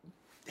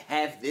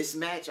have this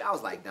match, I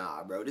was like,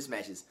 nah, bro, this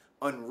match is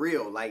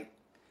unreal. Like,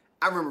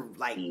 I remember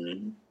like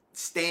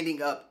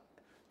standing up,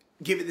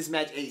 giving this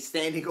match a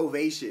standing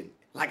ovation,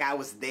 like I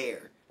was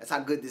there. That's how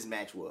good this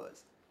match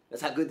was.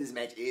 That's how good this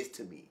match is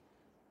to me.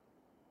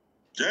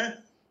 Yeah.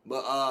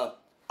 But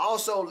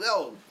also,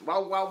 yo,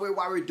 while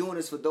we're doing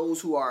this, for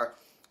those who are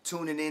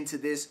tuning into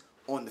this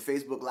on the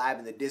Facebook Live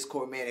and the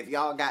Discord, man, if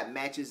y'all got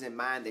matches in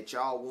mind that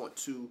y'all want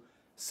to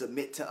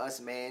submit to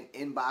us, man,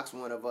 inbox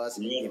one of us.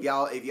 Yeah.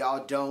 If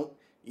y'all don't,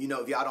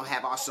 if y'all don't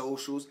have our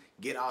socials,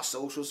 get our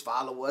socials,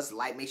 follow us,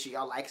 make sure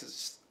y'all like,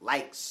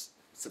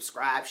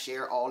 subscribe,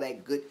 share, all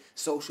that good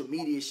social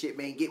media shit,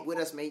 man. Get with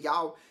us, man.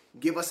 Y'all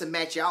give us a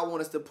match y'all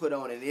want us to put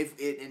on, and if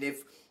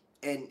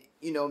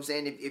you know what I'm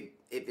saying,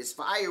 if it's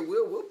fire,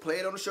 we'll play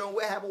it on the show and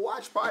we'll have a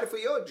watch party for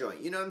your joint.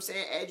 You know what I'm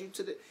saying? Add you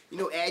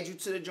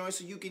to the joint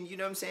so you can, you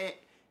know what I'm saying,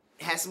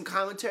 have some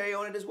commentary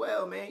on it as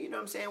well, man. You know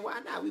what I'm saying?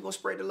 Why not? We gonna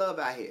spread the love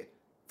out here.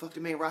 Fuck the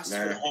main roster.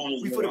 Man,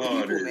 We for the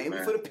people, man. We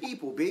for the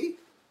people, B.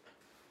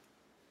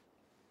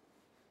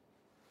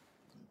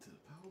 To the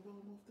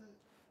Powerbomb off that?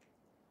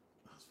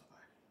 That's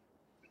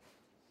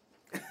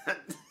fine.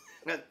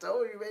 I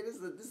told you, man. This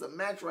is a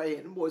match right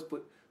here. Them boys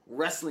put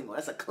wrestling on.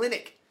 That's a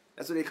clinic.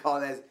 That's what they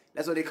call that.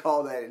 That's what they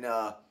call that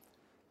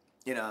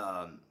in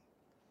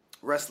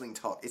wrestling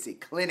talk. It's a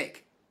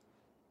clinic.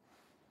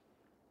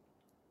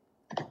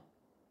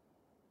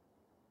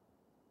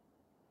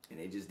 And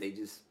they just,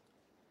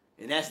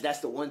 and that's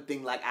the one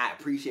thing like I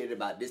appreciated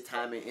about this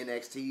time in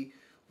NXT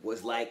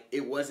was like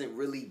it wasn't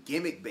really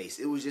gimmick based.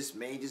 It was just,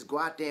 man, just go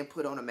out there and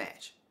put on a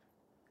match.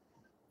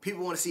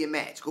 People want to see a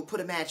match. Go put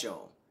a match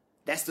on.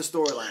 That's the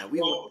storyline.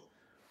 Well,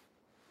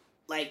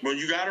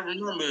 you gotta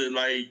remember,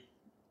 like,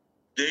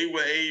 they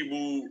were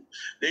in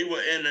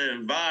an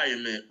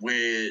environment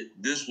where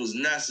this was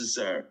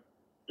necessary.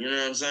 You know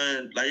what I'm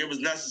saying? Like, it was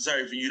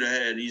necessary for you to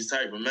have these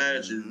type of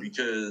matches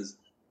because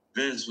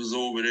Vince was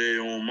over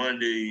there on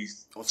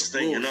Mondays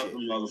stinking up the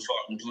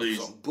motherfucking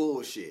place. Some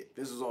bullshit.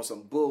 This was on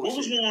some bullshit. What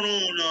was going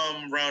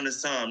on around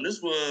this time?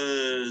 This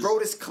was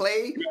Brodus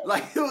Clay.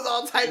 Like it was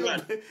all types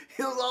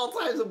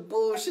of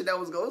bullshit that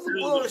was going.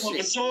 It was bullshit.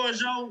 The Funkasaurus,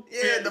 yo.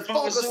 Yeah, the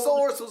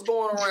Funkasaurus was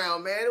going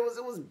around, man.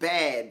 It was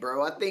bad,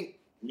 bro. I think.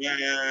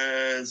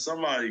 Man,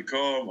 somebody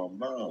called my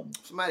mom.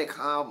 Somebody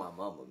called my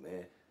mama,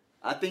 man.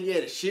 I think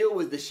the Shield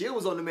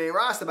was on the main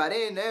roster by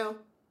then. Now,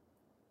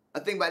 I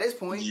think by this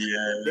point,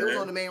 they was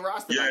on the main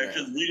roster. Yeah,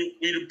 because we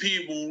the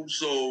people.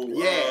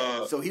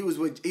 So so he was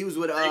with Jake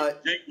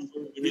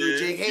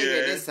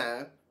Hager at this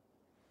time.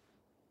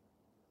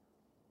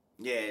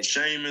 Yeah,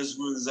 Sheamus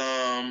was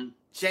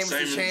Sheamus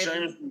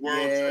was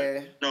world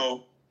champion.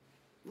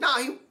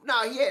 No,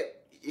 he had.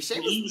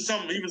 Sheamus, he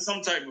was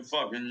some type of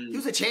fucking. He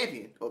was a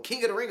champion or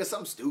King of the Ring or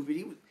something stupid.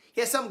 He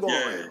had something going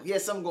around. He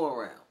had something going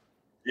around.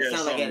 Yeah, it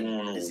sounded like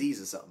going a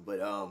disease or something. But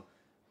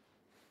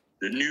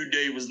the New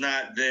Day was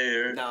not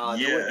there. No,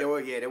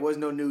 there was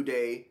no New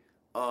Day.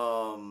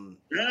 Nah,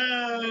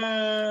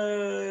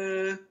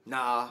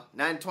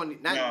 not in 20.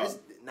 Not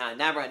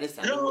around this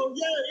time. No,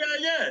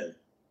 yeah.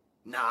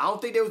 Nah, I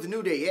don't think there was a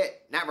New Day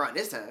yet. Not around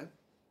this time.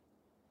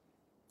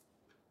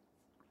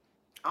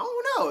 I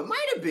don't know. It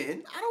might have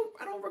been. I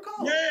don't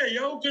recall. Yeah,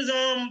 yo, because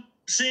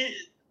see,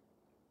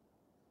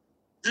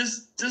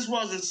 this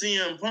wasn't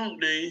CM Punk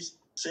days.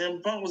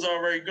 CM Punk was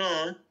already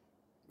gone.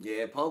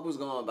 Yeah, Punk was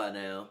gone by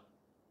now.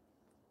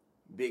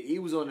 Big E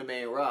was on the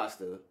main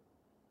roster.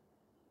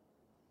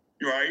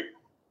 Right,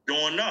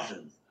 doing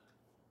nothing.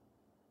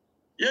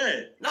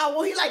 Yeah. No,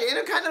 well, he like the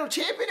Intercontinental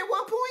Champion at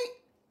one point.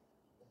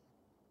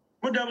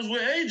 But that was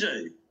with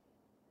AJ.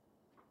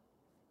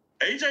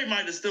 AJ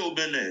might have still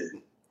been there.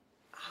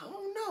 I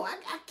don't know. I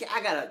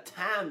got a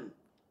time.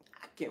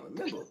 I can't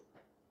remember.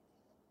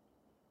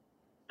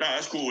 Nah,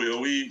 that's cool,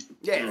 yo. I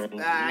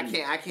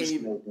can't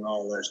even.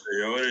 All that shit,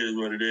 yo. It is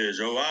what it is,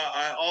 yo.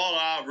 All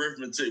our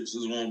arithmetics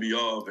is gonna be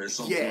off at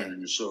some point in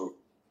the show.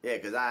 Yeah,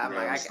 because I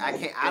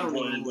don't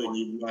remember.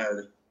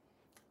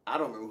 I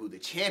don't remember who the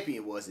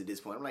champion was at this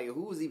point. I'm like,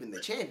 who was even the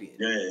champion?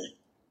 Yeah.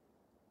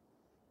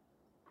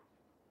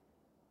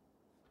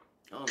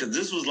 Because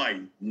this was like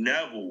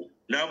Neville.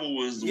 Neville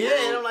was the world.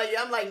 And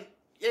I'm like,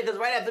 because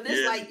right after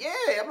this,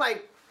 I'm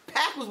like,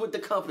 Pac was with the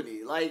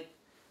company. Like,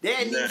 they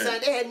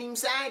hadn't even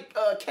signed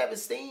Kevin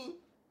Steen.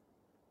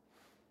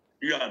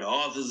 You got the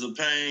Authors of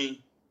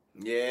Pain.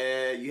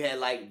 Yeah, you had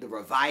like the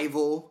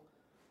Revival.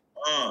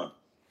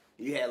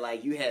 You had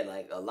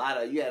a lot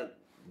of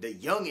the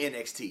young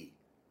NXT.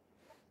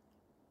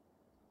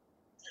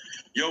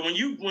 Yo,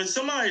 when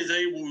somebody's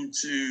able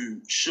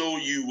to show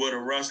you what a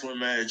wrestling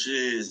match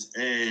is,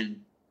 and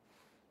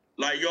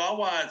like yo, I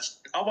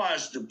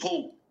watched the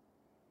Pope.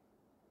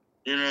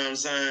 You know what I'm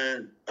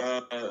saying?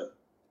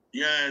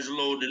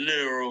 D'Angelo De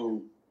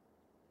Niro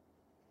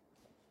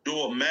do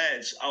a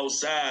match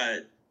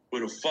outside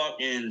with a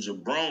fucking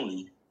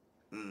jabroni.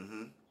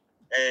 Mm-hmm.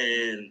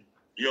 And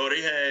yo,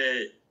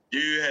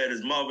 dude had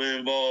his mother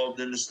involved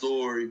in the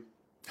story.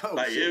 Oh,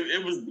 like shit.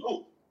 It was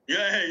dope.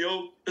 Yeah,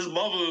 yo, his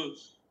mother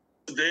was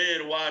there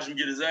to watch him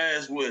get his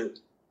ass whipped.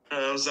 You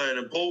know what I'm saying?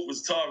 And Pope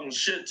was talking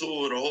shit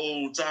to her the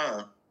whole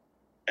time.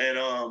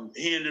 And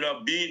he ended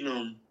up beating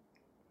him.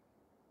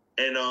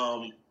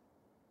 And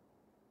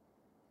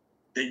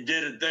they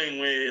did a thing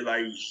where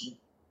like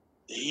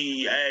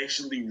he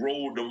actually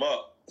rolled him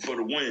up for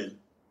the win.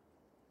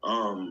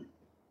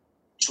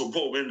 So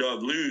Pope ended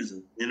up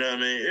losing. You know what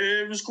I mean?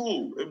 It was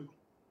cool.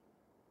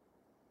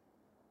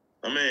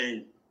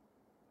 When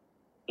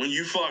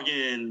you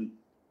fucking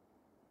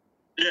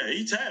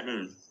he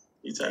tapping.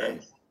 He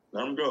tapping.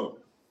 Let him go.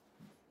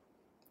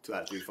 2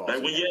 out of 3 falls.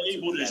 Like when you're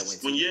able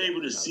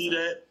to see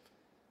that.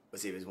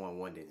 Let's see if it's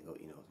 1-1. Then go.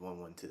 It's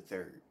 1-1 to the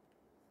third.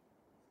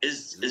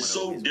 It's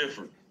so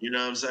different. You know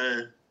what I'm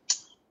saying?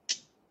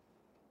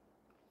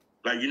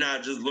 Like you're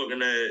not just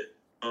looking at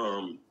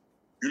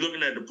you're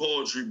looking at the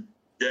poetry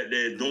that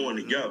they're doing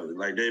together.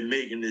 Like they're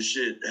making this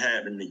shit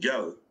happen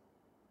together.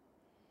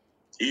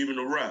 Even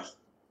the ref.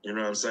 You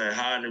know what I'm saying?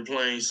 Hiding in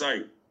plain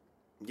sight.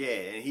 Yeah,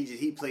 and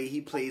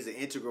he plays an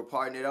integral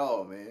part in it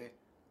all, man.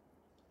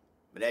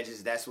 But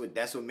that's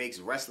what makes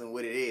wrestling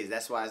what it is.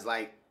 That's why it's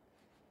like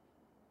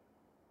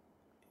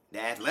the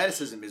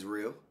athleticism is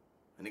real.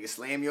 A nigga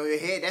slam you on your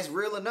head, that's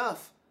real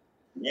enough.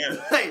 Yeah.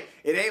 Like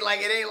it ain't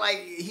like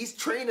he's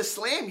trained to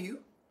slam you.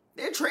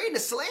 They're trained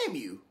to slam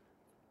you.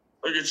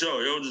 Look at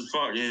yo just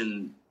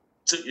fucking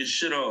took your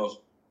shit off.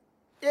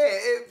 Yeah,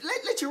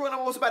 let you run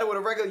on somebody with a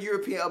regular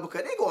European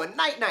uppercut. They going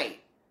night.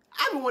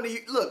 I've been wanting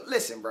to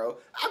listen, bro.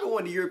 I've been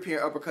wanting to European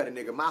uppercut a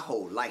nigga my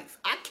whole life.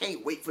 I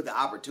can't wait for the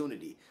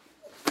opportunity.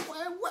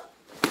 What?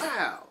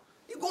 Wow.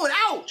 You going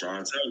out.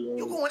 Trying to tell you.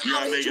 You going you out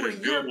gotta make into it a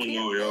the good one,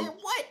 European, yo. man.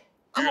 What?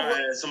 You gotta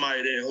have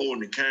somebody there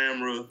holding the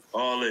camera,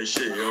 all that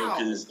shit, yo.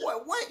 Cause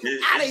what?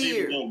 You out of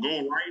here. It's gonna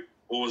go right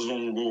or it's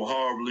gonna go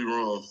horribly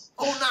wrong.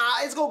 Oh,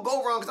 nah, it's gonna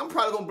go wrong because I'm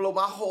probably gonna blow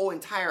my whole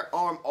entire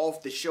arm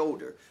off the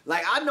shoulder.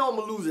 Like, I know I'm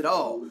gonna lose it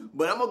all,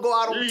 but I'm gonna go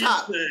out on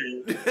top.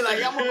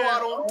 Like, I'm gonna go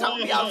out on top. I'm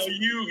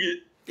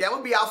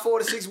gonna be out 4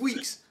 to 6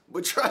 weeks.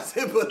 But trust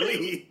and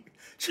believe.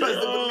 Trust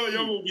and believe.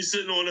 You're gonna be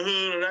sitting on the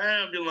hood of the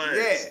ambulance.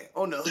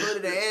 Yeah, on the hood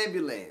of the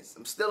ambulance.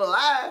 I'm still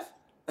alive.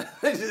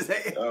 I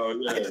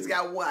just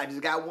got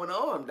one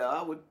arm,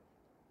 dog.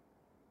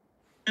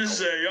 You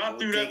say y'all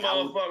threw that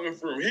motherfucker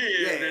from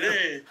here to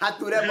there. I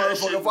threw that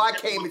motherfucker before I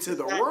came into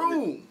the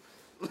room.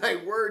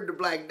 Like, word to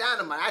Black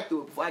Dynamite. I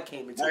threw it before I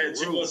came into the room. I had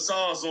too much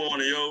sauce on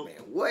it, yo. Man,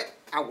 what?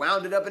 I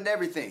wound it up and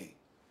everything.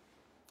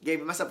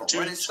 Gave myself a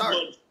running start.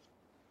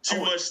 Too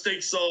much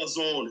steak sauce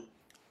on it.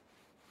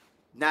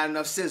 Not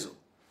enough sizzle.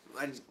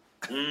 I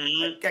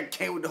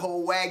came with the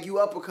whole Wagyu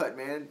uppercut,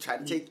 man. Try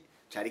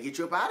to get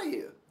you up out of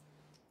here.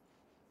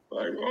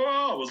 Like,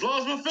 I was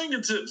lost my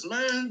fingertips,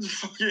 man.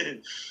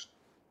 Fucking.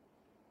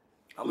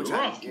 I'm gonna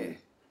try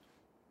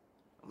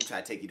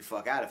to take you the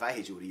fuck out if I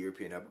hit you with a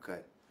European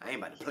uppercut. I ain't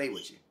about to play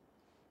with you.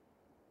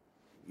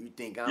 You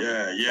think I'm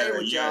gonna play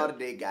with y'all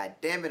today? God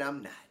damn it,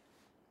 I'm not.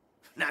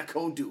 I'm not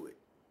gonna do it.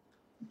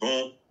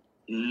 Boom.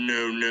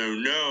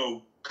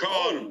 No.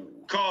 Caught him.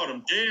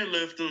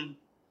 Deadlift him.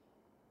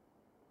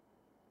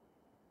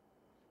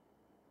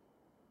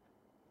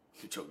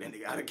 You choke that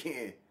nigga out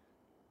again.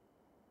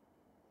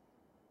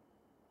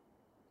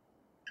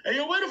 Hey,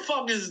 yo, where the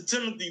fuck is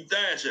Timothy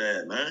Thatcher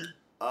at, man?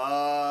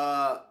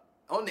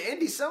 On the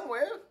indie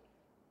somewhere.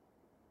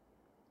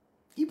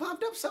 He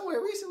popped up somewhere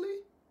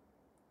recently.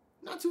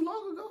 Not too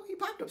long ago, he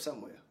popped up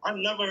somewhere. I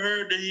never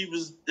heard that he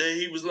was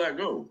let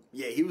go.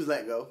 Yeah, he was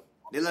let go.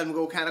 They let him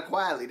go kind of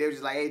quietly. They were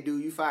just like, "Hey,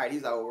 dude, you fired."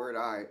 He's like, "Oh, word,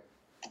 all right."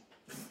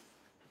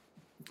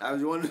 I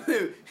was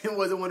wondering, it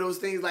wasn't one of those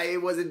things like it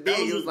wasn't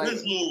big. It was like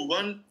Vince move,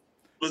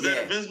 was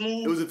that a Vince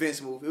move? It was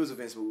a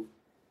Vince move.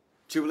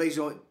 Triple H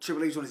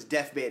on his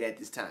deathbed at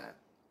this time.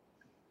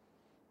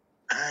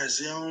 I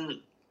see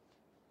him.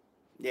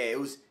 Yeah, it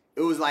was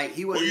like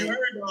he was. Well, you heard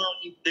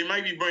they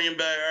might be bringing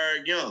back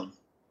Eric Young.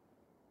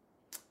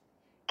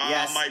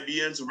 Yes. I might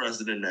be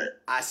interested in that.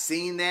 I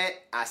seen that.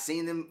 I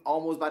seen them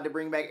almost about to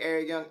bring back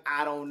Eric Young.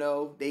 I don't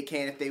know. They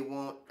can if they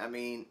want. I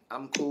mean,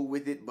 I'm cool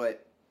with it,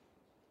 but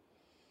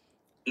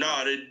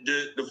no,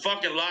 the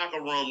fucking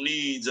locker room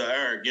needs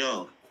Eric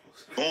Young.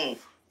 Boom,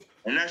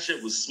 and that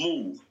shit was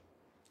smooth.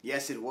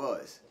 Yes, it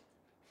was.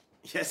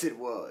 Yes, it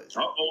was.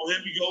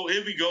 Uh-oh,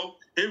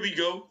 here we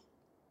go.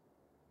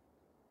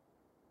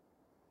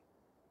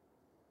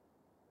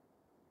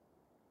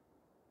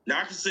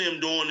 Now I can see him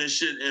doing this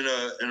shit in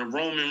a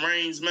Roman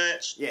Reigns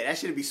match. Yeah, that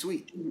should be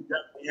sweet.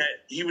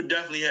 He would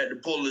definitely have to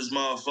pull his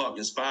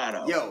motherfucking spot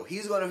out. Yo,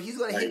 he's gonna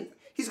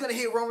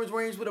hit Roman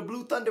Reigns with a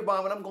blue thunder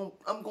bomb, and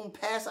I'm gonna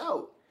pass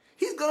out.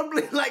 He's gonna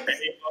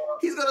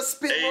he's gonna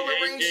spit Roman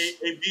Reigns.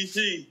 Hey,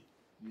 BC.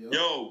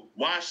 Yo,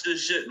 watch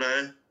this shit,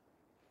 man.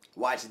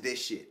 Watch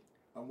this shit.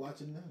 I'm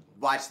watching now.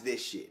 Watch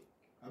this shit.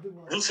 I've been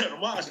watching. I'm trying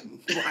to watch it.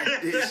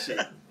 Watch this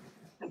shit.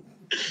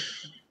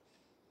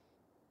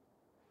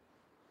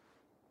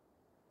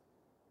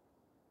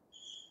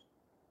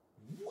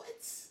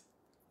 What?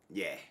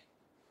 Yeah.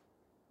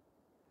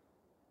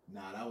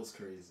 Nah, that was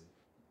crazy.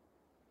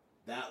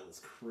 That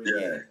was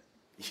crazy.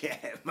 Yeah,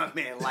 my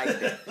man liked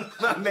that.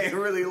 My man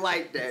really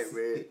liked that,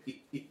 man.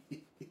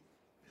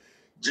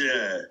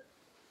 Yeah.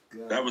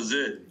 God. That was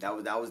it. That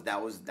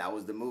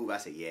was the move. I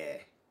said, yeah.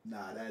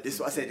 Nah, that's this.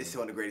 I said this is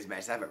one of the greatest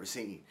matches I've ever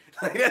seen.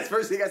 Like that's the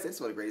first thing I said. This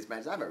is one of the greatest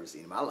matches I've ever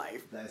seen in my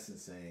life. That's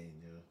insane,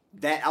 yo.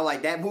 That I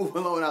like that move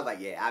alone. I was like,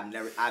 yeah,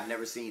 I've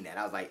never seen that.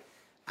 I was like,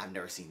 I've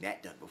never seen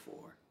that done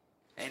before.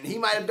 And he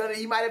might have done it.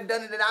 He might have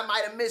done it, and I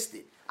might have missed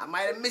it. I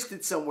might have missed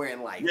it somewhere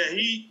in life. Yeah,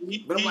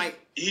 he was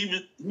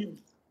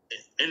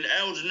in the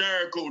El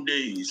Generico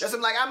days. That's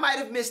I'm like I might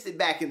have missed it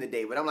back in the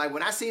day, but I'm like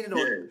when I seen it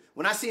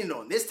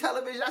on this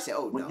television, I said,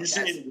 oh no, I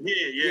said,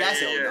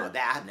 oh no,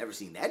 I've never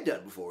seen that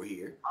done before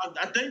here.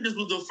 I think this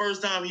was the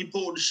first time he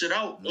pulled the shit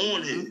out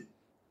on him.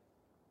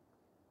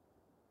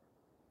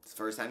 It's the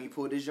first time he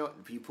pulled his joint.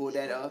 He pulled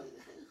that up.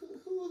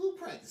 Who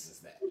practices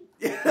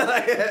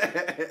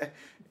that?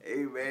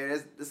 Hey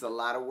man, that's a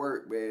lot of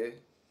work, man.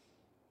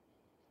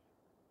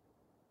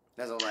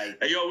 That's all like.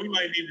 Hey yo, we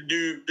might need to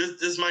do this.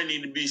 This might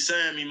need to be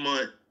Sammy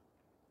month.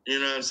 You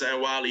know what I'm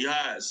saying? While he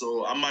hot,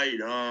 so I might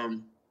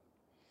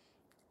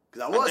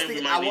Cause I was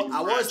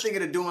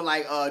thinking of doing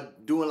like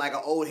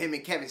an old him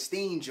and Kevin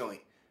Steen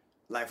joint,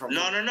 like from.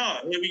 No.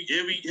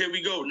 Here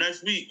we go.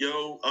 Next week,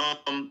 yo.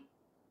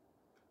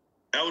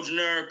 El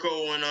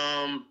Generico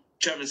and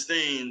Kevin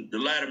Steen, the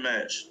ladder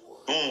match.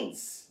 Boom.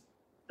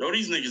 Yo,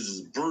 these niggas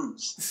is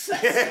brutes.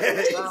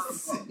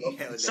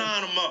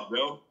 Sign them up,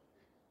 yo.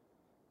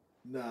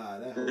 Nah,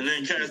 that. And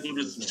then cancel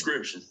the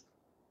subscription.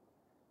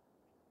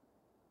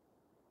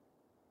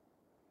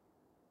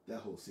 That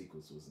whole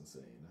sequence was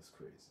insane. That's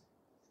crazy.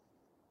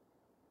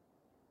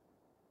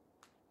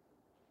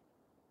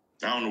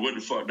 I don't know what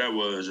the fuck that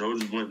was, yo.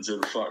 Just went into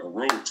the fucking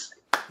ropes.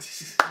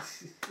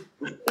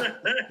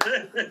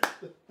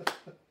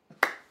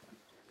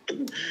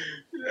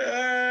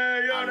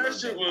 That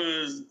shit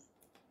was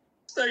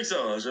steak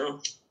sauce, yo.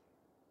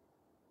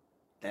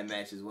 That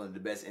match is one of the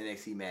best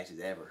NXT matches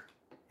ever.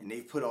 And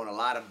they've put on a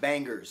lot of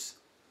bangers.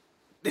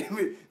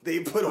 They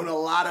put on a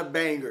lot of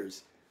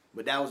bangers.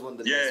 But that was one of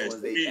the best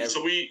ones they ever.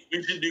 So we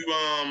should do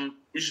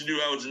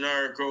El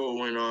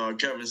Generico and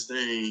Kevin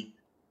Steen,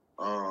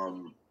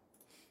 the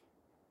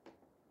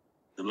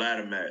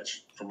ladder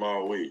match from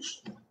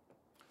ROH.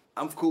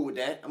 I'm cool with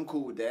that.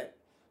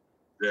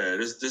 Yeah,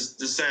 this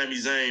Sami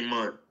Zayn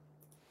month.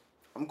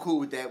 I'm cool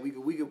with that. We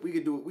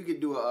could do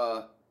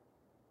a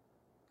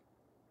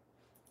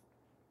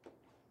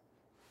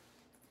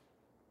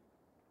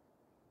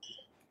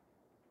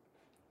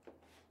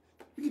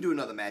we could do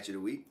another match of the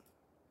week.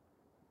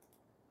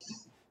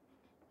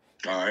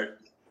 All right.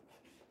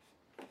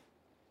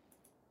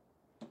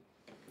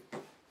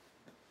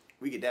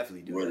 We could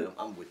definitely do that.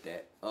 I'm with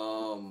that.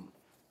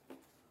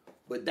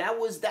 But that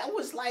was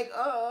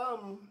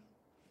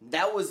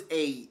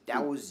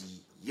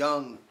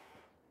young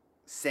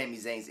Sami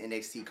Zayn's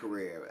NXT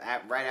career.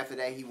 Right after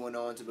that, he went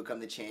on to become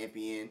the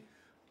champion.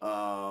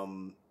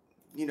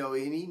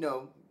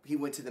 He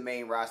went to the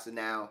main roster.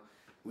 Now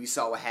we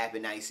saw what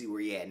happened. Now you see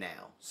where he at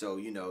now. So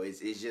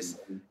it's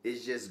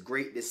just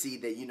great to see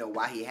that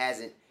while he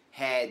hasn't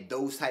had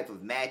those type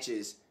of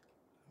matches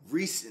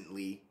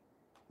recently,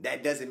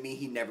 that doesn't mean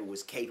he never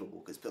was capable.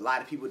 Because a lot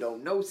of people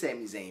don't know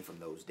Sami Zayn from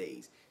those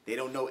days. They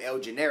don't know El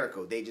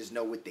Generico. They just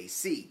know what they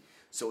see.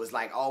 So it's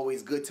like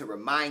always good to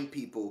remind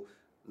people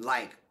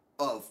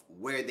of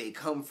where they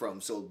come from.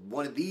 So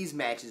one of these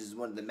matches is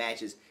one of the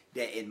matches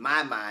that in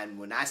my mind,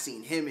 when I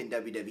seen him in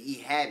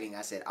WWE having,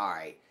 I said, all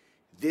right,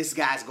 this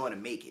guy's going to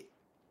make it.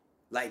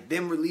 Like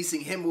them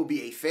releasing him will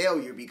be a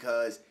failure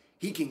because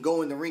he can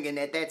go in the ring. And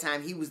at that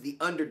time, he was the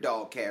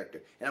underdog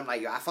character. And I'm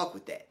like, yo, I fuck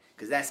with that.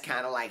 Because that's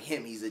kind of like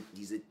him. He's a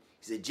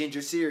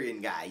ginger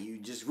Syrian guy. You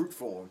just root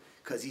for him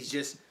because he's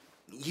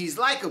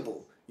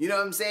likable. You know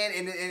what I'm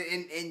saying?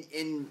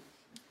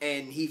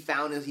 And he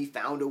found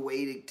a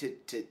way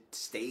to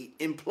stay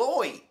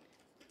employed.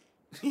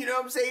 You know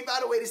what I'm saying? He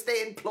found a way to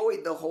stay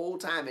employed the whole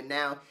time, and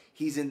now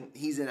he's in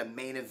a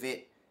main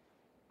event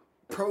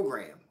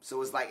program.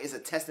 So it's like it's a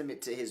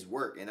testament to his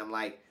work. And I'm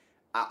like,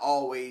 I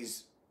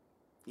always,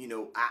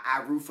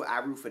 I root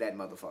for that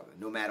motherfucker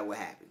no matter what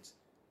happens.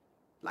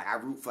 Like I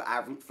root for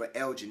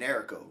El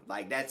Generico.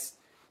 Like that's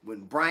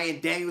when Bryan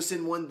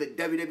Danielson won the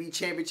WWE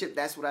Championship.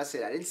 That's what I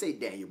said. I didn't say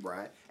Daniel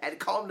Bryan. I had to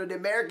call him the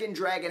American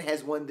Dragon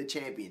has won the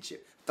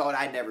championship. Thought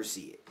I'd never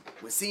see it.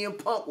 When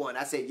CM Punk won,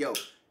 I said, yo,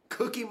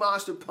 Cookie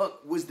Monster Punk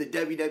was the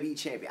WWE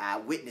champion. I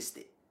witnessed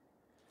it.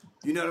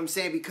 You know what I'm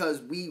saying? Because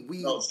Sami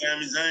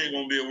Zayn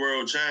gonna be a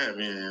world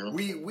champion.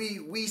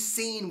 We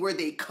seen where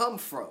they come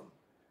from.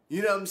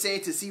 You know what I'm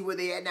saying? To see where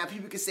they at now.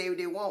 People can say what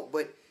they want,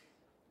 but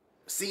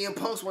CM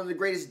Punk's one of the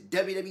greatest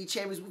WWE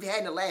champions we've had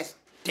in the last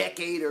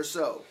decade or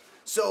so.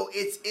 So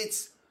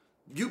it's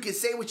you can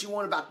say what you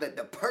want about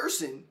the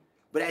person,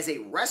 but as a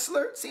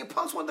wrestler, CM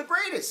Punk's one of the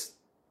greatest.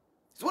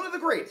 He's one of the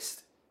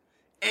greatest.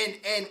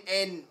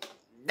 And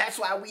that's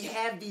why we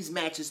have these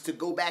matches to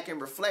go back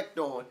and reflect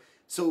on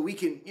so we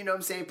can, you know what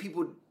I'm saying,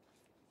 people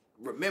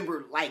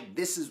remember like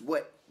this is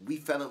what we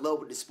fell in love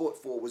with the sport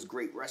for was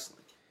great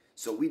wrestling.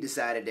 So we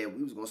decided that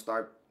we was going to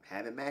start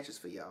having matches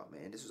for y'all,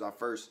 man. This was our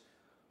first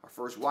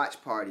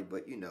watch party,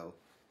 but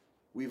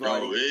we've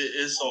already.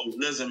 It's so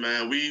listen,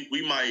 man.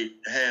 We might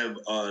have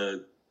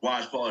a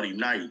watch party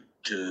night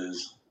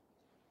because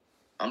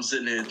I'm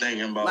sitting there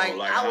thinking about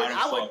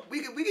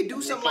we could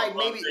do something like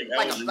maybe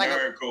like a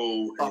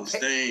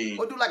Stain.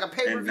 We'll do like a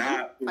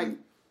pay-per-view,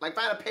 like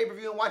find a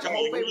pay-per-view and watch a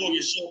whole pay-per-view. We're gonna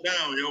get shut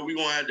down, yo. We're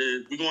gonna have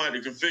to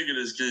configure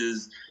this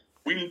because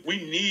we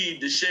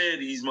need to share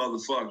these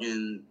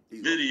motherfucking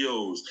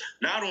videos.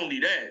 Not only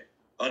that,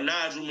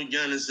 Nigel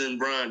McGuinness and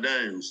Bryan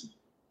Danielson.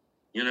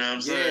 You know what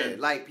I'm saying? Yeah,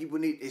 like people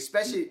need,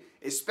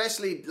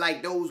 especially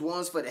like those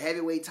ones for the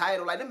heavyweight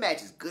title. Like the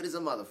match is good as a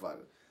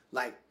motherfucker.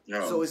 Like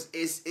so,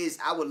 it's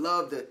I would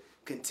love to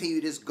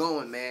continue this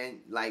going,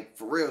 man. Like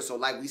for real. So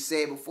like we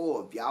said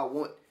before, if y'all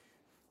want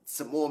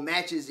some more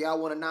matches, y'all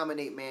want to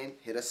nominate, man,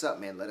 hit us up,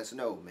 man. Let us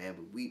know, man.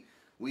 But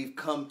we've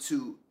come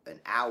to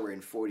an hour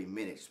and 40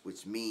 minutes,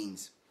 which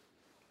means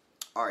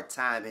our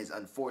time has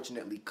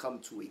unfortunately come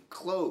to a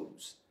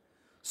close.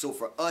 So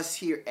for us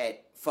here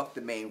at Fuck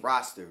the Main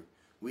Roster,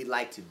 we'd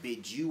like to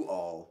bid you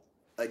all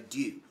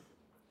adieu.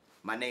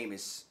 My name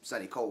is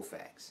Sonny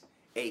Colfax,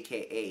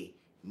 a.k.a.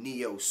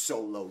 Neo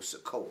Solo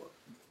Sokoa.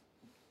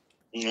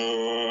 I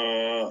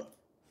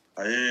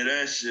hear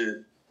that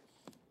shit.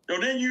 Yo,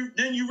 didn't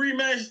you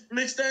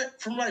remix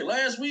that from like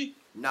last week?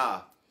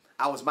 Nah,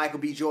 I was Michael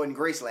B. Jordan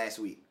Grace last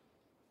week.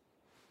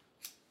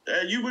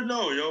 Yeah, you would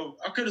know, yo.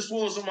 I could have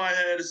sworn somebody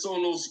had a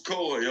Solo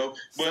Sokoa, yo.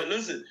 But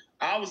listen,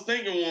 I was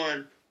thinking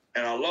one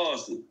and I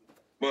lost it.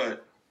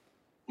 But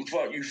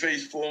fuck you,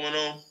 face forming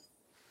on.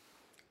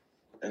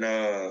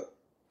 And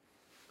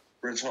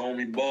Rich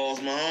Homie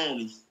balls my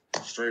homie.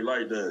 Straight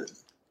like that.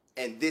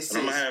 And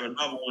I'm gonna have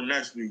another one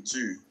next week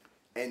too.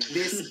 And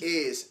this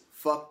is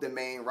Fuck the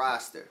Main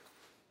Roster.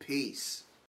 Peace.